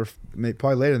morning, or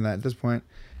probably later than that at this point.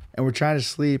 And we're trying to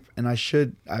sleep, and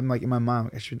I'm like in my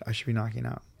mind, I should be knocking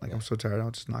out. Like I'm so tired,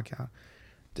 I'll just knock out.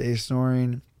 Dave's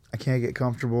snoring. I can't get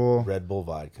comfortable. Red Bull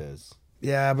vodkas.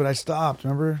 Yeah, but I stopped.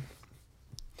 Remember?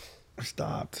 I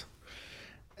stopped,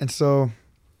 and so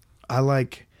I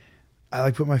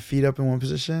put my feet up in one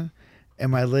position. And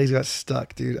my legs got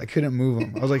stuck, dude. I couldn't move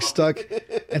them. I was like stuck.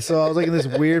 And so I was like in this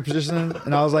weird position,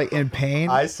 and I was like in pain.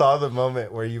 I saw the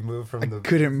moment where you moved from the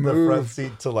front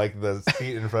seat to like the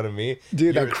seat in front of me.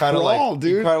 Dude, I crawled,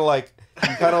 dude. You kind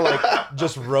of like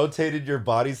just rotated your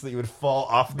body so that you would fall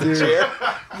off the chair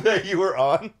that you were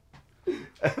on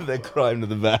and then climb to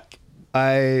the back.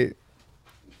 It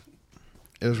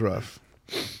was rough.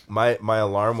 My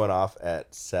alarm went off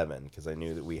at 7 because I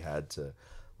knew that we had to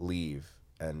leave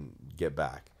and get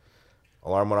back.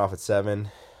 Alarm went off at 7.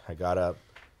 I got up,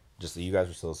 just so you guys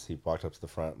were still asleep, walked up to the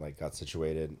front, like got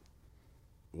situated,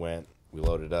 we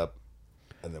loaded up,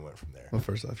 and then went from there. Well,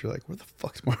 first off, you're like, where the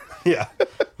fuck's Martin? Yeah,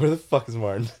 where the fuck is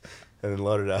Martin? And then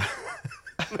loaded up.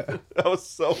 I was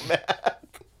so mad.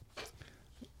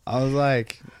 I was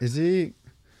like, does he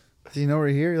know we're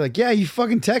here? You're like, yeah, you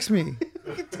fucking text me.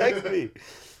 Text me.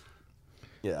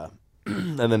 Yeah.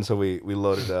 And then so we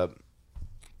loaded up.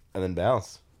 And then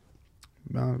bounced.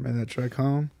 Made that trek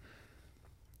home.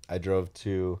 I drove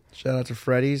to... Shout out to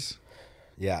Freddy's.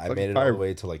 Yeah, I made it all the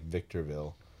way to like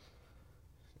Victorville.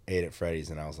 Ate at Freddy's,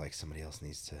 and I was like, somebody else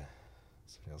needs to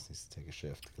take a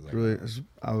shift.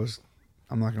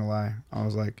 I'm not gonna lie. I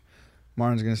was like,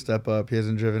 Martin's gonna step up. He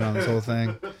hasn't driven on this whole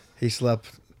thing. He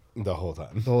slept the whole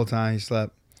time. The whole time he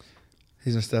slept.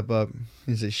 He's gonna step up.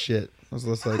 He say shit. I was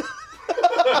just like,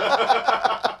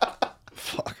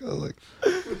 fuck. I was like,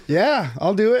 yeah,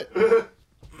 I'll do it.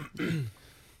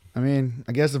 I mean,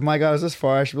 I guess if Mike got us this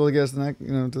far, I should be able to get us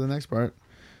to the next part.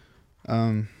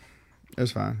 It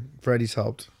was fine. Freddy's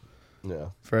helped. Yeah.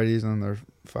 Freddy's on their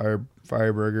fire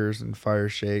burgers and fire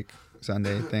shake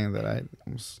Sunday thing that I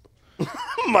almost...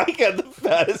 Mike had the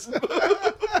fattest move.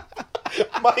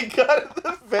 Mike got in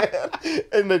the van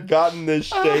and had gotten this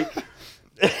shake.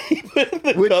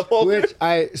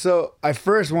 I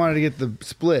first wanted to get the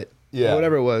split. Yeah. Or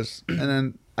whatever it was. And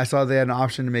then I saw they had an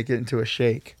option to make it into a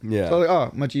shake. Yeah. So I was like,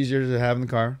 oh, much easier to have in the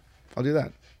car. I'll do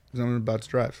that. Because I'm about to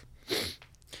drive.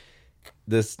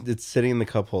 It's sitting in the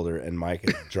cup holder, and Mike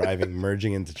is driving,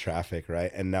 merging into traffic,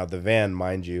 right? And now the van,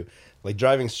 mind you, like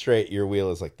driving straight, your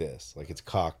wheel is like this. Like it's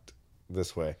cocked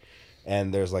this way.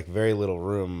 And there's like very little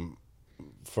room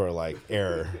for like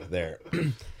error there.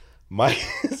 Mike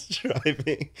is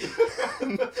driving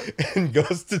and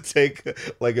goes to take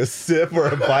like a sip or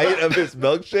a bite of his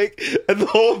milkshake, and the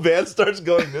whole van starts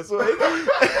going this way.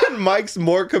 And Mike's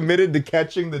more committed to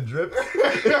catching the drip.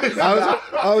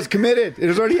 I was committed. It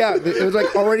was already out. It was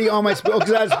like already on my spoon.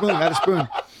 Because I had a spoon.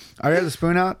 I already had the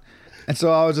spoon out, and so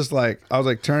I was turning.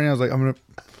 I was like, I'm gonna.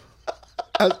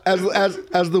 As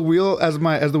the wheel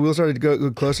started to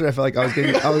go closer, I felt like I was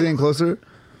getting closer.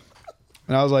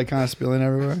 And I was like kind of spilling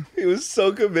everywhere. He was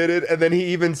so committed. And then he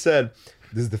even said,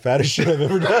 this is the fattest shit I've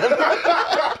ever done.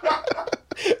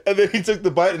 And then he took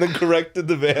the bite and then corrected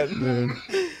the van.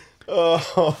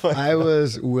 Oh, I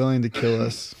was willing to kill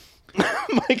us.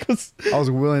 I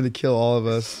was willing to kill all of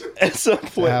us. At some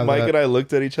point, Mike and I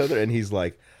looked at each other, and he's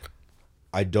like,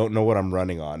 I don't know what I'm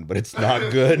running on, but it's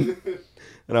not good.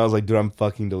 And I was like, dude, I'm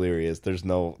fucking delirious. There's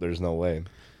no way.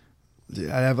 Dude,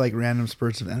 I'd have like random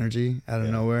spurts of energy out of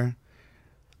nowhere.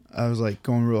 I was like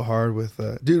going real hard with,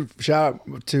 dude, shout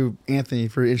out to Anthony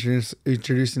for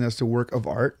introducing us to Work of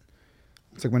Art.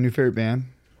 It's like my new favorite band.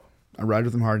 I ride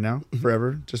with them hard now,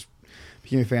 forever. Just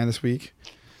became a fan this week.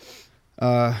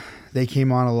 They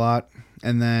came on a lot,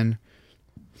 and then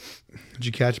did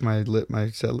you catch my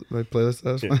playlist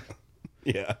last night?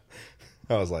 Yeah,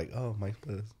 I was like, oh, Mike's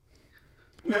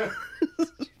playlist.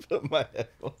 My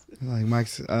headphones. Like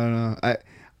Mike's, I don't know. I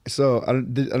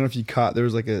don't know if you caught. There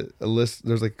was like a list.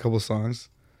 There's like a couple songs.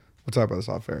 We'll talk about this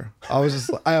off air. I was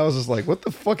just like, what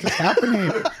the fuck is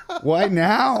happening? Why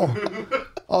now?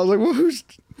 I was like, well,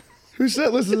 who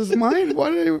set list is this mine? Why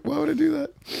would I do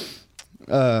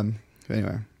that?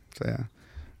 Anyway, so yeah,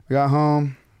 we got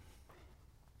home,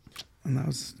 and that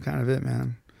was kind of it,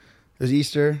 man. It was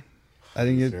Easter. I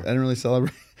didn't really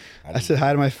celebrate. I said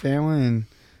hi to my family and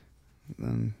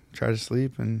then tried to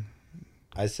sleep. And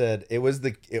I said it was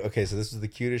okay. So this was the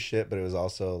cutest shit, but it was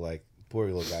also like poor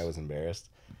little guy was embarrassed.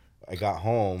 I got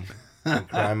home, and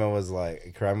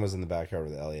Karima was in the backyard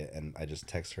with Elliot, and I just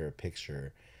text her a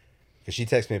picture because she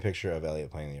texted me a picture of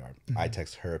Elliot playing in the yard. Mm-hmm. I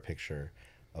text her a picture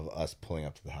of us pulling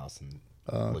up to the house and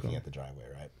looking at the driveway,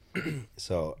 right?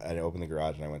 So I opened the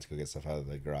garage and I went to go get stuff out of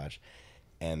the garage,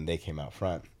 and they came out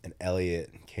front, and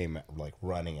Elliot came like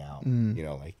running out,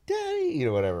 like Daddy,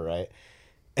 whatever, right?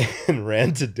 And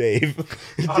ran to Dave.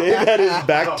 Dave had his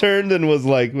back turned and was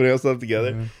like putting us up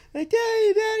together, like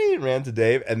Daddy, and ran to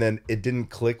Dave, and then it didn't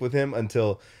click with him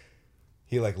until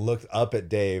he like looked up at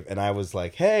Dave, and I was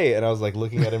like, hey, and I was like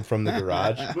looking at him from the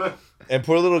garage. And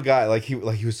poor little guy, he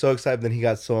was so excited, then he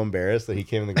got so embarrassed that he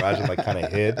came in the garage and like kind of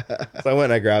hid. So I went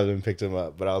and I grabbed him and picked him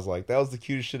up. But I was like, that was the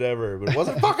cutest shit ever. But it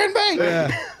wasn't fucking me.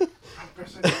 Yeah.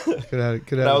 Could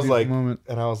have I was like, moment.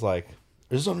 And I was like,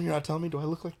 is this something you're not telling me? Do I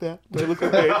look like that? Do I look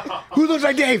like Dave? Who looks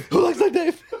like Dave? Who looks like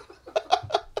Dave?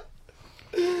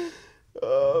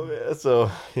 Oh man.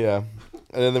 So yeah.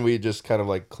 And then we just kind of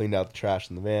like cleaned out the trash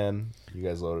in the van. You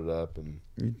guys loaded up and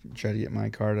you tried to get my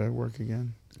car to work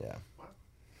again. Yeah.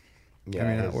 Yeah,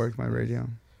 I mean, it worked my radio.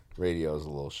 Radio's a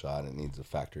little shot. It needs a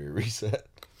factory reset.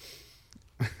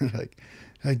 like,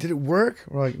 did it work?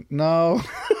 We're like, no.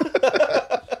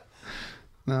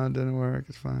 No, it didn't work.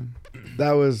 It's fine.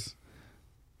 That was,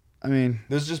 I mean.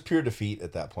 It was just pure defeat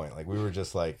at that point. Like, we were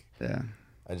just like, yeah,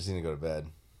 I just need to go to bed.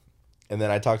 And then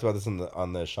I talked about this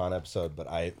on the Sean episode, but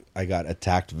I got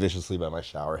attacked viciously by my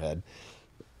shower head.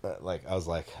 Like, I was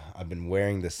like, I've been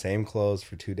wearing the same clothes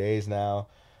for 2 days now.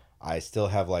 I still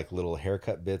have like little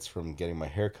haircut bits from getting my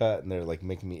hair cut, and they're like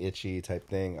making me itchy type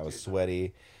thing. I was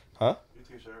sweaty. Huh? You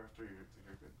take a shower after your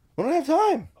haircut? I don't have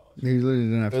time. You literally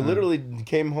didn't have time. I literally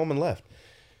came home and left.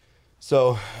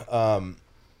 So,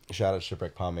 shout out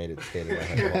Shipwreck Pomade. It stayed in my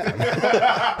head.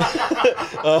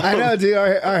 I know, dude.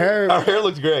 Our hair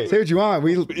looks great. Say what you want.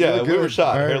 We were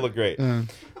shot. Our hair looked great. Yeah.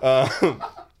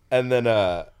 And then,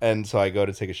 and so I go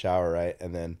to take a shower, right?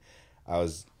 And then I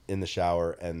was in the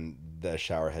shower, and the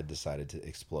shower head decided to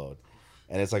explode.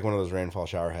 And it's like one of those rainfall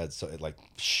shower heads, so it like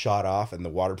shot off, and the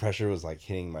water pressure was like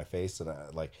hitting my face, and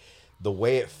like the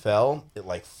way it fell, it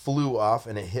like flew off,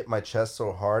 and it hit my chest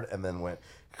so hard, and then went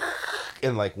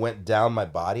down my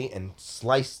body and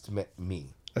sliced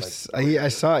me. Like, I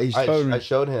saw it. I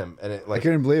showed him, and it like I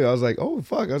couldn't believe it. I was like, "Oh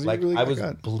fuck!" I was like, really, I was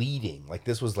bleeding. Like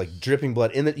this was like dripping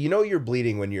blood. You're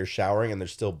bleeding when you're showering, and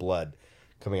there's still blood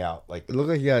coming out. Like it looked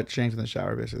like you got shanked in the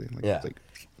shower, basically. Like, yeah. Like,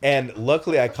 and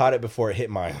luckily, I caught it before it hit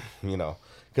my,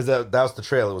 because that was the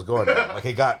trail it was going down. Like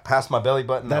it got past my belly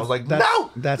button. And I was like,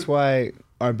 no. That's why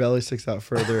our belly sticks out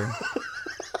further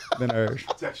than ours.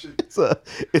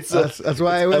 That's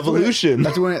why evolution.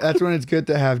 That's when it's good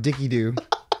to have Dicky Doo.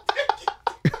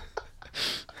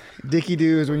 Dicky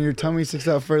Doo is when your tummy sticks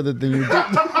out further than your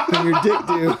dick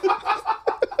do.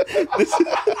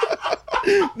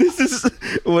 This is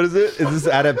what is it? Is this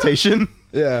adaptation?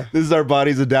 Yeah. This is our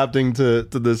bodies adapting to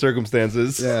the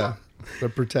circumstances. Yeah. The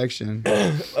protection.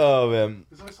 Oh man.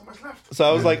 There's only so much left. So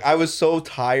I was like, I was so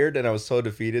tired and I was so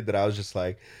defeated that I was just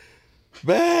like,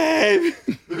 babe.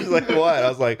 She's like, what? I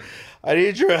was like, I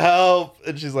need your help.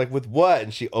 And she's like, with what?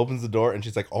 And she opens the door and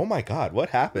she's like, oh my God, what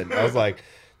happened? I was like,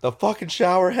 the fucking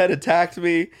shower head attacked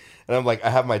me. And I'm like,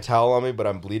 I have my towel on me, but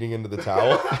I'm bleeding into the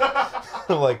towel.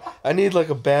 I'm like, I need like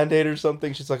a Band-Aid or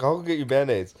something. She's like, I'll go get you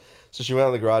Band-Aids. So she went out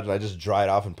in the garage and I just dried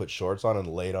off and put shorts on and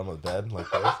laid on the bed like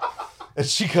this. And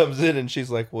she comes in and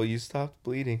she's like, well, you stopped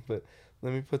bleeding, but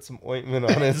let me put some ointment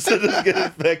on it so it doesn't get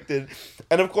infected.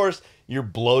 And of course, you're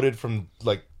bloated from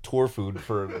like tour food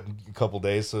for a couple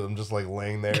days, so I'm just like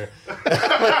laying there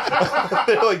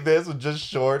like this with just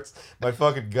shorts, my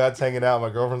fucking guts hanging out. My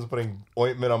girlfriend's putting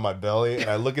ointment on my belly, and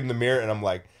I look in the mirror and I'm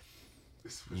like,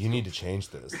 you need to change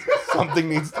this. Something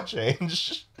needs to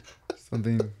change.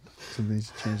 Something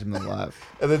needs to change in my life.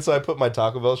 And then so I put my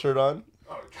Taco Bell shirt on,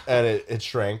 and it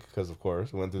shrank because of course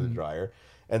it went through the dryer.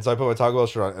 And so I put my Taco Bell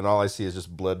shirt on, and all I see is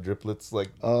just blood driplets like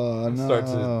start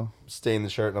to stain the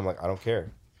shirt, and I'm like, I don't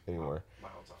care anymore.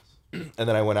 And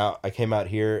then I came out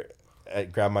here,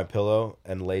 grabbed my pillow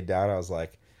and laid down. I was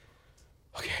like,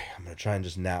 okay, I'm going to try and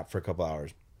just nap for a couple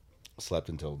hours. Slept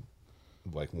until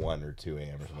like 1 or 2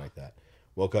 a.m. or something like that.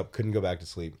 Woke up, couldn't go back to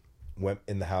sleep. Went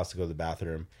in the house to go to the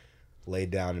bathroom. Laid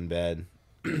down in bed.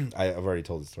 I've already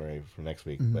told the story for next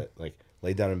week, but like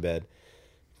laid down in bed.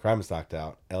 Crime is knocked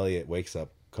out. Elliot wakes up,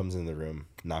 comes in the room,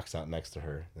 knocks out next to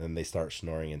her. And then they start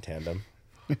snoring in tandem.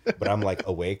 But I'm like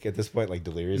awake at this point, like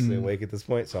deliriously awake at this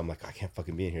point. So I'm like, I can't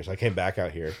fucking be in here. So I came back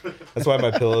out here. That's why my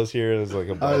pillow's here. It was like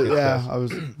a blanket.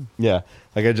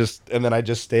 And then I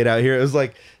just stayed out here. It was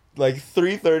like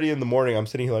 3:30 in the morning. I'm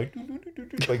sitting here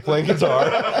like playing guitar,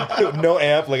 no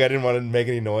amp. Like I didn't want to make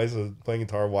any noise. I was playing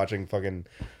guitar, watching fucking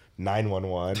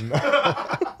 911.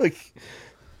 Like,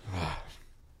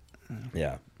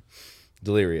 yeah,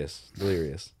 delirious.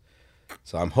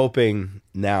 So I'm hoping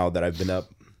now that I've been up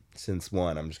since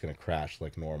 1, I'm just gonna crash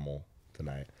like normal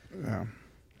tonight. Yeah.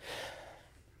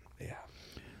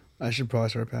 I should probably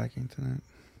start packing tonight.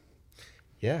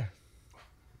 Yeah.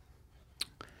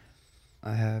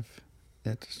 I have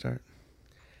yet to start.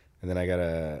 And then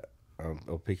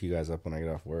I'll pick you guys up when I get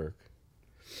off work.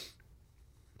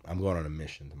 I'm going on a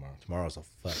mission tomorrow. Tomorrow's a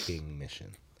fucking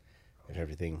mission. If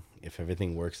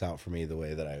everything works out for me the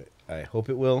way that I hope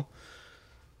it will,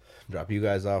 drop you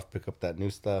guys off, pick up that new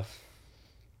stuff,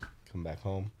 come back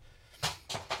home.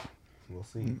 We'll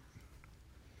see.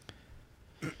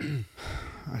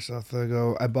 I still have to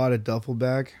go. I bought a duffel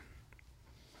bag,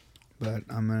 but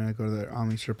I'm gonna go to the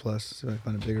Omni Surplus so I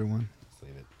find a bigger one. Let's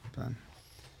leave it. Done.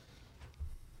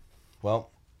 Well,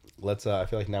 let's. I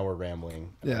feel like now we're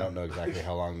rambling. Yeah. I don't know exactly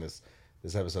how long this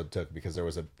episode took because there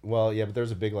was but there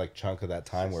was a big like chunk of that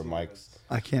time where Mike's.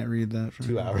 I can't read that.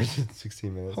 2 hours and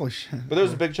 16 minutes. Holy shit! But there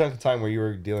was a big chunk of time where you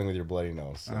were dealing with your bloody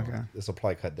nose. So okay. This will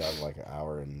probably cut down to like an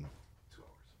hour and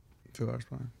 2 hours.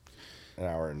 Fine. An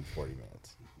hour and 40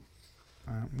 minutes.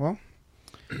 All right. Well,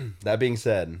 that being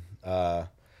said, you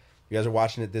guys are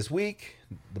watching it this week.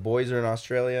 The boys are in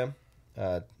Australia,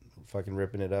 fucking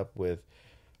ripping it up with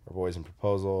our boys in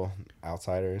Proposal,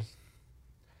 Outsiders.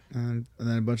 And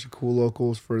then a bunch of cool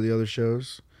locals for the other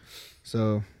shows.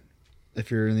 So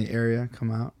if you're in the area, come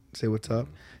out, say what's up.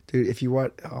 Dude, if you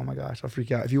watch, oh my gosh, I'll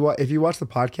freak out. If you watch the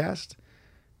podcast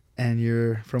and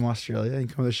you're from Australia and you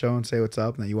come to the show and say what's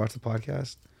up and then you watch the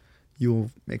podcast,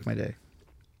 you'll make my day.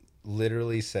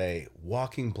 Literally say,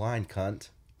 walking blind, cunt.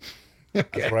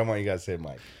 Okay. That's what I want you guys to say,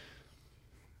 Mike.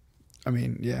 I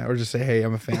mean, yeah, or just say, hey,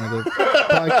 I'm a fan of the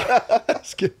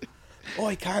podcast.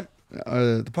 Oi, cunt.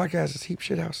 The podcast is Heap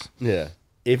Shit House. Yeah.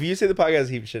 If you say the podcast is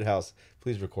Heap Shit House,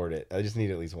 please record it. I just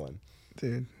need at least one.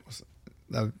 Dude,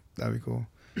 that'd be cool.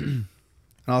 And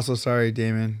also, sorry,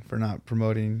 Damon, for not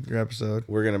promoting your episode.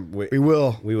 We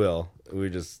will. We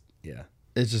just, yeah.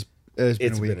 It's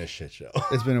been a shit show.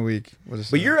 It's been a week.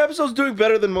 But your episode's doing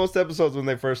better than most episodes when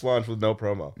they first launched with no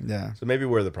promo. Yeah. So maybe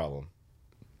we're the problem.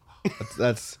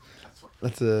 That's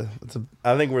a.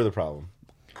 I think we're the problem.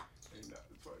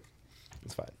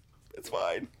 It's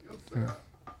fine.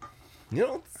 You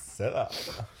don't set up.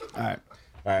 All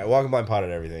right. Walking Blind Pod at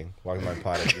everything.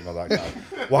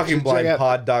 WalkingBlindPod@gmail.com.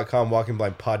 WalkingBlindPod.com.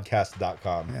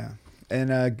 WalkingBlindPodcast.com. Yeah.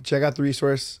 And check out the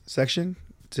resource section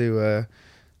to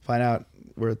find out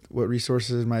what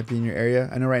resources might be in your area.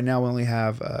 I know right now we only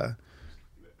have.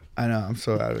 I know I'm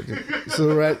so out of it.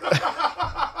 So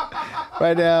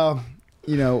right now,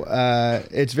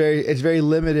 it's very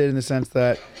limited in the sense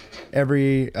that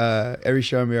every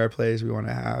show MBR plays, we want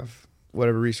to have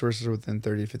whatever resources are within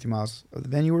 30 to 50 miles of the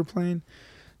venue we're playing.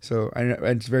 So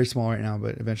it's very small right now,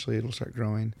 but eventually it'll start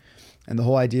growing. And the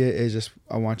whole idea is just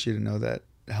I want you to know that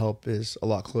help is a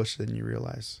lot closer than you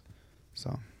realize.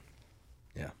 So,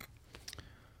 yeah.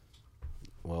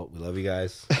 Well, we love you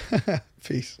guys.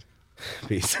 Peace.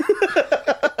 Peace.